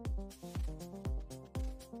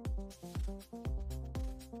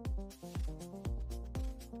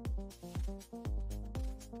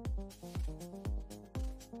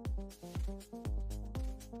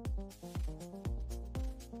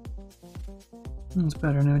 That's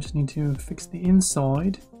better. Now I just need to fix the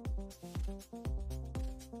inside.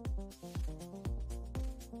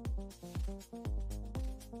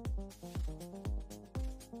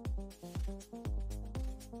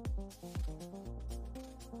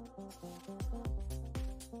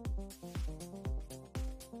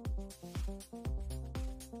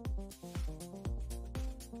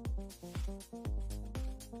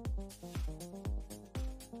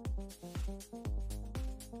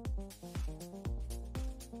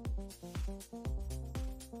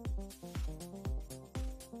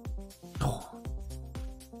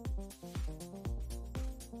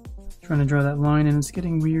 Trying to draw that line and it's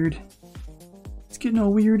getting weird. It's getting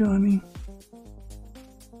all weird on me.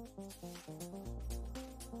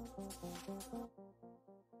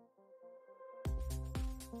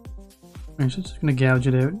 Alright, so I'm just gonna gouge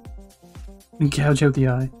it out. And gouge out the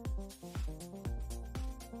eye.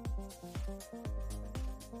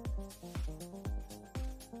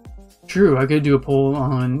 True, I could do a poll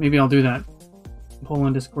on... Maybe I'll do that. Poll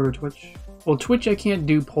on Discord or Twitch. Well, Twitch I can't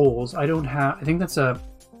do polls. I don't have... I think that's a...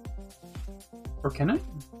 Or can I?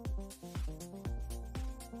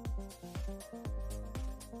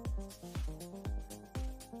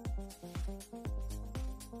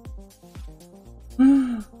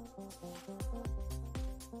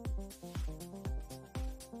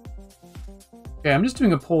 Okay, I'm just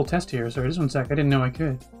doing a poll test here. Sorry, just one sec. I didn't know I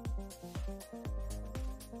could.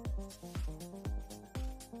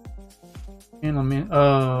 Channel man.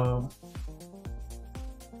 Oh.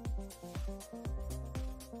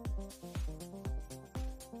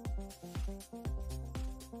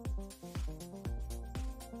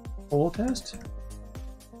 Poll test?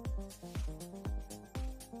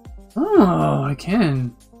 Oh, I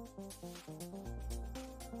can.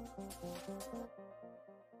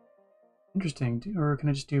 Interesting. Or can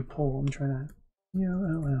I just do poll? Let me try that.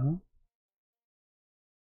 P-O-L-L.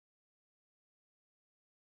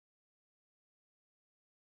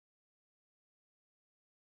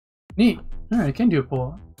 Neat. Alright, I can do a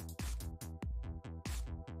poll.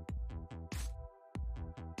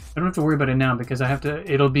 I don't have to worry about it now because I have to.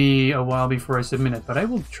 It'll be a while before I submit it, but I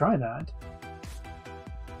will try that.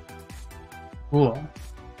 Cool.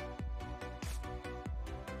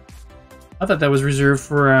 I thought that was reserved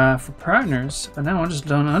for partners, but now I just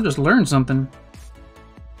learned something.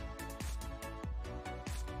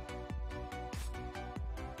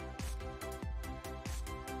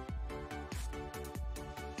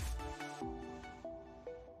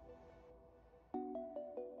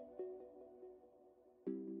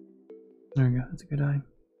 There we go. That's a good eye.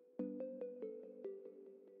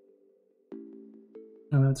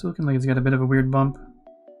 Oh, it's looking like it's got a bit of a weird bump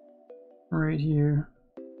right here.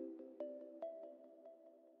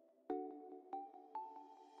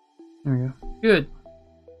 There we go. Good.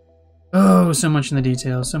 Oh, so much in the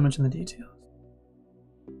details. So much in the details.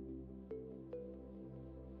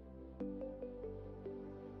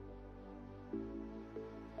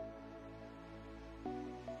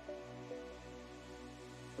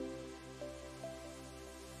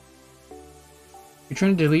 You're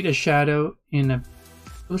trying to delete a shadow in a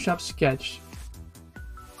Photoshop sketch.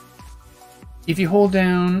 If you hold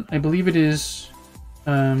down, I believe it is,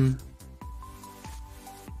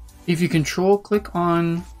 if you control click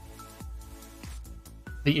on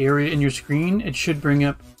the area in your screen, it should bring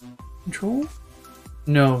up control?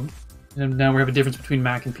 No. Now we have a difference between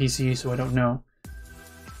Mac and PC, so I don't know.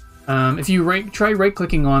 If you try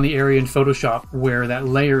right-clicking on the area in Photoshop where that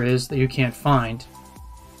layer is that you can't find,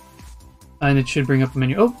 and it should bring up a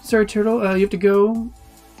menu. Oh, sorry, Turtle. You have to go.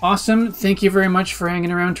 Awesome. Thank you very much for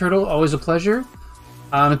hanging around, Turtle. Always a pleasure.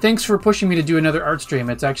 And thanks for pushing me to do another art stream.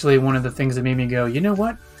 It's actually one of the things that made me go, you know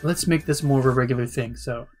what? Let's make this more of a regular thing.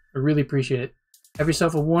 So I really appreciate it. Have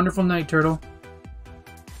yourself a wonderful night, Turtle.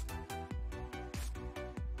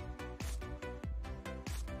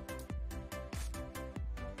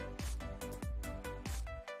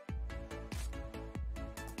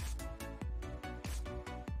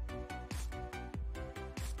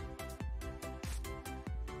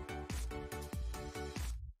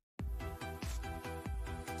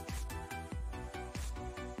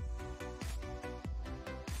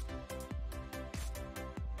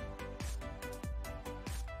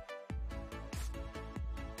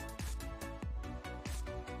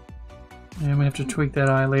 Yeah, I'm gonna have to tweak that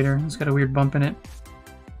eye later. It's got a weird bump in it.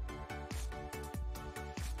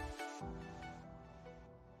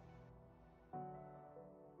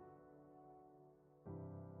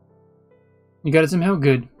 You got it somehow?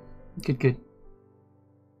 Good. Good, good.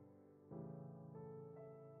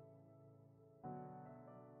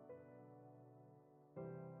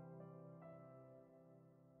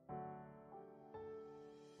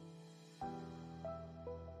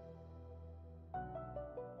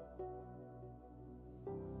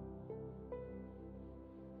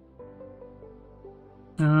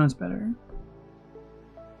 Oh, that's better.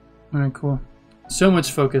 Alright, cool. So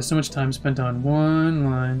much focus, so much time spent on one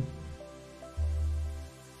line.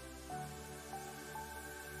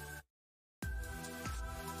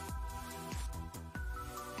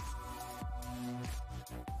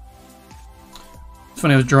 It's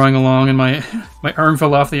funny, I was drawing along and my arm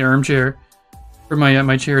fell off the armchair. Or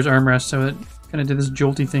my chair's armrest, so it kind of did this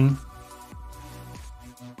jolty thing.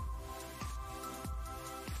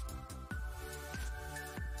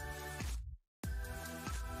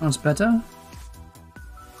 Oh, it's better.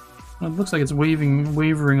 Well, it looks like it's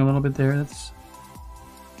wavering a little bit there. That's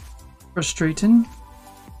frustrating.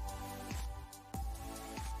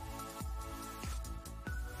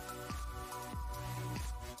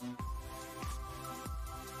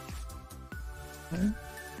 Okay.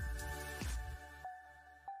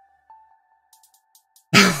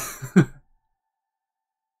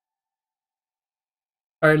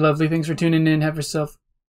 Alright, lovely. Thanks for tuning in. Have yourself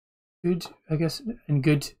good, I guess, and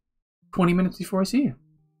good 20 minutes before I see you.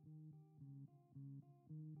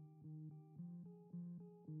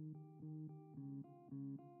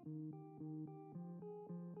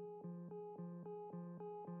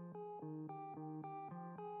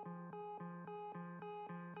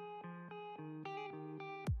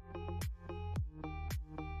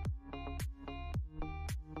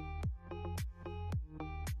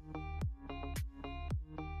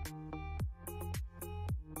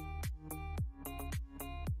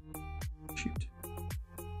 Shoot.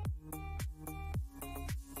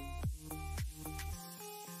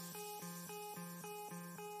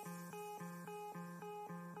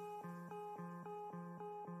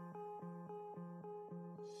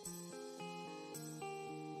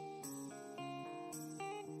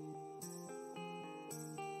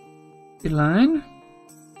 Good line.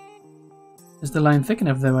 Is the line thick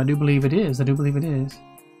enough, though? I do believe it is. I do believe it is.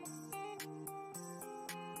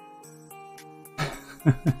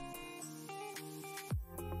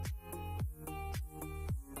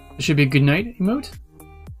 It should be a good night emote?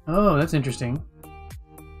 Oh, that's interesting.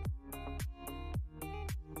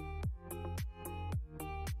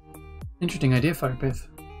 Interesting idea, Firepith.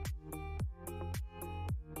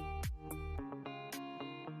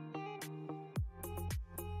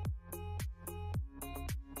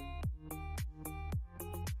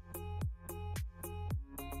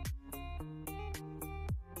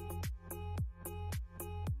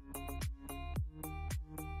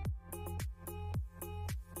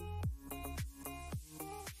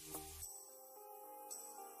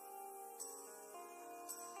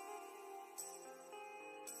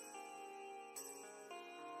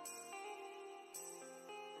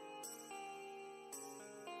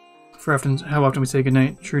 For often, how often we say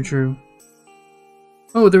goodnight. True, true.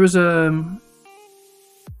 Oh, there was a...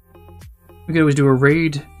 We could always do a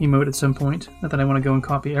raid emote at some point. Not that I want to go and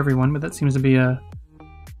copy everyone, but that seems to be a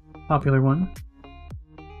popular one.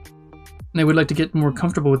 And I would like to get more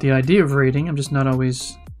comfortable with the idea of raiding. I'm just not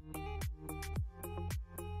always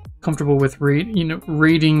comfortable with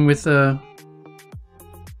raiding with I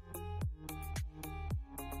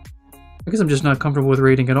guess I'm just not comfortable with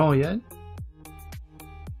raiding at all yet.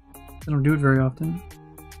 I don't do it very often.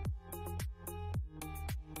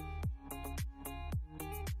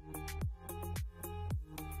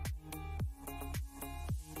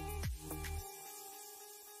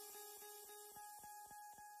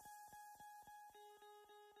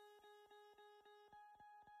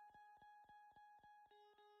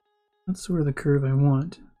 That's sort of the curve I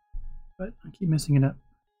want, but I keep messing it up.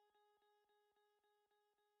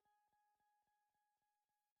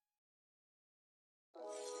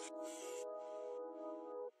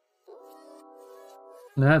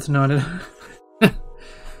 That's not it.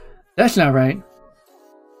 That's not right.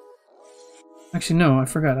 Actually, no, I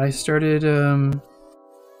forgot. I started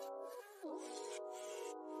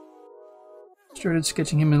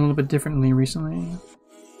sketching him a little bit differently recently.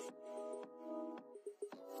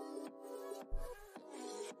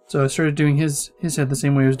 So I started doing his head the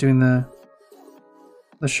same way I was doing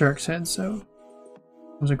the shark's head. So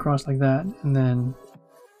it comes across like that, and then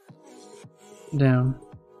down.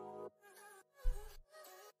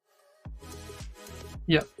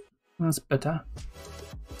 Yep, that's better.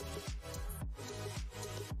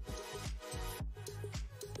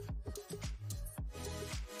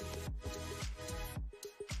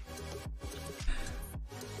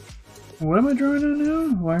 What am I drawing on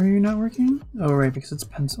now? Why are you not working? Oh, right, because it's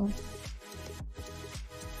pencil.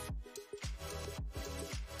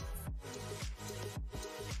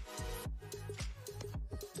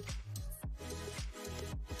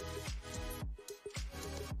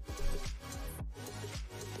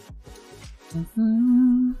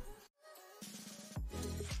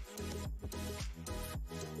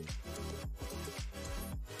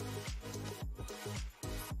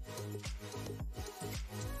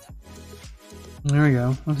 There we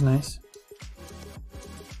go. That's nice.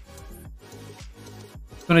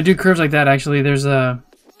 When I do curves like that, actually, there's a...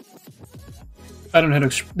 I don't know how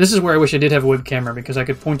to... This is where I wish I did have a web camera, because I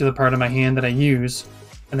could point to the part of my hand that I use,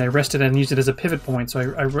 and I rest it and use it as a pivot point.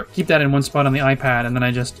 So I keep that in one spot on the iPad, and then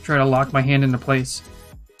I just try to lock my hand into place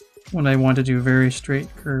when I want to do very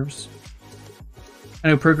straight curves. I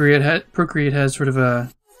know Procreate has sort of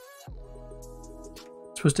a...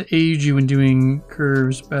 It's supposed to aid you in doing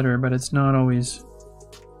curves better, but it's not always...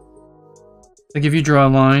 Like if you draw a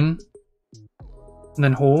line and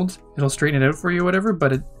then hold, it'll straighten it out for you or whatever,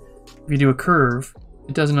 but if you do a curve,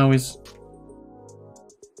 it doesn't always...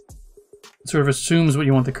 It sort of assumes what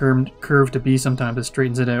you want the curve to be sometimes. It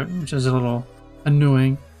straightens it out, which is a little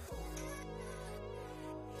annoying.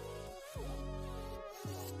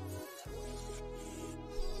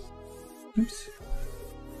 Oops.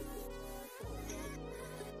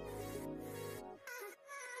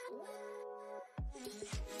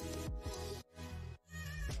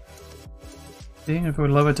 See, I would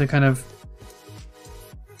love it to kind of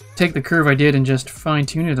take the curve I did and just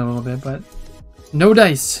fine-tune it a little bit, but no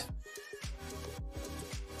dice!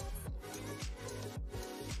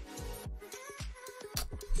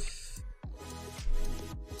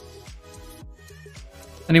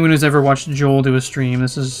 Anyone who's ever watched Joel do a stream,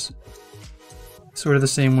 this is sort of the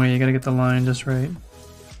same way. You gotta get the line just right.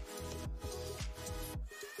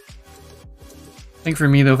 I think for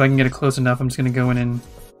me though, if I can get it close enough, I'm just gonna go in and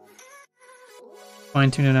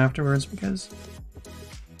fine-tune it afterwards, because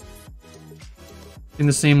in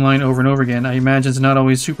the same line over and over again, I imagine it's not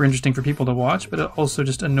always super interesting for people to watch, but it also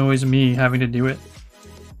just annoys me having to do it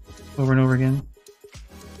over and over again.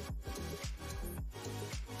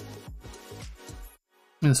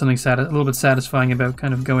 And there's something a little bit satisfying about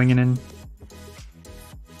kind of going in and...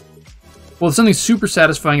 Well, there's something super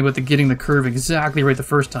satisfying about getting the curve exactly right the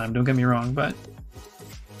first time, don't get me wrong, but...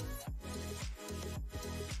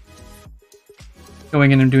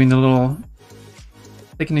 Going in and doing the little...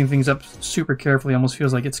 Thickening things up super carefully almost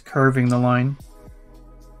feels like it's carving the line.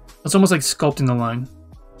 It's almost like sculpting the line,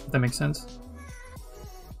 if that makes sense.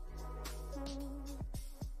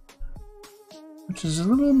 Which is a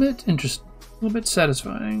little bit interesting. A little bit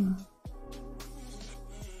satisfying.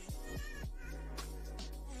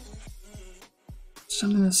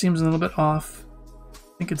 Something that seems a little bit off.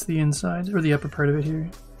 I think it's the inside, or the upper part of it here.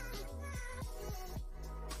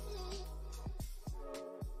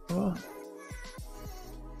 Cool.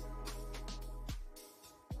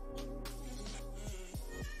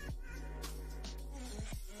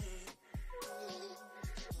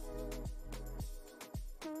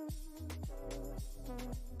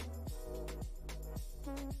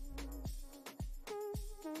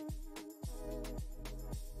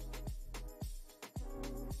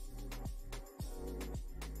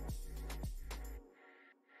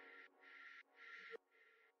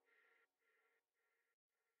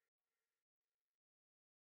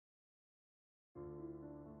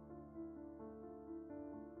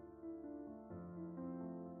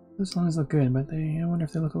 Those lines look good, but I wonder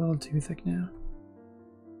if they look a little too thick now.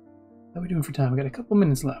 How are we doing for time? We got a couple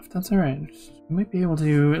minutes left. That's alright. We might be able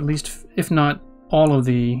to at least, if not all of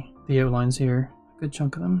the outlines here, a good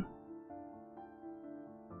chunk of them.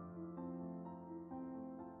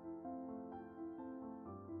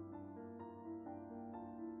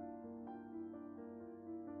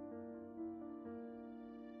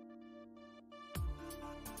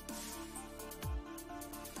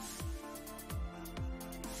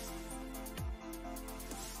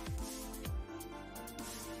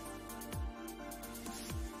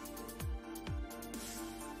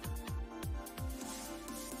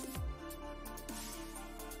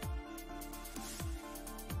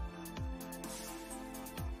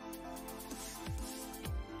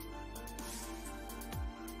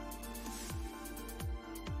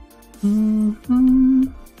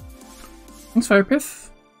 Thanks, Firepith.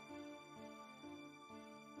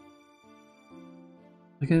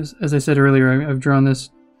 Like as I said earlier, I've drawn this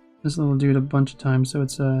little dude a bunch of times, so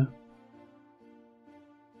it's and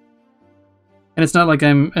it's not like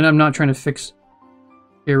I'm not trying to fix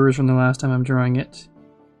errors from the last time I'm drawing it.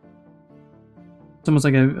 It's almost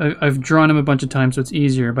like I've drawn him a bunch of times, so it's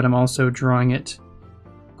easier, but I'm also drawing it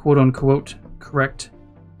quote unquote correct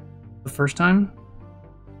the first time.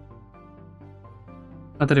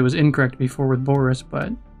 Not that it was incorrect before with Boris,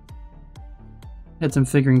 but had some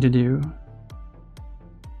figuring to do.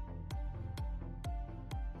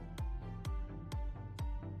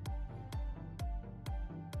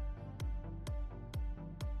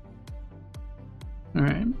 All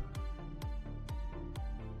right.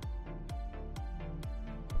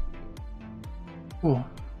 Cool.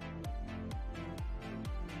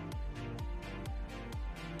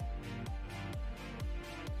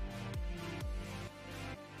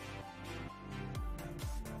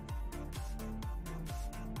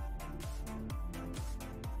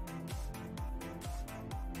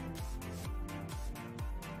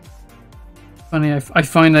 Funny, I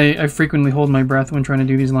find I frequently hold my breath when trying to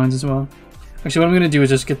do these lines as well. Actually, what I'm going to do is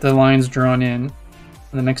just get the lines drawn in, and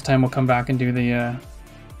the next time we'll come back and do the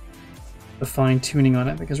fine-tuning on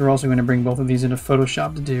it, because we're also going to bring both of these into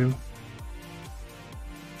Photoshop to do.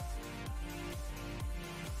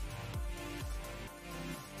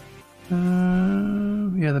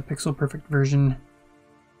 Yeah, the Pixel Perfect version.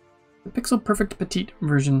 The Pixel Perfect Petite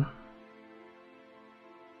version.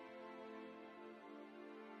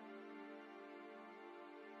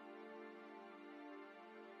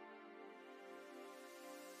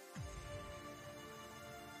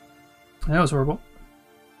 That was horrible.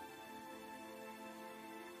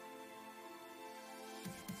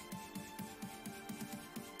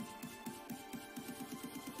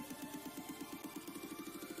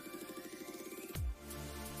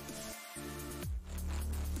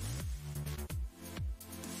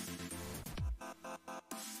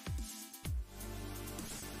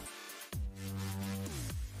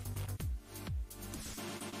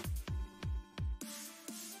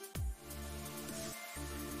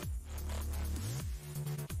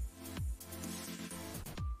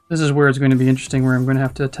 This is where it's going to be interesting, where I'm going to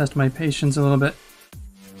have to test my patience a little bit,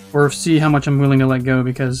 or see how much I'm willing to let go,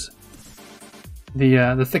 because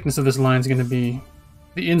the thickness of this line is going to be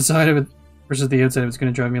the inside of it versus the outside of it's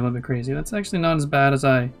going to drive me a little bit crazy. That's actually not as bad as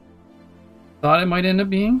I thought it might end up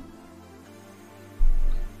being,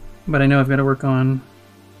 but I know I've got to work on.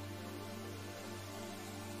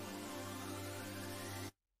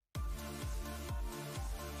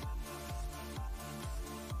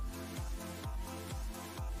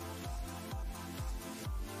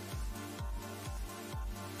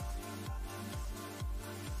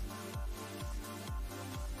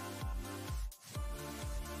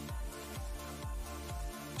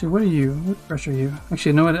 What are you? What brush are you? Actually,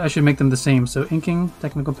 you know what? I should make them the same. So inking,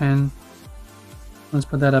 technical pen. Let's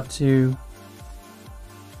put that up to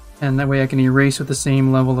 10. That way I can erase with the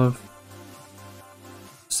same level of,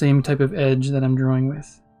 same type of edge that I'm drawing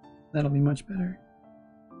with. That'll be much better.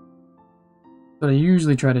 What I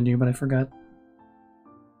usually try to do, but I forgot.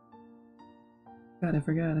 God, I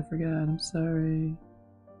forgot. I'm sorry.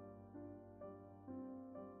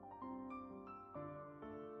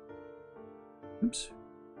 Oops.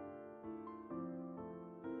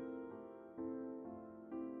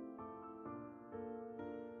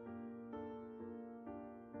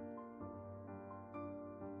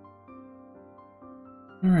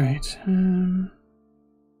 All right.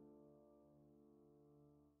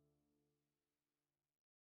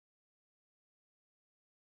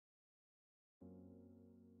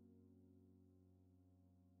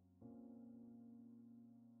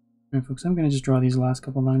 Alright, folks, I'm going to just draw these last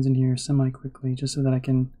couple lines in here semi-quickly, just so that I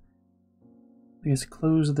can, I guess,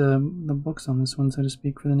 close the books on this one, so to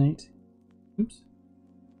speak, for the night. Oops.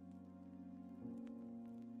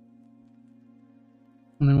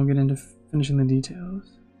 And then we'll get into finishing the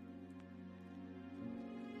details.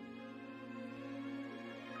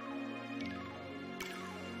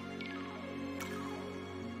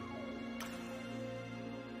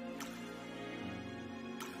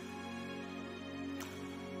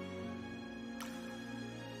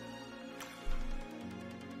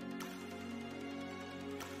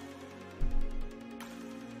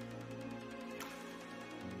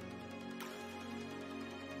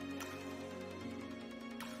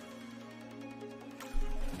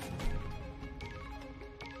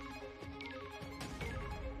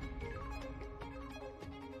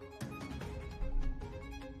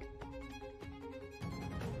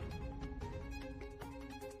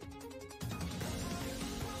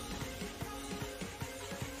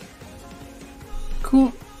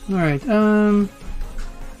 Cool. Alright,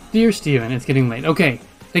 Dear Steven, it's getting late. Okay,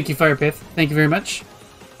 thank you, Firepith. Thank you very much.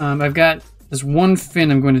 I've got this one fin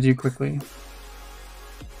I'm going to do quickly.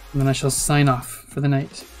 And then I shall sign off for the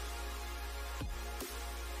night.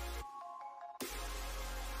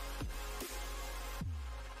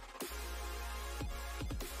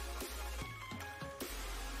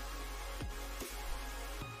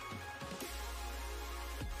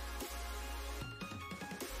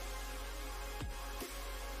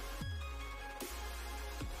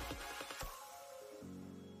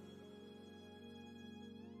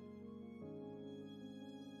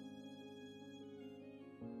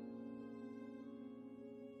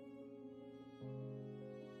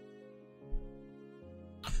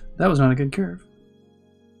 That was not a good curve.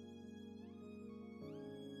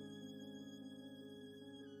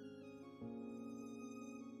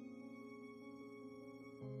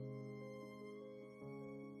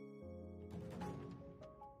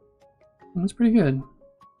 That's pretty good.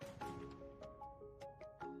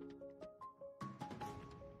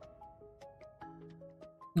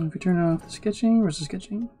 And if we turn off the sketching, where's the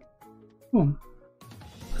sketching? Cool.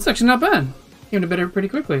 That's actually not bad. Came to better pretty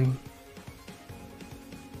quickly.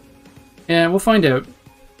 Yeah, we'll find out.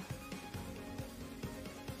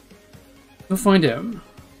 We'll find out.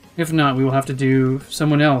 If not, we will have to do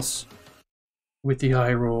someone else with the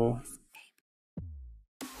eye roll.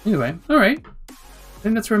 Anyway, alright. I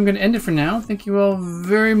think that's where I'm going to end it for now. Thank you all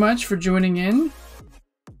very much for joining in.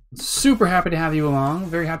 Super happy to have you along.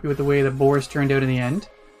 Very happy with the way the boars turned out in the end.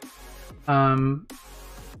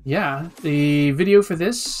 Yeah, the video for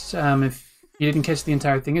this, if you didn't catch the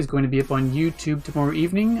entire thing, is going to be up on YouTube tomorrow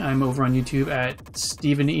evening. I'm over on YouTube at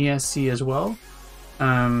StevenESC as well.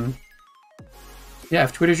 Yeah,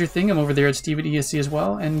 if Twitter's your thing, I'm over there at StevenESC as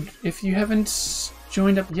well. And if you haven't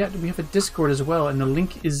joined up yet, we have a Discord as well, and the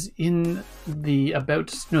link is in the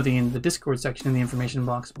in the Discord section in the information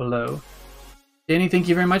box below. Danny, thank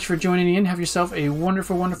you very much for joining in. Have yourself a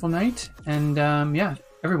wonderful, wonderful night. And yeah,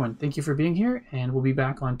 everyone, thank you for being here, and we'll be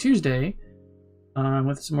back on Tuesday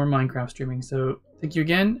with some more Minecraft streaming. So thank you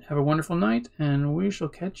again. Have a wonderful night, and we shall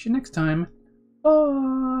catch you next time.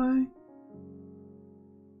 Bye!